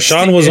 The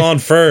Sean was on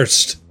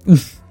first.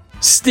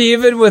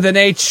 Steven with an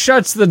H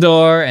shuts the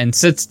door and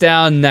sits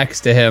down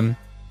next to him.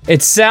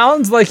 It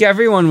sounds like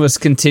everyone was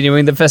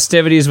continuing the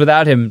festivities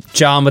without him.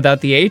 John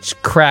without the H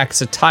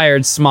cracks a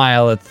tired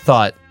smile at the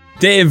thought.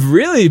 They've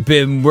really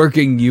been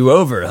working you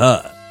over,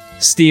 huh?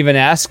 Steven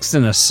asks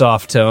in a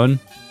soft tone.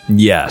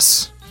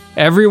 Yes.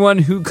 Everyone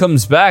who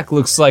comes back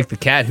looks like the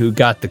cat who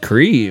got the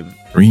cream.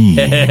 Cream.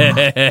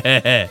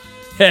 And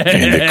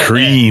the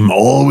cream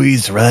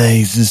always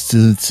rises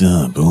to the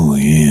top. Oh,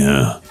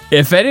 yeah.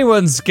 If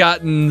anyone's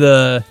gotten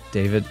the...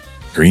 David...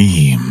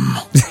 Cream.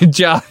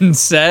 John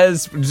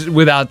says,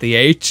 without the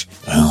H.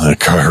 The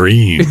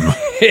cream.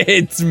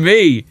 It's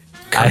me.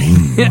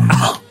 Cream.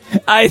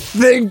 I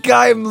think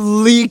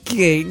I'm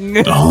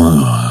leaking.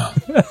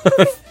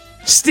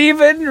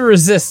 Steven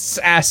resists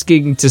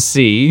asking to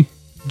see,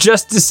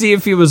 just to see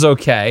if he was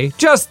okay,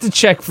 just to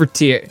check for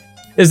tears.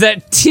 Is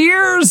that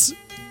tears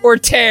or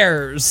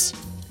tears?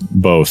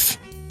 Both.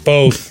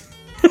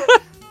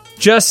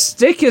 Just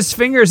stick his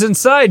fingers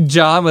inside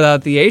John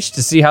without the H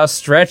to see how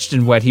stretched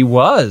and wet he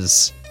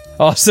was.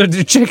 Also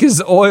to check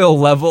his oil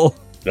level.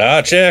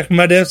 I check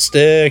my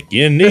dipstick.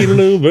 You need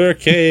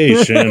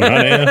lubrication,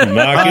 honey.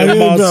 My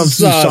good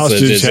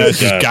sausage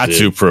has got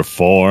to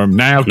perform.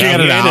 Now get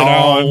it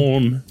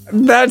on.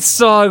 That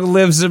song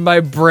lives in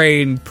my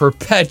brain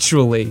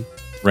perpetually.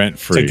 Rent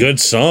It's free. a good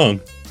song.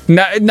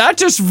 Not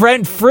just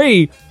rent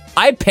free,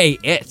 I pay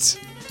it.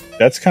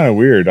 That's kind of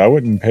weird. I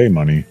wouldn't pay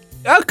money.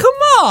 Oh, come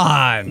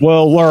on.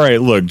 Well, all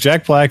right. Look,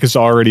 Jack Black is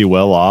already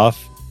well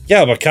off.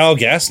 Yeah, but Kyle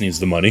Gass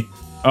needs the money.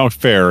 Oh,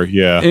 fair.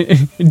 Yeah.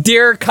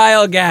 Dear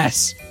Kyle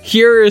Gass,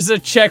 here is a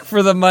check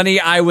for the money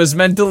I was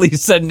mentally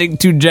sending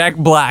to Jack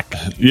Black.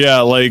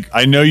 Yeah, like,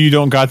 I know you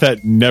don't got that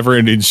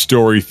Neverending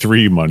Story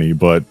 3 money,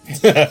 but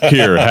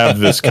here, have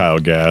this, Kyle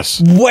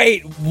Gass.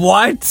 Wait,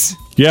 what?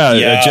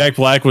 Yeah. Jack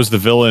Black was the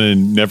villain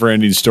in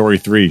Neverending Story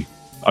 3.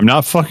 I'm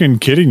not fucking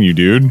kidding you,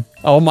 dude.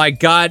 Oh my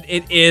god,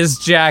 it is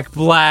Jack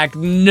Black.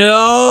 No!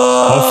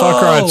 Oh,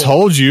 fucker, I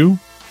told you.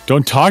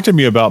 Don't talk to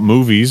me about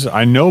movies.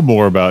 I know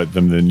more about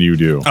them than you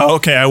do. Oh,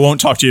 okay, I won't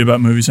talk to you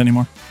about movies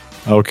anymore.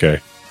 Okay.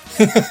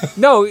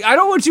 No, I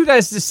don't want you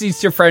guys to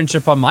cease your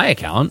friendship on my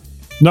account.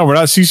 No, we're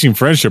not ceasing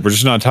friendship. We're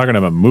just not talking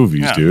about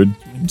movies, Yeah. dude.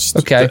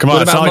 Okay. Come on,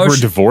 what it's about not like we're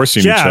motion?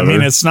 divorcing each Yeah, other. I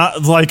mean, it's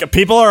not like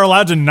people are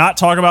allowed to not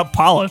talk about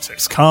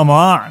politics. Come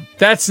on.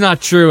 That's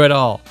not true at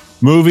all.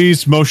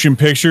 Movies, motion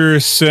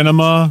pictures,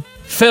 cinema,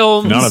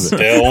 Films. none of it.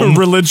 Film.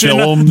 Religion,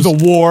 Films. the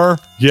war.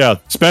 Yeah,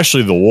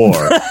 especially the war.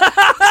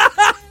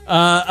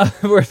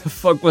 Where the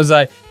fuck was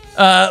I?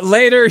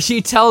 Later,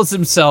 he tells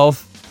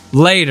himself.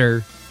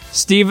 Later,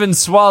 Steven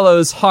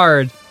swallows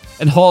hard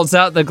and holds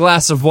out the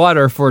glass of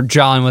water for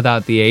John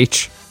without the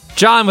H.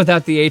 John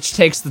without the H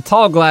takes the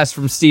tall glass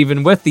from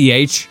Steven with the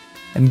H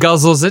and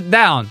guzzles it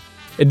down.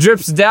 It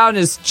drips down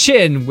his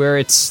chin where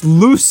it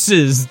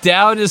sluices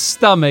down his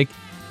stomach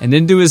and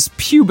into his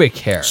pubic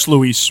hair.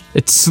 Sluice.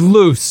 It's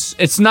sluice.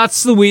 It's not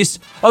Sluice.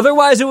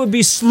 Otherwise, it would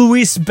be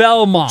Sluice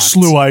Belmont.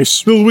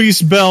 Sluice.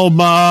 Luis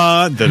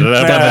Belmont. Sluice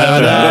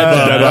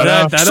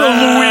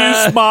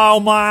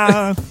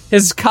Bauman.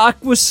 His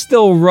cock was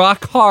still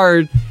rock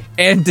hard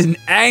and an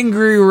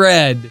angry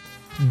red.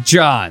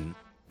 John,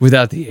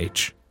 without the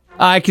H.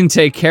 I can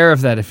take care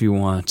of that if you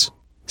want.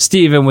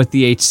 Steven with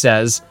the H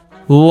says,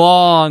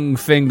 long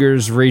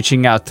fingers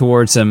reaching out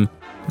towards him.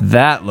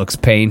 That looks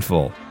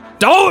painful.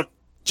 Don't!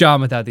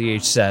 John without the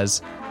H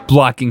says,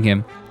 blocking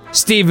him.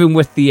 Steven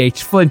with the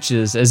H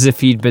flinches as if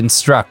he'd been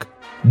struck.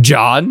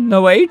 John,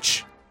 no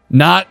H?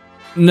 Not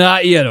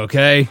yet,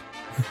 okay?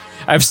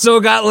 I've still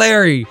got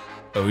Larry,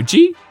 OG,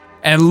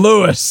 and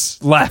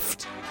Lewis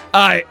left.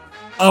 I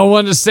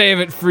want to save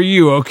it for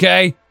you,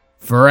 okay?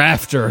 For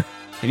after.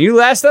 Can you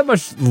last that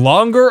much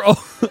longer,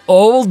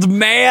 old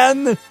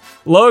man?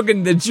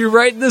 Logan, did you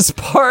write this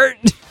part?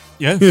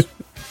 Yes.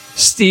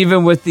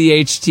 Steven with the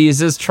H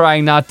teases,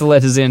 trying not to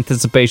let his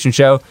anticipation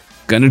show.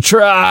 Gonna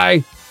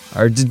try.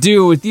 Hard to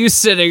do with you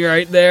sitting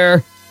right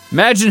there.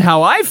 Imagine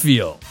how I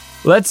feel.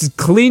 Let's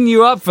clean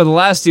you up for the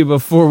last two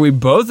before we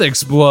both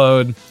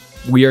explode.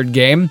 Weird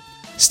game.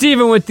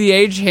 Steven with the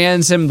H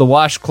hands him the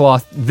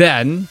washcloth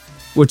then,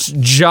 which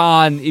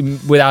John,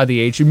 without the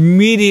H,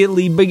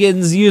 immediately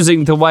begins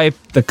using to wipe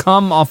the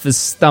cum off his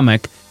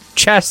stomach,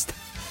 chest,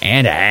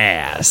 and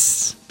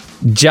ass.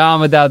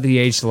 John without the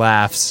H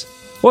laughs.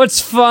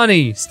 What's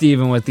funny?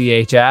 Steven with the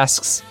H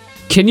asks.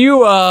 Can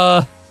you,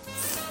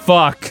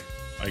 fuck.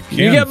 Can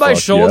you get my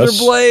shoulder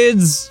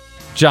blades?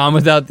 John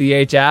without the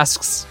H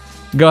asks.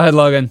 Go ahead,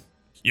 Logan.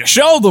 Your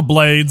shoulder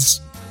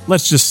blades.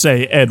 Let's just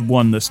say Ed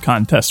won this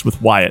contest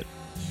with Wyatt.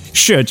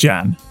 Sure,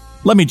 John.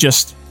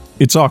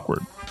 It's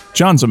awkward.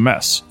 John's a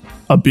mess.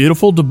 A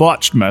beautiful,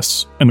 debauched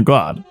mess, and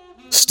God.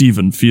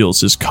 Steven feels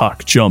his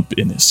cock jump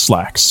in his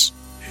slacks.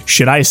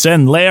 Should I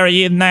send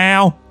Larry in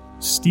now?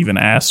 Steven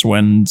asks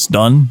when's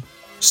done.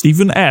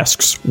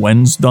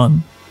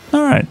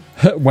 All right.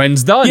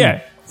 When's done?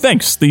 Yeah,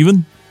 thanks,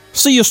 Steven.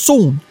 See you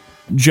soon.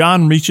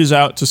 John reaches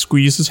out to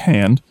squeeze his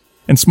hand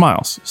and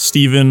smiles.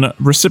 Steven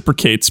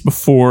reciprocates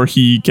before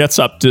he gets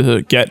up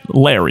to get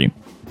Larry.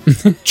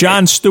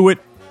 John Stewart,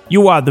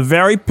 you are the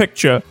very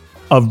picture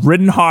of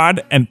ridden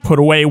hard and put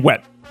away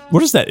wet.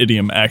 What is that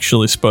idiom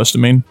actually supposed to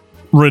mean?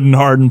 Ridden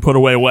hard and put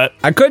away wet?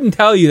 I couldn't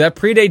tell you. That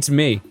predates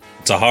me.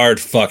 It's a hard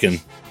fucking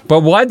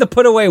But why'd the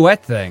put away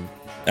wet thing?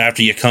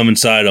 after you come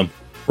inside them.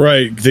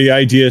 Right. The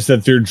idea is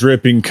that they're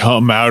dripping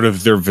cum out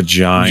of their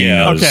vaginas.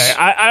 Yeah. Okay,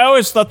 I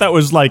always thought that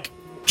was like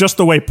just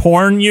the way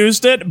porn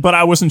used it, but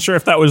I wasn't sure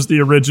if that was the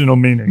original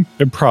meaning.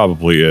 It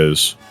probably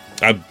is.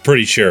 I'm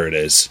pretty sure it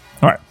is.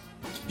 All right.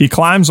 He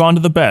climbs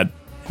onto the bed,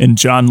 and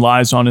John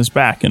lies on his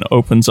back and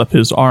opens up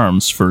his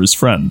arms for his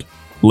friend.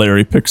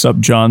 Larry picks up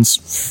John's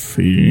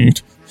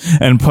feet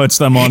and puts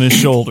them on his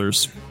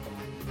shoulders.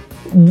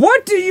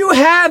 What do you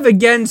have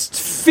against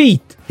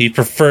feet? He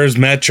prefers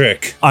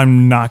metric.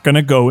 I'm not going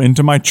to go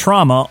into my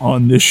trauma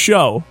on this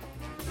show.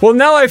 Well,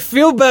 now I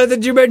feel better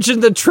that you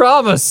mentioned the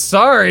trauma.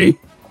 Sorry.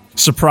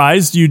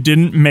 Surprised you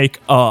didn't make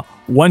a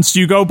Once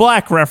You Go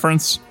Black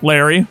reference,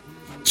 Larry.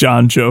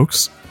 John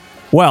jokes.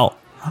 Well,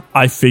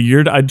 I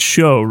figured I'd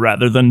show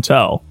rather than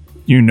tell.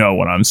 You know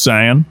what I'm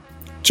saying.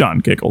 John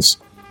giggles.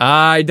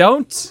 I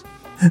don't.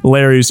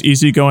 Larry's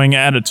easygoing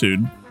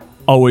attitude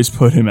always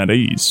put him at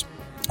ease.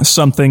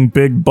 Something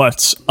big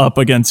butts up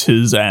against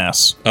his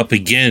ass. Up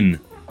again.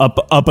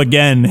 Up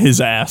again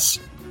his ass.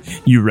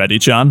 You ready,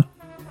 John?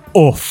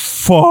 Oh,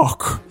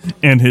 fuck.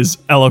 And his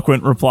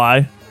eloquent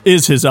reply.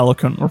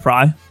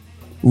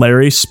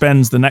 Larry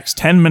spends the next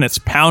 10 minutes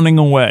pounding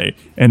away,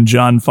 and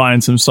John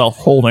finds himself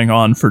holding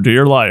on for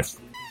dear life.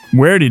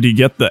 Where did he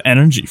get the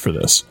energy for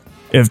this?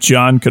 If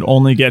John could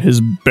only get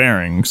his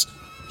bearings,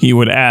 he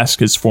would ask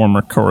his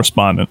former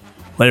correspondent.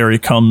 Larry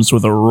comes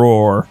with a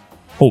roar.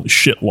 Holy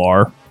shit,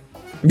 Lar.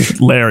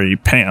 Larry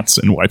pants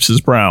and wipes his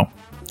brow.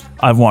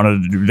 I've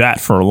wanted to do that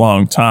for a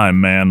long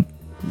time, man.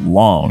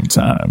 Long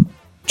time.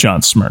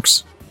 John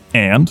smirks.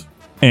 And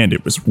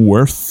it was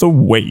worth the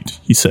wait,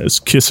 he says,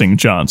 kissing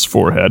John's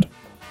forehead.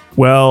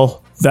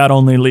 Well, that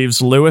only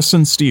leaves Lewis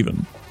and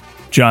Steven.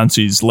 John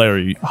sees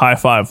Larry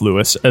high-five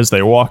Lewis as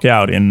they walk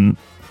out and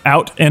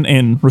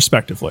in,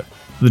 respectively.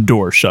 The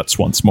door shuts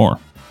once more.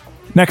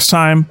 Next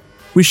time,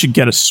 we should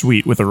get a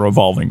suite with a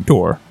revolving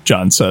door,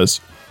 John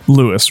says.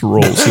 Lewis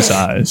rolls his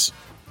eyes.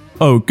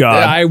 Oh,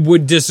 God. I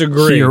would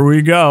disagree. Here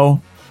we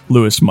go,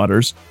 Lewis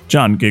mutters.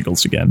 John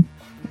giggles again.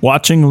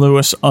 Watching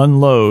Lewis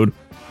unload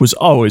was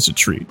always a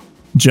treat.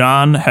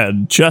 John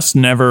had just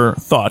never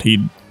thought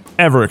he'd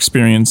ever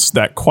experienced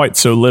that quite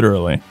so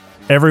literally.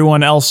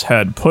 Everyone else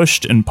had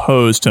pushed and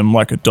posed him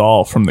like a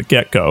doll from the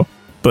get-go,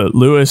 but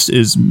Lewis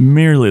is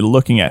merely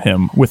looking at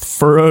him with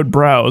furrowed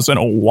brows and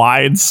a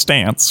wide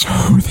stance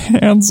with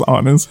hands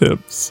on his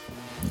hips.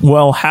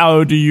 Well,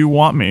 how do you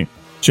want me?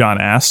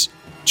 John asks.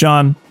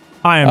 John,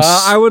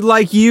 I would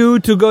like you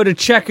to go to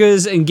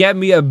Checkers and get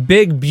me a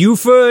big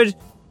Buford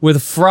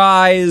with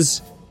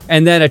fries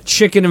and then a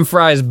chicken and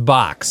fries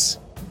box.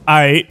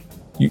 Wait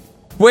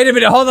a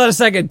minute, hold on a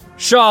second.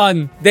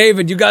 Sean,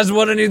 David, you guys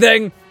want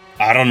anything?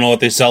 I don't know what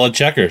they sell at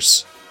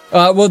Checkers.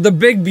 Well, the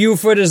big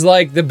Buford is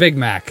like the Big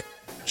Mac.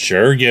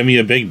 Sure, give me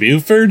a big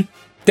Buford.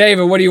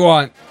 David, what do you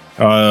want?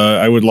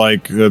 I would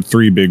like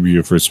 3 big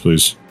Bufords,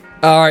 please.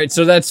 All right,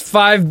 so that's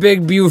 5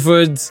 big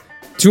Bufords,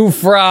 2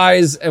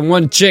 fries, and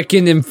 1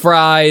 chicken and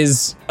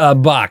fries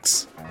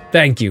box.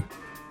 Thank you.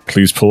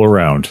 Please pull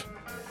around.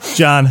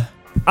 John,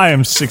 I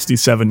am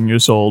 67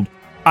 years old.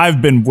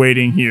 I've been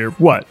waiting here,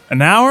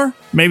 an hour?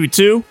 Maybe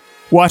 2?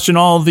 Watching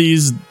all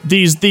these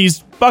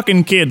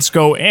fucking kids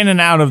go in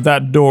and out of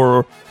that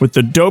door with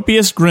the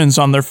dopiest grins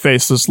on their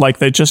faces like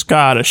they just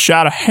got a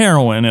shot of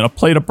heroin and a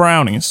plate of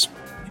brownies.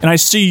 And I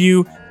see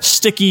you,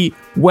 sticky,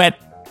 wet,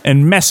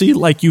 and messy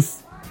like you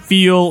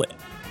feel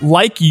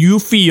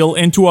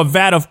into a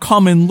vat of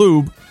cum and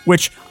lube,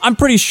 which I'm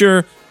pretty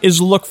sure is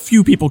a look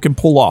few people can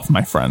pull off,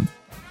 my friend.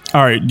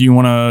 All right, do you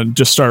want to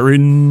just start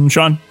reading,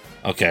 Sean?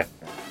 Okay.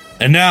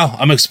 And now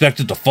I'm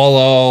expected to follow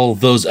all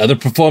those other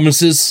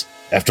performances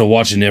after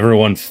watching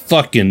everyone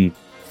fucking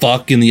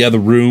fuck in the other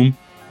room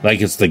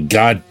like it's the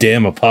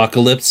goddamn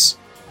apocalypse.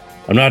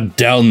 I'm not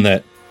doubting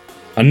that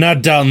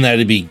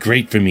it'd be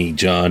great for me,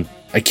 John.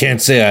 I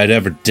can't say I'd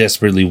ever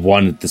desperately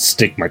wanted to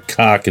stick my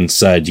cock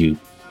inside you,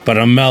 but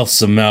a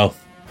mouth's a mouth,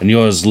 and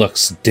yours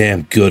looks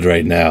damn good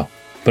right now.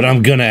 But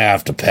I'm gonna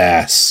have to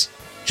pass.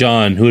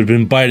 John, who had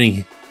been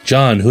biting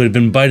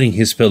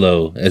his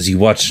pillow as he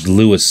watched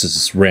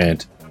Lewis's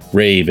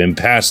rave and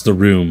pass the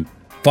room,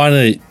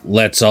 finally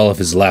lets all of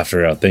his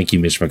laughter out. Thank you,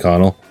 Mitch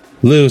McConnell.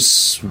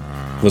 Lewis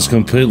was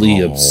completely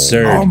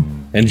absurd,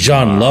 and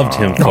John loved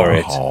him for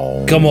it.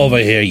 Come over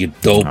here, you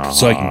dope,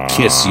 so I can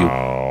kiss you.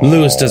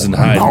 Lewis doesn't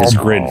hide his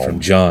grin from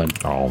John.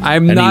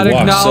 I'm And not he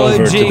walks over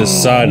to acknowledging the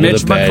side of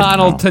Mitch the bed.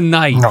 McConnell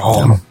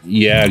tonight.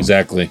 Yeah,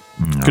 exactly.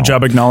 Good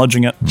job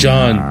acknowledging it.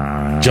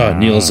 John John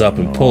kneels up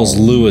and pulls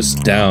Lewis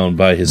down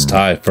by his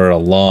tie for a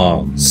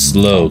long,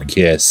 slow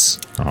kiss.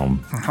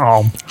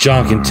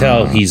 John can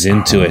tell he's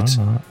into it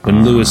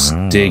when Lewis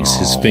digs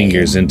his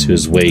fingers into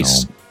his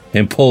waist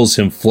and pulls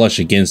him flush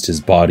against his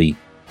body.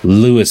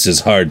 Lewis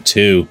is hard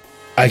too.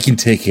 I can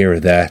take care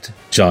of that,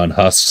 John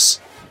husks.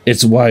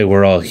 It's why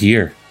we're all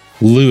here.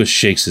 Lewis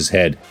shakes his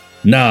head.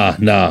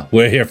 Nah,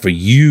 we're here for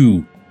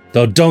you.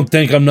 Though don't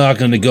think I'm not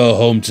gonna go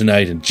home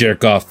tonight and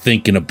jerk off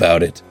thinking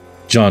about it.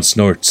 John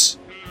snorts.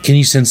 Can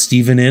you send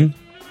Steven in?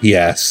 He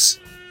asks.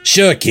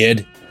 Sure,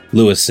 kid,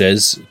 Lewis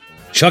says,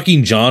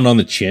 chucking John on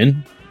the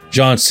chin.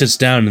 John sits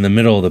down in the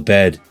middle of the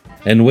bed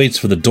and waits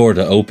for the door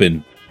to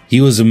open.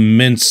 He was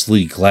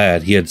immensely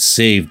glad he had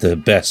saved the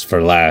best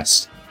for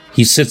last.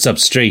 He sits up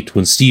straight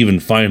when Steven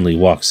finally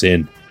walks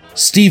in.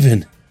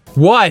 Steven!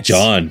 What?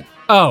 John.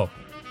 Oh.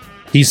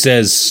 He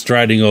says,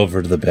 striding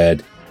over to the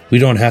bed. We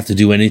don't have to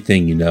do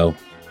anything, you know.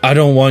 I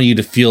don't want you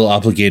to feel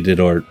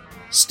obligated or...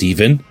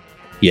 Steven?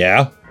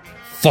 Yeah?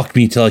 Fuck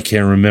me till I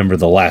can't remember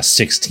the last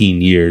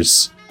 16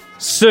 years.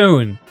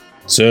 Soon.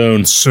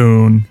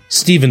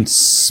 Steven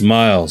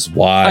smiles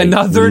wide.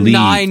 Another relieved.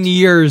 9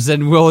 years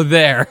and we're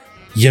there.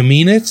 You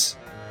mean it?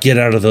 Get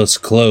out of those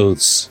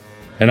clothes,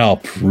 and I'll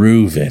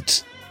prove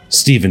it.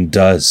 Steven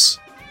does.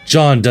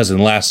 John doesn't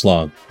last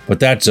long,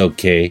 but that's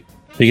okay,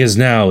 because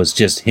now it's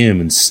just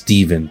him and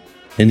Steven,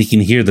 and he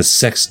can hear the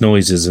sex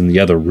noises in the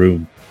other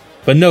room.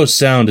 But no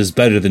sound is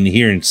better than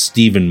hearing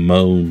Steven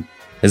moan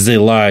as they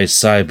lie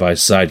side by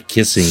side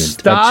kissing and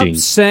touching.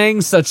 Stop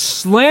saying such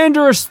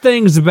slanderous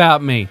things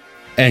about me.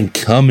 And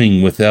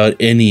coming without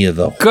any of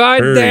the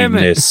God damn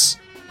it. hurriedness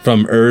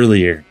from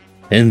earlier.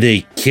 And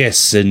they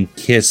kiss and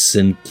kiss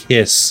and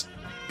kiss.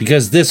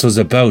 Because this was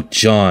about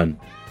John.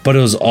 But it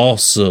was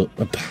also...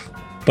 But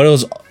it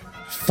was...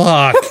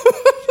 Fuck.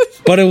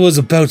 But it was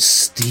about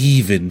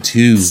Steven,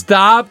 too.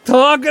 Stop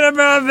talking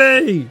about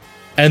me.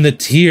 And the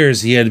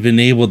tears he had been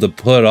able to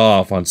put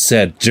off on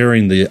set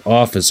during the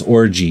office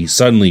orgy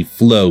suddenly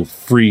flow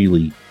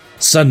freely.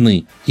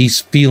 Suddenly,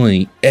 he's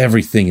feeling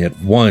everything at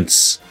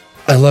once.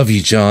 I love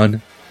you,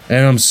 John.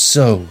 And I'm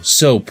so,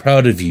 so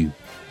proud of you,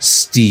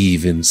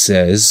 Steven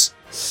says.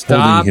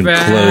 Stop holding him it.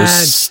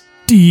 close.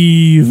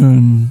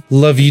 Steven.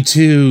 Love you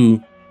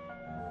too.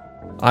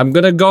 I'm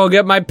gonna go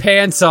get my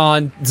pants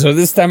on, so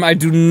this time I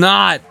do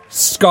not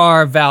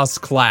scar Val's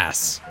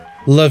class.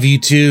 Love you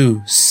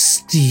too,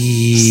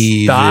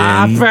 Steven.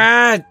 Stop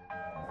it!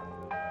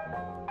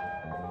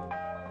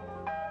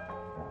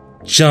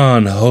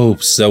 John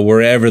hopes that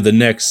wherever the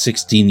next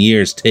 16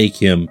 years take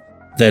him,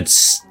 that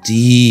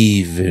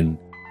Steven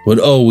would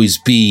always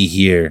be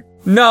here.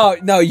 No,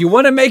 you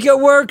want to make it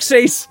work?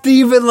 Say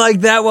Steven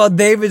like that while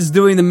David's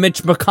doing the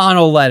Mitch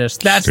McConnell lettuce.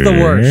 That's the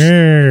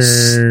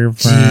worst.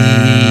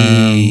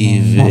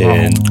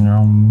 Steven.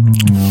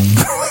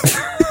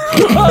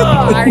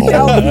 I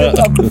know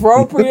it's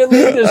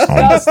appropriately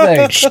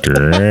disgusting.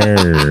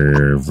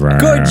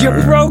 Good, you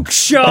broke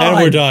Sean. And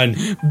we're done.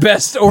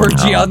 Best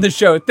orgy on the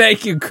show.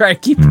 Thank you,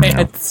 Cranky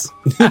Pants.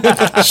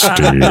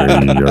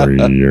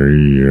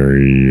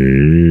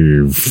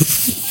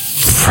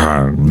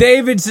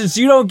 David, since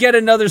you don't get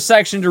another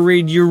section to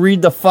read, you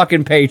read the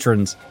fucking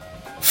patrons.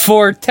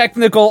 For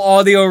technical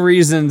audio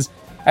reasons,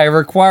 I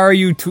require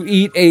you to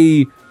eat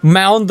a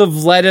mound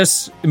of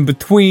lettuce in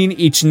between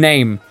each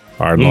name.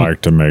 I'd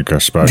like to make a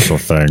special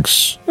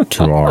thanks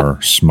to our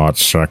smut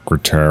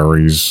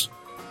secretaries,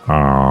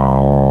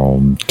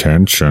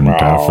 Tension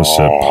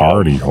Deficit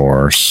Party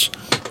Horse,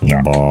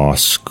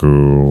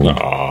 Bosku,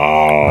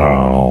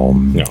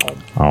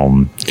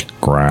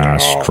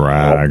 Grass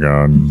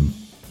Dragon,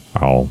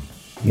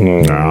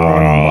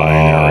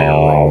 Non-Binary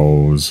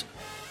Rose,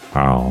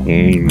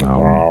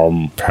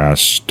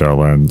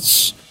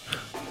 Pestilence,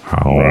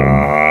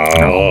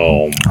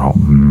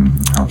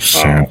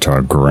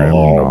 Santa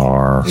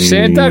Grimnar.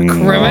 Santa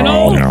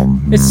Criminal?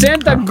 It's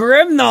Santa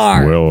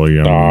Grimnar.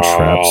 William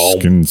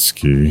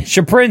Trapskinski.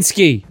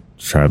 Shaprinsky.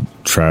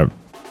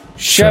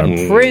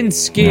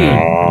 Shaprinsky.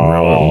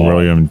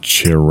 William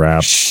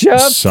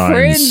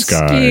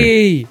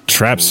Chirapsinski.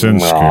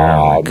 Trapsinski.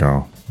 There we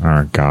go. All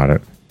right, got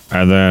it.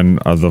 And then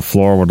the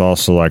floor would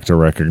also like to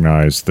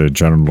recognize the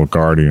genital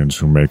guardians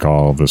who make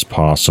all of this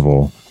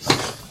possible.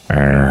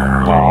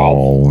 Chirpy.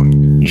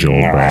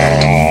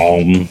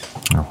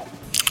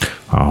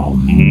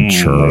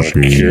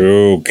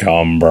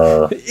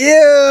 Cucumber.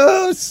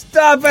 Ew,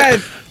 stop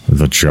it.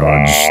 The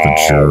judge, the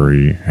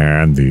jury,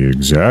 and the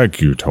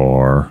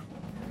executor.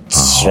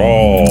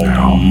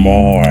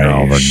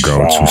 Now the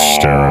goats who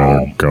stare at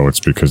other goats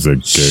because they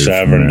gave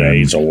 7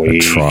 days a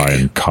week. try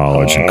in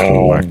college and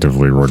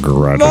collectively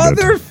regretted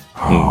it.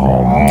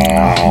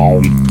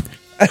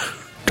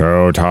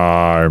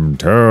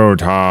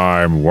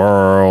 Two-time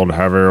world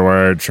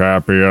heavyweight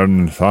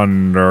champion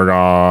Thunder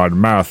God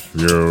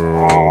Matthew.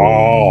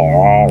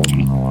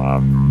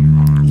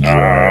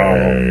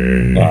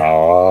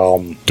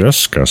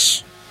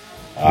 Discus.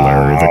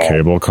 Larry the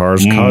Cable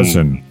Car's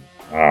cousin.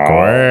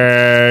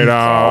 Guido.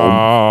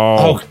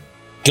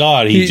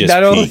 God, he just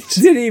not only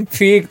peaked. did he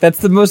peak, that's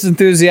the most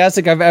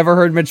enthusiastic I've ever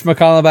heard Mitch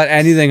McConnell about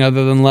anything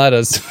other than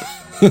lettuce.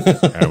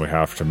 And we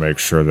have to make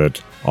sure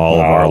that all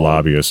of our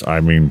lobbyists,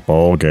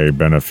 Bulgay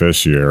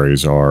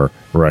beneficiaries, are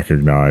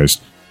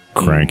recognized.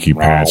 Cranky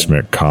Pants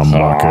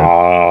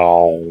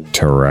McCumbucket,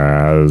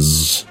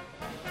 Taraz,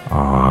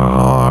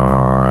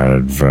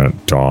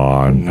 Advent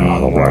Dawn. Oh,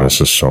 the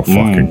lettuce is so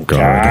fucking good.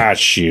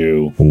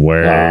 Cashew.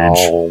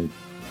 Wage.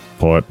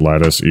 Put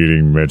lettuce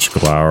eating Mitch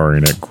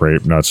glowering at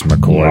Grape Nuts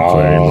McCoy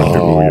playing with the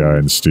Ouya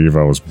and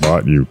Steve-O's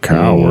butt, you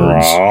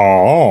cowards.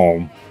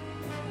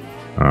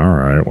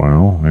 Alright,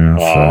 well, yeah, if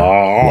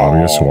the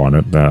lobbyists want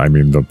it,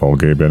 the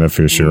Bulgay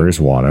beneficiaries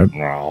want it.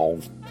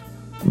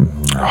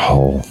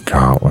 Oh,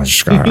 God, I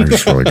just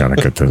really gotta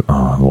get the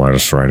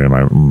lettuce right in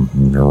my...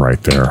 you're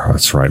right there.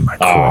 That's right, my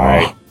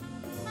craw.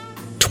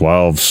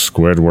 12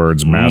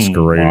 Squidwards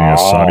masquerading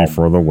as Sunny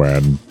for the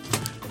Wed.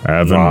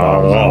 Evan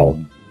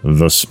Bumble.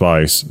 The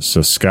Spice,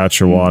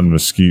 Saskatchewan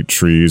Mesquite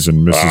Trees,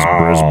 and Mrs.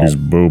 Brisby's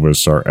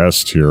Boobus are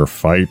S tier.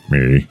 Fight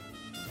me.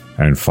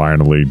 And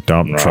finally,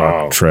 Dump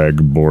Truck Treg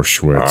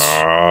Borschwitz.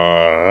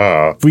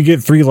 If we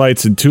get 3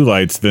 lights and 2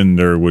 lights, then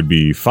there would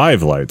be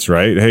 5 lights,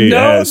 right? Hey,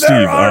 No, Steve,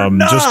 there are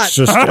not.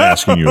 just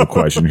asking you a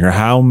question here.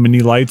 How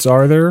many lights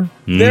are there?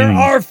 There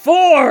are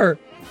 4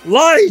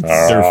 lights.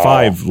 There are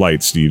 5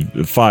 lights,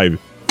 Steve. 5.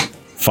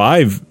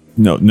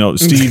 No,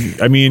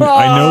 Steve. I know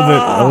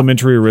that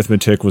elementary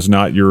arithmetic was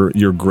not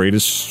your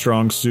greatest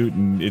strong suit,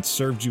 and it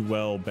served you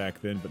well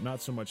back then, but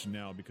not so much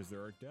now because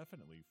there are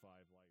definitely 5.